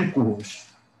Dias em Curvas.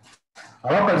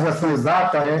 A localização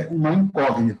exata é uma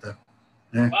incógnita.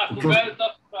 Né?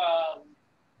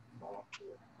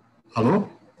 Alô?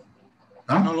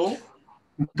 Tá? Alô?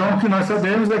 Então, o que nós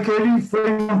sabemos é que ele foi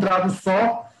encontrado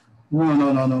só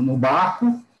no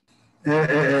barco,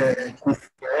 com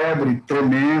febre,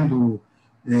 tremendo,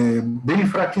 bem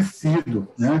enfraquecido.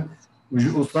 Né?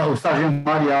 O sargento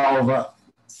Maria Alva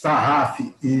Sarraf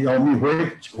e Almir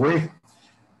Rui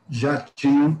já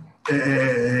tinham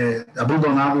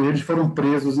abandonado eles, foram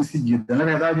presos em seguida. Na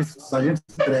verdade, os sargentos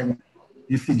se entregam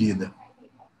em seguida.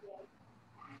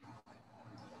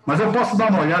 Mas eu posso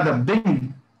dar uma olhada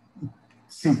bem,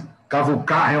 se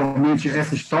cavucar realmente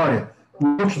essa história, em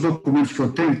outros documentos que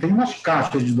eu tenho, tem umas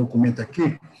caixas de documento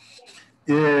aqui,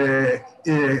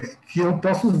 que eu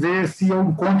posso ver se eu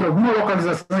encontro alguma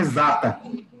localização exata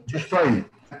disso aí.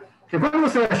 Porque quando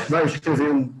você vai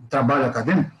escrever um trabalho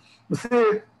acadêmico,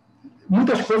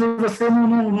 muitas coisas você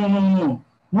não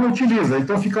utiliza,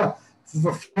 então fica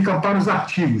para os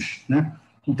artigos. Né?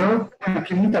 Então, eu tenho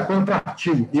aqui muita coisa para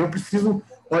artigo, e eu preciso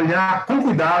olhar com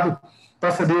cuidado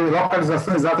para saber a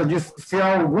localização exata disso, se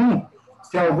há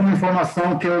alguma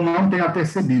informação que eu não tenha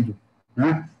percebido,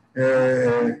 né?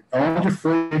 Onde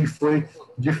ele foi,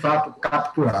 de fato,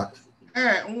 capturado.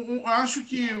 Acho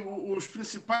que os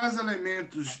principais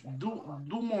elementos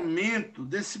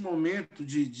desse momento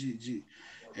de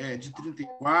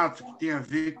 34, que tem a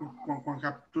ver com a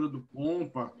captura do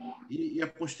Pompa e a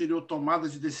posterior tomada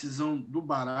de decisão do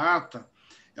Barata,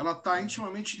 ela está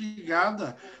intimamente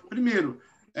ligada, primeiro,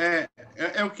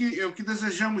 o que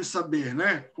desejamos saber,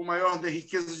 né? Com maior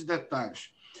riqueza de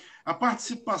detalhes. A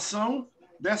participação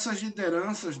dessas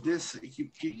lideranças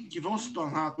que vão se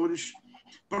tornar atores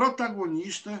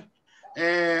protagonistas,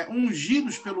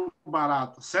 ungidos pelo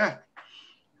Barata, certo?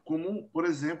 Como, por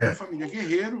exemplo, a família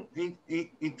Guerreiro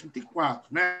em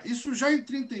 34. Né? Isso já em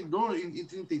 32, em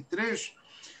 33,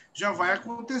 já vai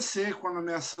acontecer com a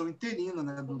nomeação interina,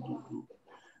 né, do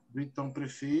então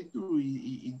prefeito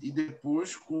e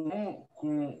depois com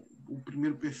o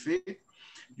primeiro prefeito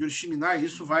de Oriximiná.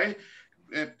 Isso vai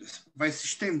se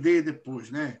estender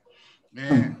depois. Né?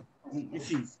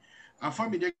 Enfim, a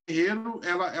família Guerreiro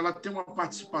ela tem uma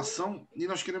participação, e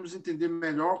nós queremos entender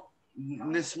melhor,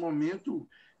 nesse momento,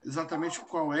 exatamente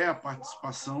qual é a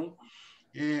participação,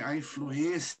 a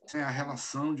influência, a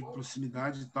relação de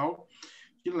proximidade e tal,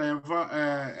 que leva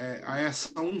a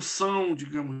essa unção,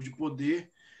 digamos, de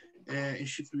poder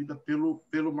instituída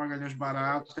pelo Magalhães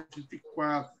Barata em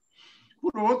 34.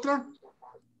 Por outra,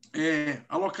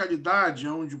 a localidade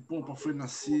onde o Pompa foi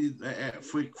nascido,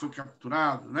 foi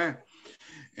capturado, né?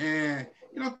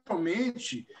 E,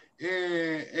 naturalmente,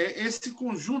 esse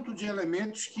conjunto de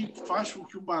elementos que faz com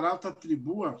que o Barata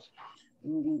atribua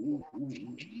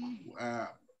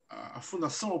a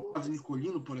fundação ao padre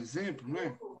Nicolino, por exemplo,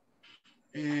 né?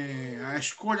 A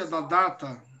escolha da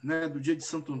data, né, do dia de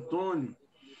Santo Antônio,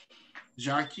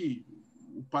 já que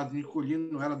o padre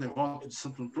Nicolino era devoto de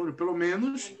Santo Antônio, pelo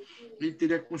menos ele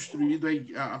teria construído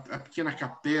a pequena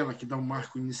capela que dá um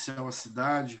marco inicial à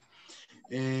cidade,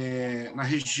 na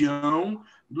região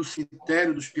do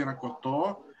cemitério dos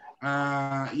Piracotó,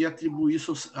 e atribuir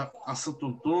isso a Santo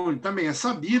Antônio. Também é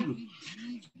sabido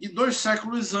que 2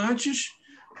 séculos antes,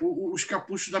 os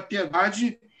Capuchos da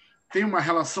Piedade têm uma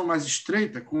relação mais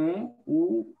estreita com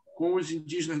os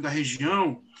indígenas da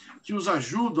região, que os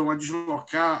ajudam a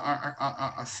deslocar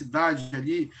a cidade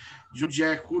ali, de onde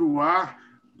é Curuá,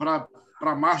 para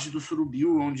a margem do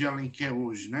Surubiú, onde ela é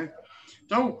hoje. Né?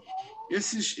 Então,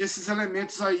 esses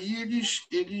elementos aí, eles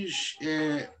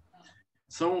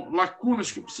são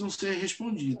lacunas que precisam ser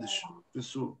respondidas,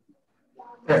 professor.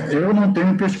 Eu não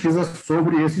tenho pesquisa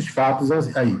sobre esses fatos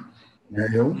aí.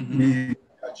 Eu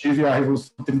tive a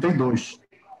Revolução de 32.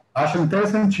 Acho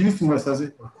interessantíssimo essa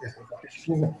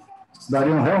pesquisa.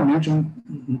 Dariam realmente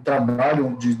um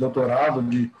trabalho de doutorado,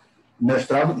 de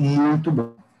mestrado muito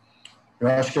bom. Eu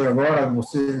acho que agora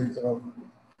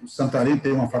o Santarém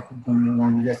tem uma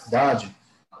universidade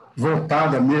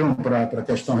voltada mesmo para a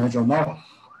questão regional.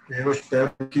 Eu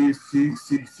espero que se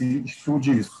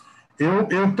estude isso.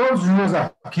 Todos os meus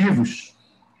arquivos,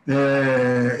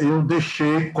 eu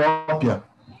deixei cópia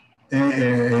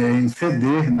em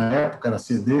CD, na época era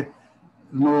CD,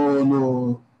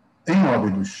 em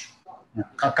Óbidos.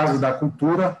 A Casa da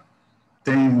Cultura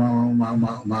tem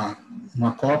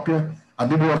uma cópia, a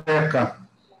biblioteca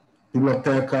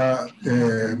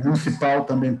municipal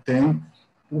também tem,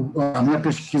 a minha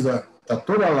pesquisa está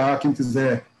toda lá, quem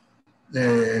quiser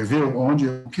ver onde...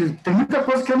 Porque tem muita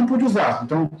coisa que eu não pude usar,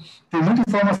 então tem muita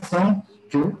informação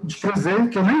que eu desprezei,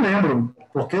 que eu nem lembro,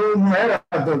 porque não era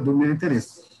do meu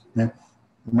interesse, né?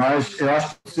 Mas eu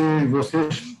acho que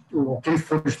vocês, quem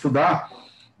for estudar,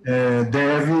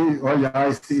 deve olhar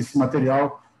esse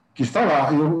material que está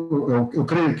lá. Eu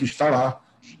creio que está lá,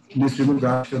 nesse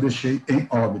lugar que eu deixei em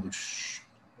Óbidos.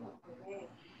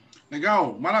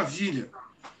 Legal, maravilha.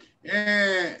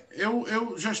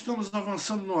 Eu já estamos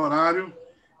avançando no horário.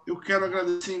 Eu quero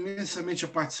agradecer imensamente a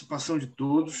participação de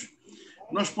todos.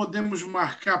 Nós podemos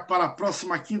marcar para a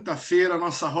próxima quinta-feira a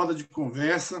nossa roda de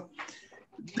conversa.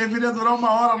 Deveria durar 1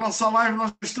 hora a nossa live,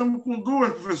 nós estamos com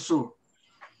 2, professor.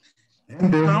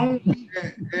 Então,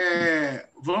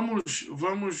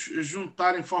 vamos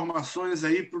juntar informações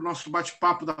aí para o nosso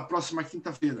bate-papo da próxima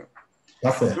quinta-feira.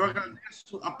 Tá certo. Eu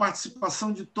agradeço a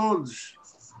participação de todos.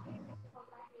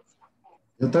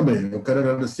 Eu também. Eu quero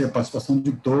agradecer a participação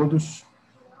de todos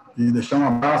e deixar um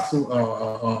abraço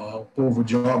ao povo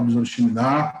de Óbidos,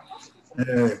 Oriximiná.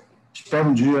 Espero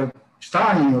um dia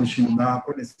estar em Oriximiná,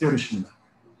 conhecer Oriximiná.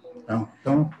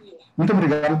 Então, muito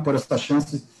obrigado por essa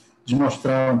chance de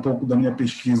mostrar um pouco da minha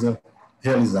pesquisa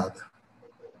realizada.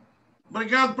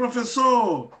 Obrigado,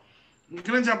 professor. Um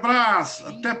grande abraço.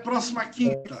 Até a próxima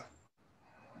quinta.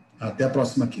 Até a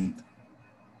próxima quinta.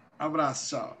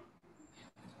 Abraço, tchau.